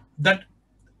that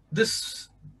this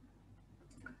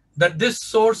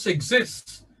source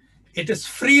exists, it is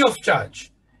free of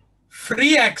charge,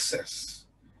 free access.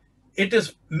 It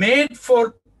is made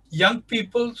for young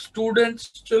people, students,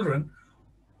 children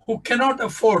who cannot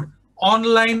afford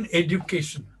online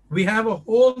education. We have a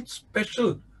whole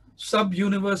special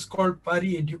sub-universe called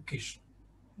PARI education.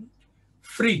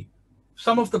 Free.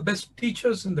 Some of the best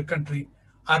teachers in the country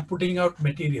are putting out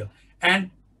material.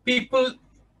 And people,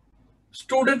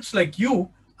 students like you,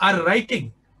 are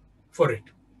writing for it.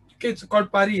 Okay, it's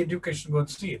called PARI education. Go and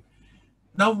see it.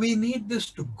 Now we need this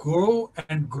to grow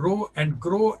and grow and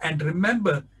grow. And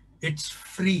remember, it's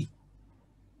free.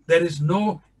 There is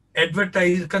no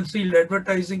concealed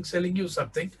advertising selling you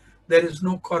something. There is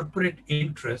no corporate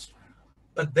interest.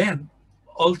 But then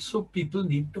also people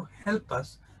need to help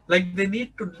us, like they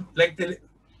need to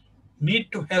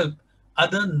help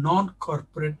other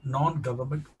non-corporate,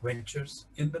 non-government ventures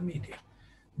in the media.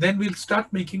 Then we'll start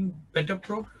making better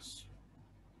progress.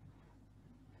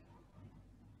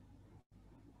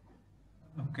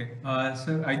 Okay,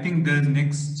 so I think the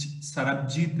next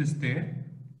Sarabjit is there.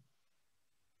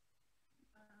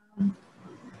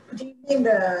 Good evening.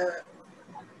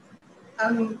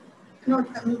 I'm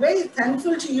very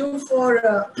thankful to you for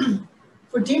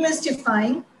for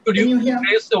demystifying. Could Can you you hear?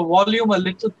 raise the volume a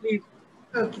little, please?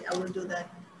 Okay, I will do that.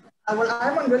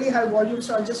 I'm on really high volume,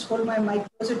 so I'll just hold my mic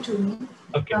closer to me.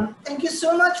 Okay. Thank you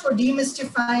so much for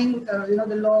demystifying,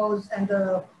 the laws and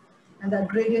the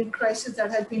agrarian crisis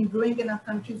that has been brewing in our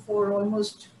country for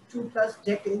almost 2+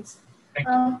 decades.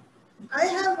 I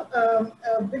have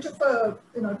a bit of a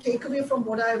takeaway from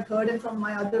what I've heard and from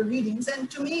my other readings, and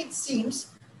to me it seems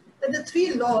that the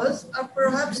 3 laws are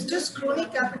perhaps just crony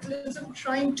capitalism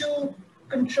trying to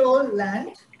control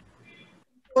land,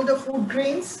 control the food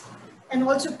grains, and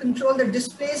also control the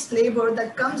displaced labor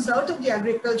that comes out of the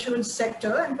agricultural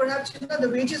sector, and perhaps the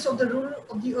wages of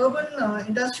the urban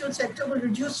industrial sector will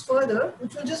reduce further,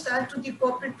 which will just add to the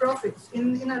corporate profits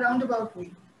in a roundabout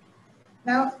way.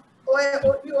 Now,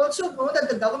 we also know that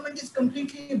the government is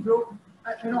completely broke,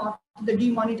 after the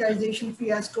demonetization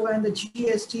fiasco and the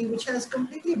GST, which has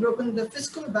completely broken the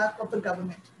fiscal back of the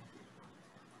government.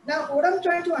 Now, what I'm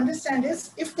trying to understand is,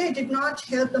 if they did not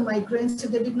help the migrants, if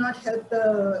they did not help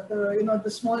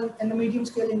the small and the medium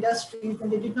scale industries,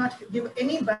 and they did not give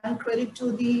any bank credit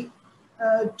to the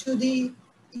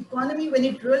economy when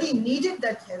it really needed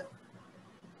that help,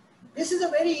 this is a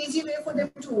very easy way for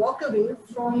them to walk away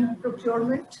from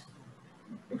procurement,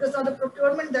 because now the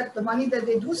procurement, that the money that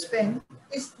they do spend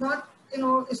is not,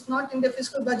 is not in the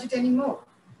fiscal budget anymore.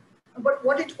 But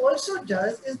what it also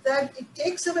does is that it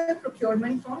takes away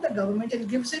procurement from the government and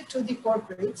gives it to the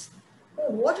corporates.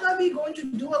 Well, what are we going to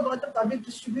do about the public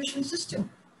distribution system?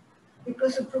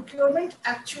 Because the procurement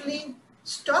actually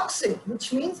stocks it,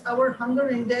 which means our hunger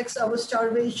index, our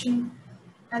starvation,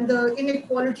 and the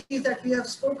inequalities that we have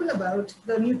spoken about,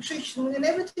 the nutrition and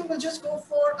everything will just go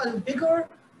for a bigger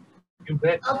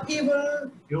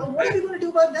upheaval. What are we going to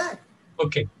do about that?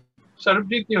 Okay.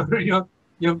 Sarabjit,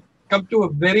 you've come to a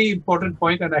very important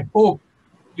point, and I hope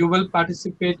you will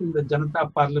participate in the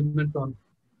Janata Parliament on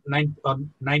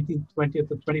 19th, 20th,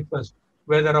 or 21st,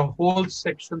 where there are whole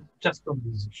sections just on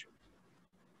these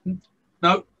issues.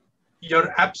 Now,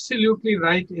 you're absolutely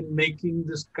right in making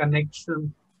this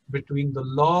connection between the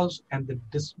laws and the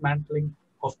dismantling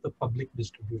of the public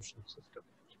distribution system.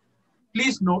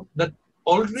 Please note that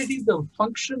already the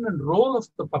function and role of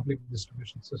the public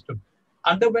distribution system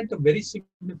underwent a very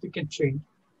significant change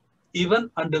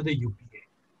even under the UPA.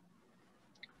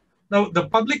 Now, the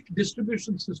public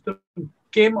distribution system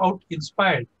came out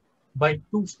inspired by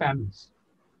 2 famines.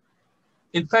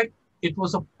 In fact, it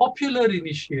was a popular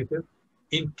initiative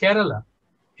in Kerala,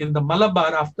 in the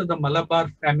Malabar, after the Malabar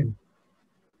famine.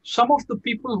 Some of the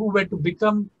people who were to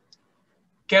become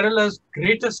Kerala's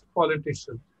greatest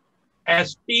politicians,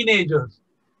 as teenagers,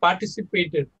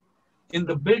 participated in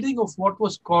the building of what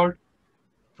was called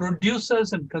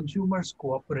producers and consumers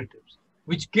cooperatives,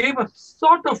 which gave a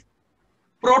sort of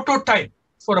prototype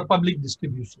for a public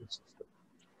distribution system.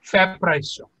 Fair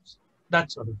price shops,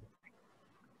 that sort of thing.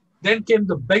 Then came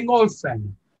the Bengal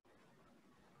famine,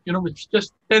 which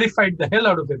just terrified the hell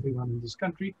out of everyone in this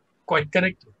country, quite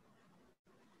correctly.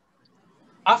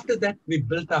 After that, we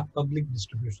built our public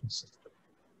distribution system.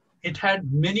 It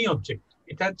had many objectives.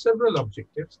 It had several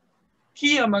objectives.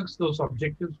 Key amongst those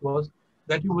objectives was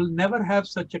that you will never have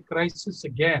such a crisis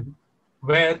again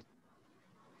where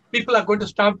people are going to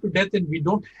starve to death and we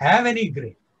don't have any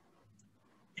grain.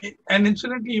 And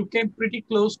incidentally, you came pretty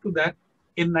close to that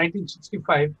in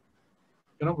 1965,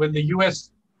 when the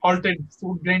US halted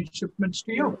food grain shipments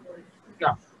to you.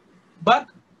 Yeah. But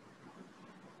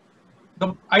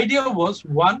the idea was,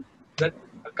 one, that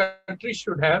a country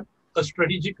should have a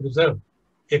strategic reserve,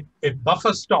 a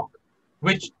buffer stock,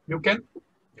 which you can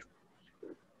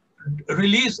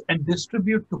release and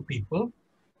distribute to people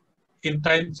in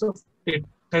times of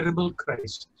terrible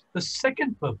crisis. The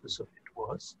second purpose of it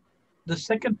was,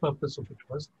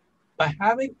 by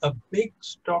having a big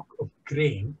stock of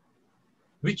grain,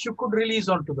 which you could release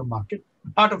onto the market,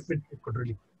 part of it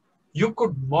you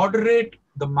could moderate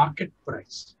the market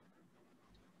price.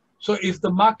 So if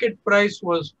the market price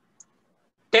was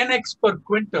 10x per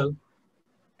quintal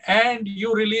and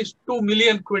you released 2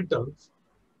 million quintals,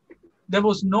 there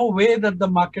was no way that the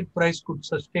market price could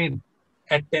sustain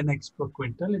at 10x per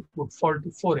quintal. It would fall to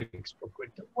 4x per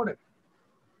quintal, whatever.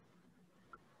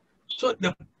 So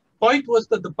the point was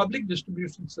that the public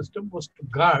distribution system was to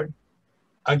guard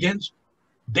against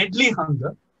deadly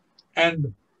hunger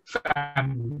and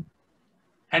famine.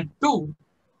 And two,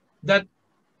 that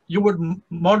you would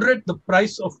moderate the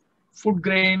price of food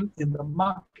grain in the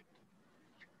market.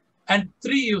 And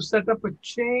three, you set up a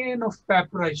chain of fair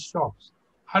price shops,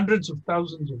 hundreds of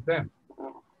thousands of them,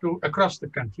 across the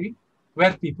country,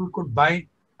 where people could buy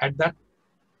at that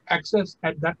access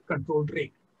at that controlled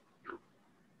rate.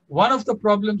 One of the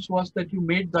problems was that you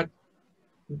made that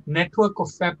network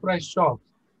of fair price shops,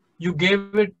 you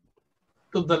gave it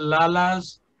to the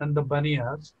lalas and the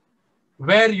baniyas,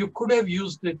 where you could have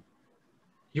used it,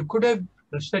 you could have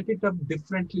set it up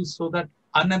differently so that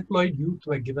unemployed youth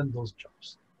were given those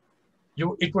jobs.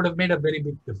 It would have made a very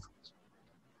big difference.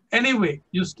 Anyway,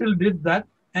 you still did that,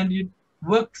 and it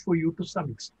worked for you to some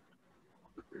extent.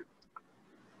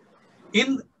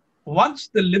 Once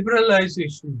the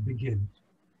liberalization begins,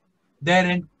 their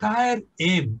entire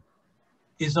aim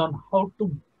is on how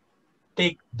to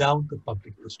take down the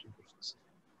public distribution system.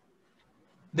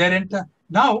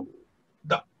 Now,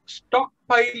 the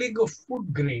stockpiling of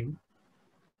food grain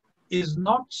is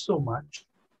not so much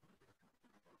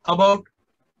about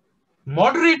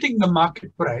moderating the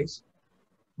market price,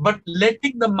 but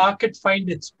letting the market find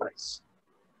its price.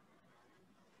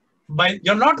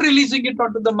 You're not releasing it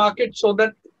onto the market so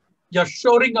that you're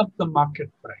shoring up the market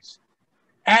price.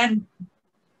 And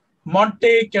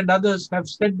Montek and others have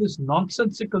said this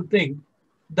nonsensical thing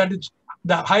that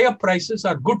the higher prices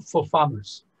are good for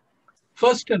farmers.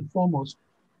 First and foremost,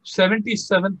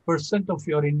 77% of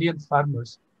your Indian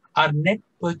farmers are net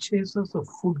purchasers of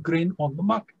food grain on the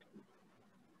market.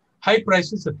 High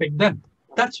prices affect them.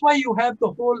 That's why you have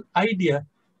the whole idea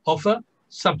of a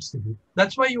subsidy.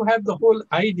 That's why you have the whole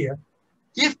idea.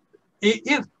 If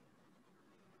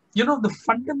you know, the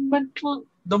fundamental,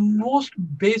 the most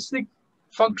basic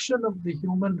function of the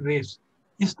human race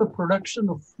is the production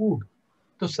of food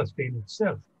to sustain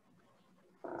itself.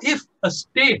 If a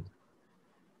state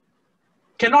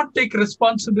cannot take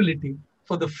responsibility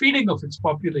for the feeding of its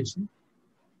population,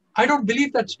 I don't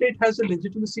believe that state has a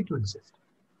legitimacy to exist.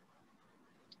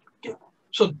 Okay.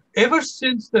 So ever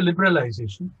since the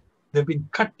liberalization, they've been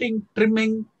cutting,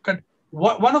 trimming,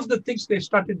 One of the things they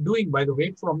started doing, by the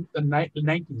way, from the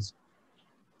 90s,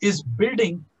 is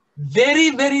building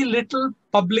very, very little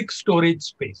public storage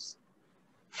space.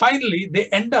 Finally, they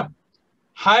end up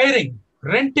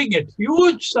renting at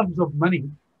huge sums of money,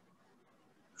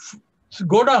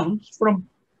 go down from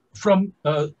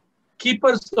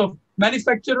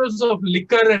manufacturers of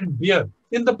liquor and beer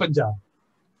in the Punjab.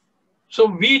 So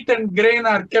wheat and grain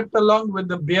are kept along with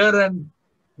the beer and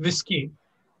whiskey.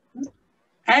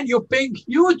 And you're paying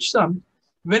huge sums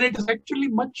when it is actually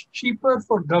much cheaper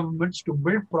for governments to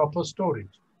build proper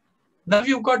storage. Now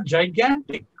you've got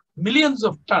gigantic millions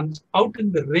of tons out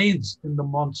in the rains in the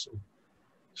monsoon,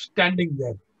 standing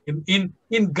there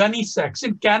in gunny sacks,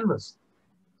 in canvas.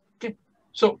 Okay.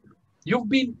 So you've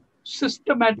been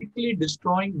systematically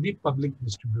destroying the public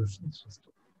distribution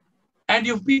system. And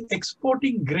you've been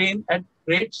exporting grain at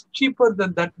rates cheaper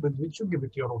than that with which you give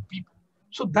it to your own people.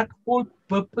 So that whole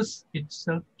purpose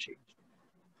itself changed.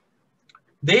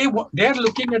 They're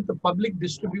looking at the public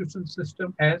distribution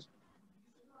system as,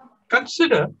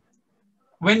 consider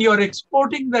when you're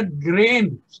exporting that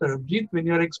grain, Sarabjit, when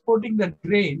you're exporting that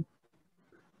grain,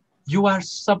 you are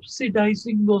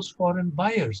subsidizing those foreign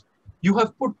buyers. You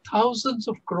have put thousands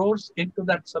of crores into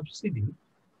that subsidy.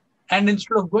 And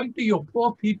instead of going to your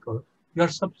poor people, your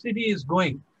subsidy is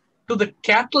going to the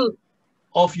cattle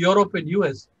of Europe and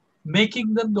US,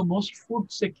 making them the most food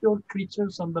secure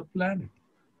creatures on the planet.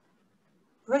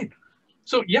 Right.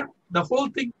 So yeah, the whole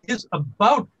thing is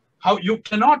about how you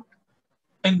cannot,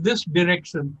 in this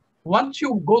direction, once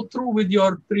you go through with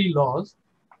your 3 laws,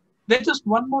 they're just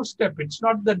one more step. It's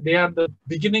not that they are the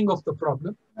beginning of the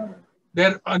problem.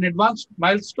 They're an advanced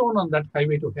milestone on that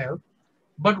highway to hell.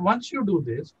 But once you do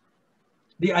this,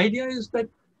 the idea is that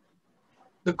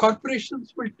the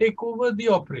corporations will take over the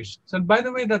operations. And by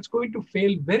the way, that's going to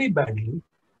fail very badly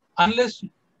unless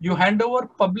you hand over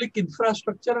public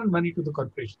infrastructure and money to the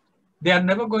corporations. They are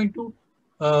never going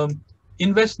to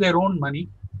invest their own money.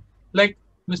 Like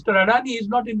Mr. Adani is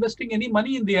not investing any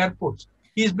money in the airports.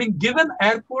 He's been given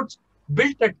airports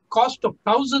built at cost of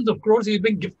thousands of crores. He's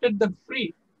been gifted them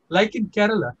free, like in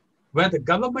Kerala, where the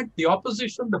government, the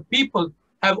opposition, the people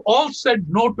have all said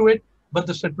no to it, but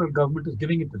the central government is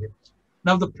giving it to them.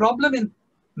 Now, the problem in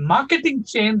marketing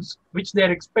chains, which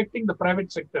they're expecting the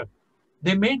private sector,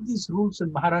 they made these rules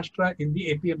in Maharashtra in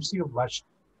the APMC of Vash.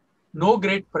 No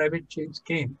great private chains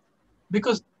came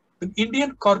because the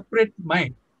Indian corporate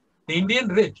mind, the Indian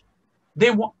rich, they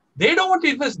don't want to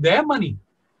invest their money.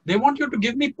 They want you to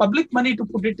give me public money to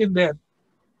put it in there.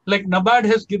 Like NABARD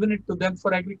has given it to them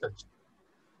for agriculture.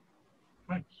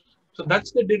 Right. So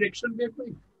that's the direction we're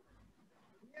going.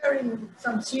 We are in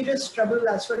some serious trouble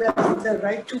as far as the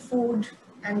right to food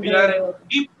and we are in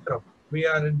deep trouble. We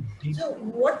are in deep. So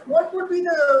what would be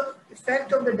the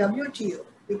effect of the WTO?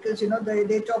 Because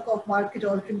they talk of market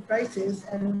altering prices,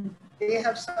 and they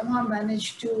have somehow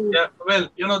managed to. Yeah, well,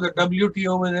 the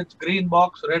WTO with its green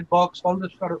box, red box, all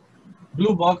this sort of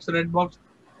blue box, red box.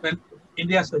 When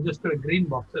India suggested a green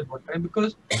box at one time,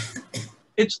 because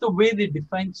it's the way they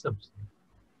define subsidy.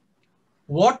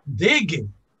 What they give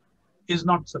is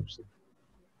not subsidy.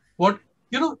 What,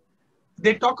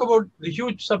 they talk about the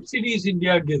huge subsidies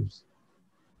India gives.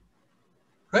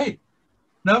 Right?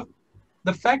 Now,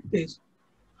 the fact is,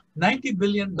 $90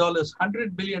 billion,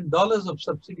 $100 billion of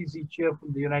subsidies each year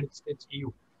from the United States, EU.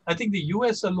 I think the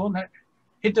US alone had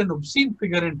hit an obscene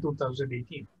figure in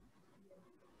 2018.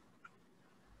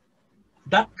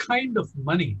 That kind of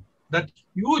money, that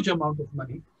huge amount of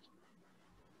money,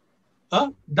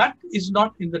 that is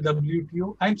not in the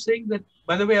WTO. I'm saying that,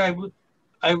 by the way,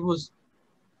 I was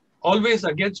always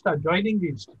against our joining the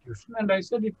institution, and I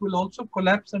said it will also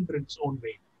collapse under its own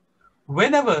weight.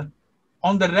 Whenever,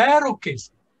 on the rare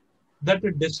occasion that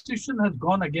a decision has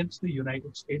gone against the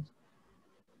United States,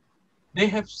 they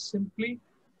have simply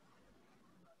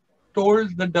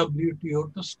told the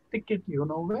WTO to stick it,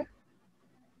 where?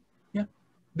 Yeah.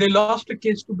 They lost a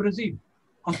case to Brazil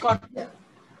on cotton.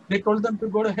 They told them to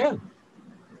go to hell.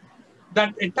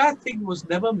 That entire thing was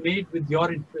never made with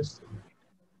your interests in mind.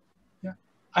 Yeah.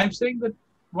 I'm saying that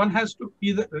one has to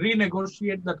either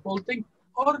renegotiate that whole thing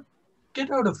or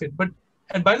get out of it.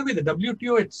 And by the way, the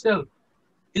WTO itself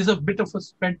is a bit of a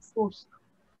spent force.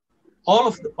 All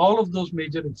of those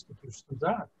major institutions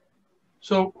are.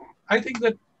 So I think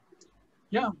that,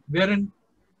 we're in,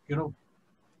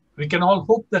 we can all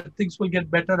hope that things will get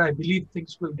better. I believe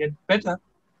things will get better,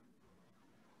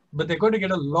 but they're going to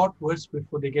get a lot worse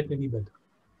before they get any better.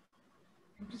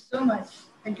 Thank you so much.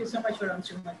 Thank you so much for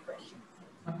answering my question.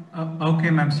 Okay,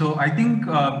 ma'am. So I think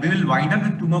we will wind up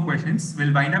with two more questions.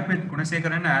 We'll wind up with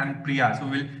Gunasekaran and Priya. So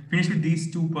we'll finish with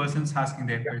these two persons asking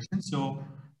their questions. So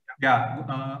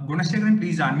Gunasekaran,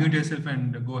 please unmute yourself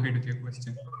and go ahead with your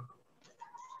question.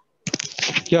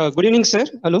 Yeah, good evening, sir.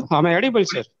 Hello, am I audible,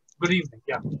 sir? Good evening,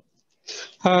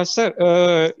 yeah. Sir,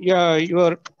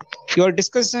 your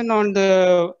discussion on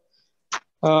the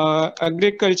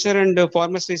agriculture and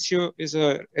farmers issue is,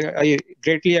 I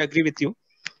greatly agree with you.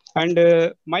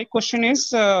 And my question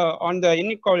is on the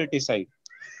inequality side.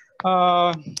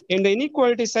 In the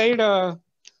inequality side,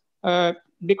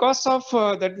 because of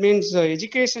that means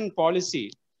education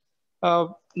policy,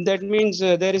 that means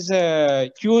there is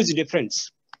a huge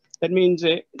difference. That means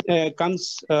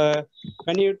comes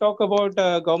when you talk about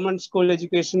government school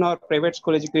education or private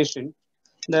school education,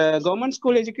 the government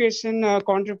school education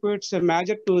contributes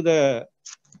major to the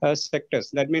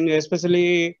sectors. That means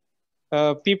especially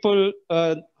people,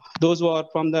 those who are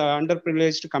from the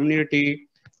underprivileged community,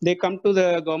 they come to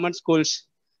the government schools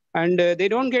and they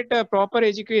don't get a proper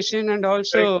education, and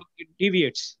also it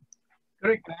deviates.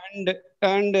 Correct.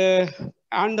 And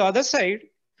on the other side,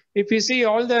 if you see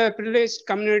all the privileged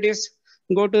communities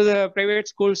go to the private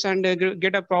schools and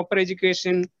get a proper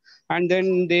education, and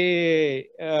then they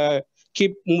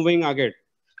keep moving ahead.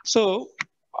 So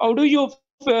how do you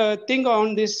think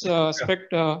on this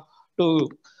aspect to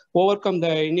overcome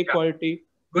the inequality?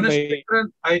 You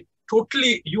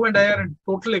and I are in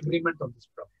total agreement on this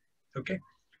problem. Okay.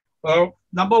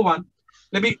 Number one,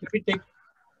 let me take,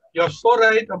 you're so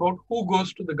right about who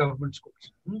goes to the government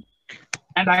schools.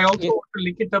 And I also want to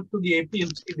link it up to the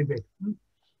APMC debate.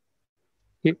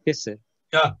 Yes, sir.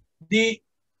 Yeah.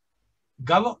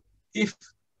 If,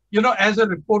 as a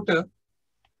reporter,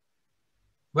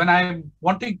 when I'm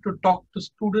wanting to talk to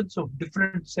students of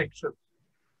different sections.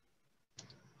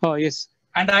 Oh, yes.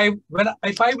 And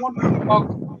if I want to talk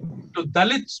to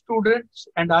Dalit students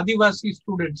and Adivasi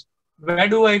students, where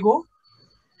do I go?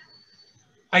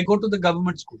 I go to the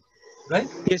government school, right?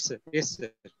 Yes, sir. Yes,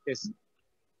 sir. Yes.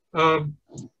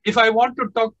 If I want to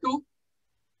talk to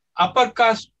upper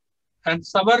caste and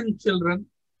Savarn children,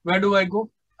 where do I go?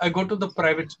 I go to the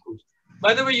private schools.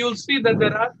 By the way, you'll see that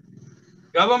there are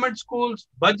government schools,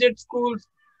 budget schools.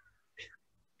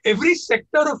 Every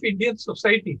sector of Indian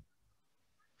society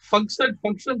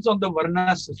functions on the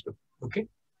Varna system. Okay.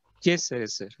 Yes, sir.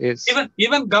 Yes, sir. Yes.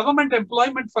 Even government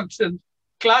employment functions.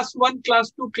 Class 1, Class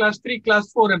 2, Class 3,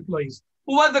 Class 4 employees.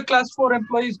 Who are the Class 4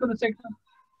 employees going to say?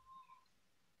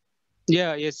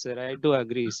 Yeah, yes, sir. I do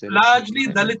agree, sir. Largely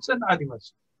Dalits and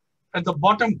Adivasi at the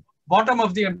bottom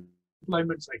of the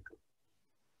employment cycle.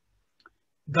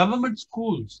 Government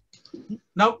schools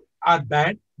now are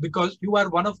bad because you are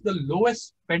one of the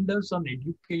lowest spenders on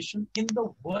education in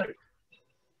the world.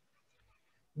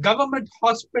 Government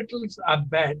hospitals are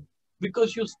bad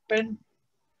because you spend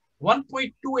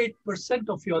 1.28%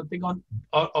 of your thing on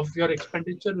of your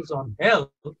expenditure is on health,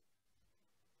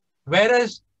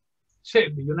 whereas say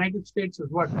the United States is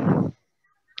what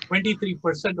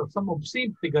 23% of some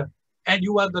obscene figure, and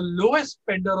you are the lowest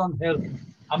spender on health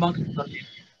amongst the nations.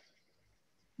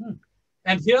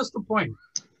 And here's the point.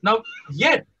 Now,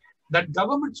 yet that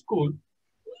government school,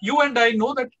 you and I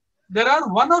know that there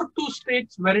are 1 or 2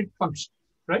 states where it functions,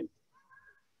 right?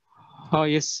 Oh,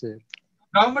 yes, sir.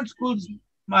 Government schools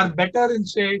are better in,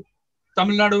 say,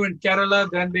 Tamil Nadu and Kerala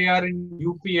than they are in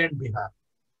UP and Bihar.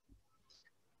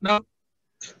 Now,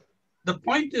 the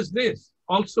point is this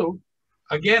also,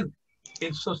 again,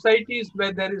 in societies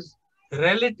where there is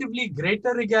relatively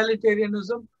greater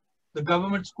egalitarianism, the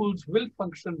government schools will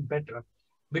function better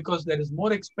because there is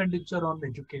more expenditure on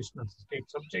educational state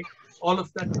subject. All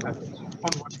of that happens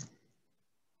on one.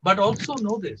 But also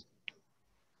know this,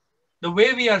 the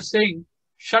way we are saying,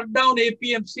 shut down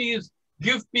APMCs,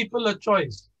 give people a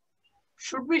choice.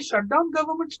 Should we shut down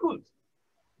government schools?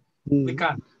 We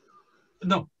can't.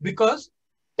 No, because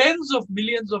tens of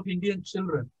millions of Indian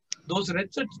children, those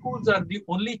wretched schools are the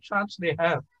only chance they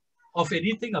have of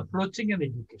anything approaching an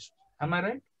education. Am I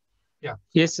right? Yeah.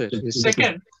 Yes, sir. Yes, sir.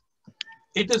 Second,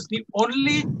 it is the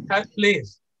only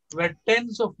place where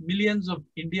tens of millions of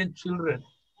Indian children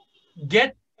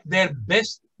get their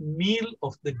best meal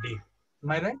of the day.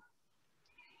 Am I right?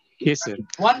 Yes, sir.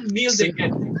 One meal they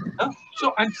get.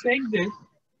 So I'm saying this,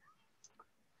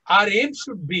 our aim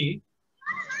should be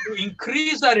to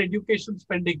increase our education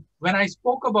spending. When I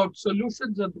spoke about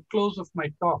solutions at the close of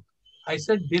my talk, I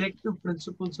said directive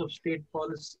principles of state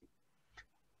policy.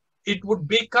 It would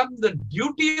become the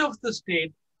duty of the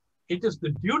state, it is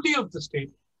the duty of the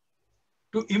state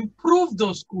to improve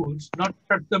those schools, not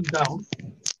shut them down.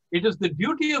 It is the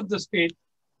duty of the state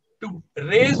to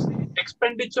raise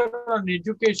expenditure on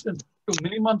education to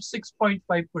minimum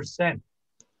 6.5%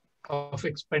 of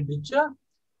expenditure.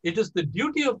 It is the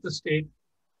duty of the state,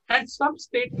 and some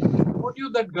states told you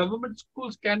that government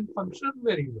schools can function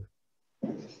very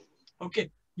well. Okay,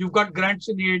 you've got grants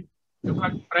in aid, you've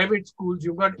got private schools,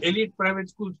 you've got elite private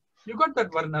schools, you've got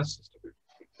that Varna system.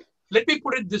 Let me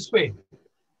put it this way,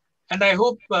 and I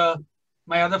hope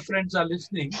my other friends are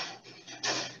listening.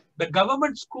 The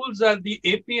government schools are the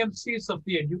APMCs of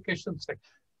the education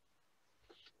sector.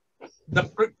 The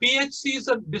PHCs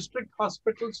and district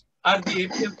hospitals are the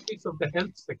APMCs of the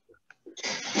health sector.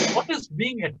 What is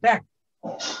being attacked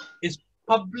is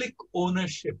public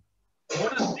ownership.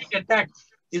 What is being attacked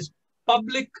is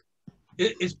public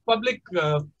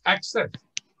access,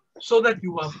 so that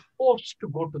you are forced to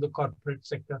go to the corporate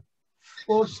sector,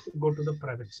 forced to go to the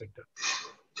private sector.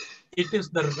 It is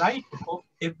the right of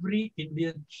every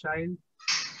Indian child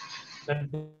that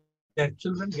their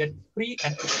children get free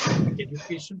and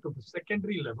education to the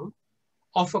secondary level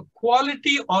of a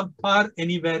quality on par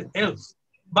anywhere else.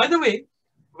 By the way,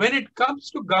 when it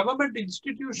comes to government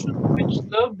institutions which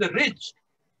serve the rich,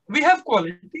 we have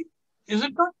quality, is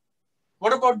it not?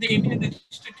 What about the Indian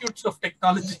Institutes of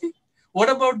Technology? What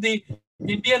about the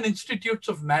Indian Institutes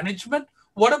of Management?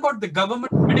 What about the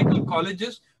government medical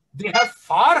colleges? They have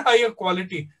far higher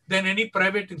quality than any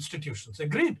private institutions.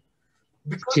 Agreed?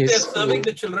 Because they're serving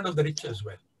the children of the rich as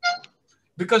well.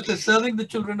 Because they're serving the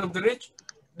children of the rich,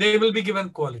 they will be given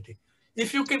quality.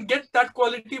 If you can get that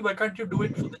quality, why can't you do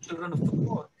it for the children of the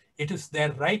poor? It is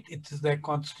their right. It is their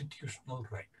constitutional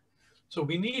right. So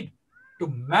we need to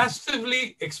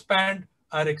massively expand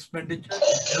our expenditure.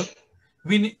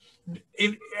 We need,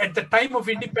 at the time of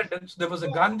independence, there was a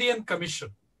Gandhian commission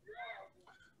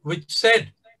which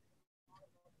said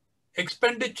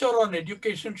expenditure on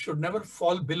education should never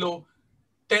fall below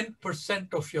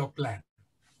 10% of your plan.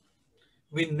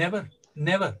 We never,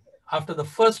 after the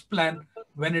first plan,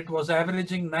 when it was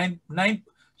averaging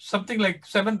something like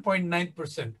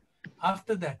 7.9%,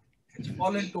 after that, it's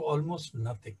fallen to almost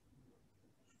nothing.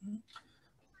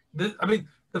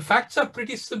 The facts are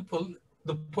pretty simple.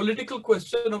 The political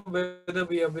question of whether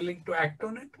we are willing to act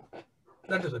on it,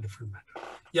 that is a different matter.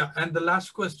 Yeah, and the last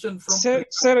question from...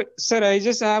 Sir, I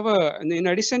just have in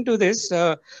addition to this,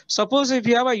 suppose if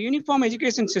you have a uniform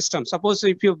education system, suppose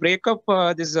if you break up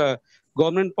this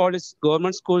government policy,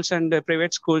 government schools and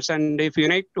private schools, and if you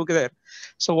unite together,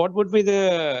 so what would be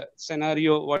the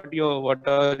scenario? What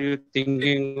are you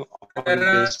thinking on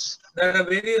this? There are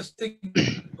various things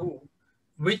to do,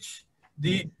 which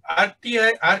the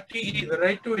RTE, the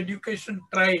Right to Education,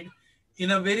 tried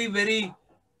in a very, very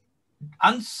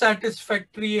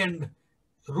unsatisfactory and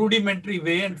rudimentary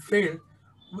way and failed.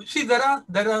 See, there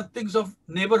are things of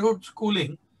neighborhood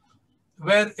schooling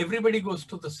where everybody goes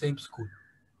to the same school.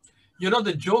 You know,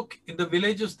 the joke in the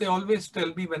villages, they always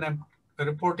tell me when I'm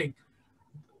reporting,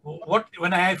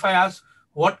 if I ask,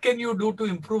 what can you do to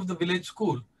improve the village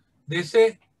school? They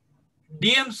say,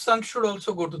 DM's son should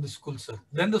also go to the school, sir.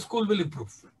 Then the school will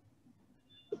improve.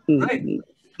 Right?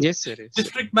 Yes, sir. Yes.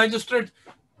 District magistrate,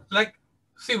 like,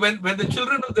 see, when the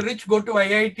children of the rich go to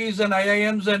IITs and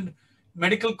IIMs and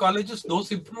medical colleges,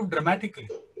 those improve dramatically.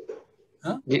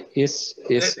 Huh? Yes,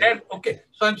 yes. Okay,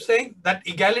 so I'm saying that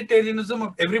egalitarianism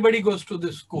of everybody goes to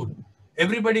this school.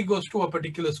 Everybody goes to a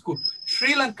particular school.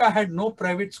 Sri Lanka had no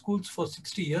private schools for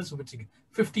 50 years of its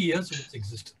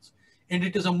existence. And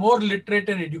it is a more literate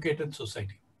and educated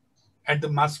society at the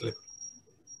mass level.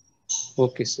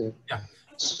 Okay, sir. Yeah.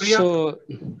 Priya, so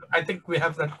I think we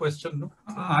have that question, no?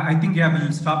 I think, yeah,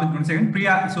 we'll stop it 1 second.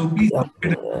 Priya, so please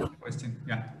question.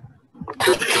 Yeah.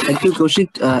 Thank you,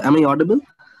 Kaushik. Am I audible?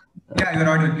 Yeah, you're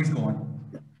audible. Please go on.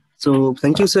 So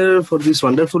thank you, sir, for this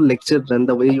wonderful lecture and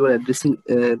the way you are addressing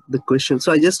the question.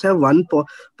 So I just have one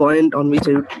point on which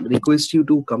I would request you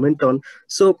to comment on.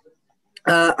 So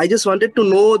I just wanted to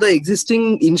know the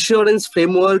existing insurance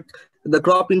framework, the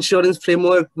crop insurance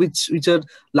framework, which are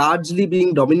largely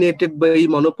being dominated by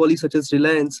monopolies such as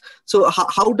Reliance. So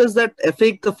how does that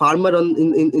affect the farmer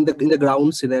in the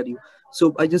ground scenario?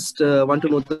 So I just want to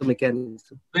know the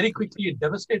mechanics. Very quickly, it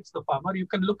devastates the farmer. You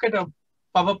can look at a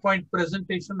PowerPoint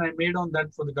presentation I made on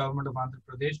that for the government of Andhra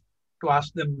Pradesh to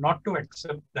ask them not to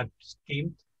accept that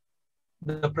scheme.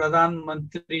 The Pradhan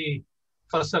Mantri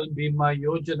Fasal Bima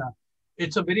Yojana.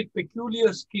 It's a very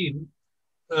peculiar scheme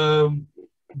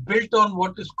built on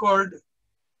what is called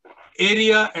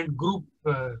area and group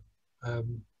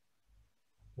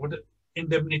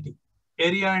indemnity,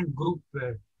 area and group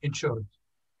insurance.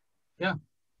 Yeah,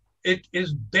 it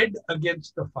is dead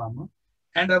against the farmer,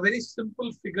 and a very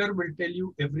simple figure will tell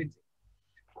you everything.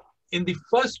 In the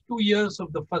first 2 years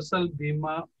of the Fasal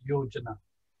Bima Yojana,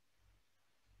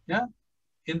 yeah,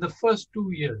 in the first 2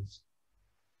 years,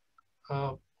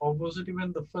 or was it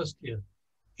even the first year?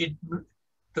 The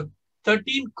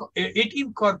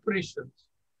 18 corporations,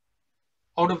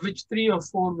 out of which 3 or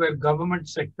 4 were government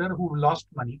sector who lost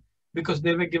money because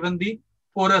they were given the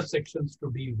poorer sections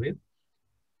to deal with.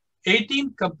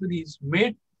 18 companies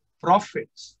made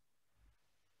profits.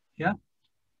 Yeah.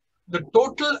 The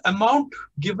total amount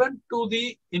given to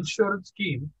the insurance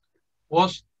scheme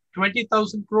was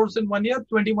 20,000 crores in 1 year,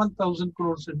 21,000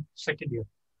 crores in second year.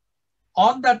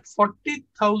 On that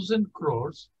 40,000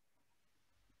 crores,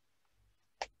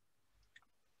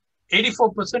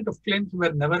 84% of claims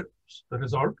were never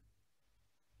resolved,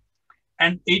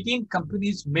 and 18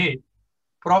 companies made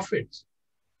profits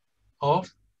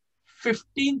of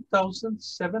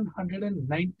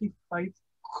 15,795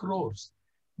 crores.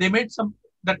 They made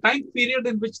the time period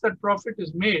in which that profit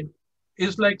is made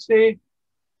is like, say,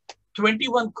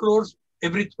 21 crores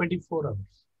every 24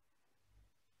 hours.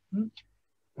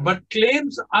 But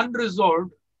claims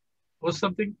unresolved was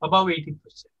something above 80%.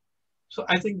 So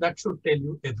I think that should tell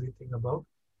you everything about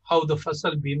how the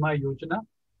Fasal Bima Yojana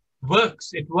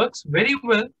works. It works very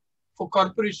well for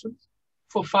corporations.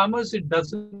 For farmers, it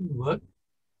doesn't work.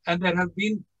 And there have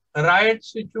been riot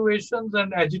situations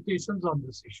and agitations on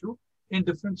this issue in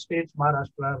different states,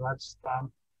 Maharashtra,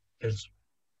 Rajasthan, elsewhere.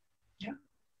 Yeah.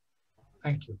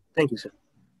 Thank you. Thank you, sir.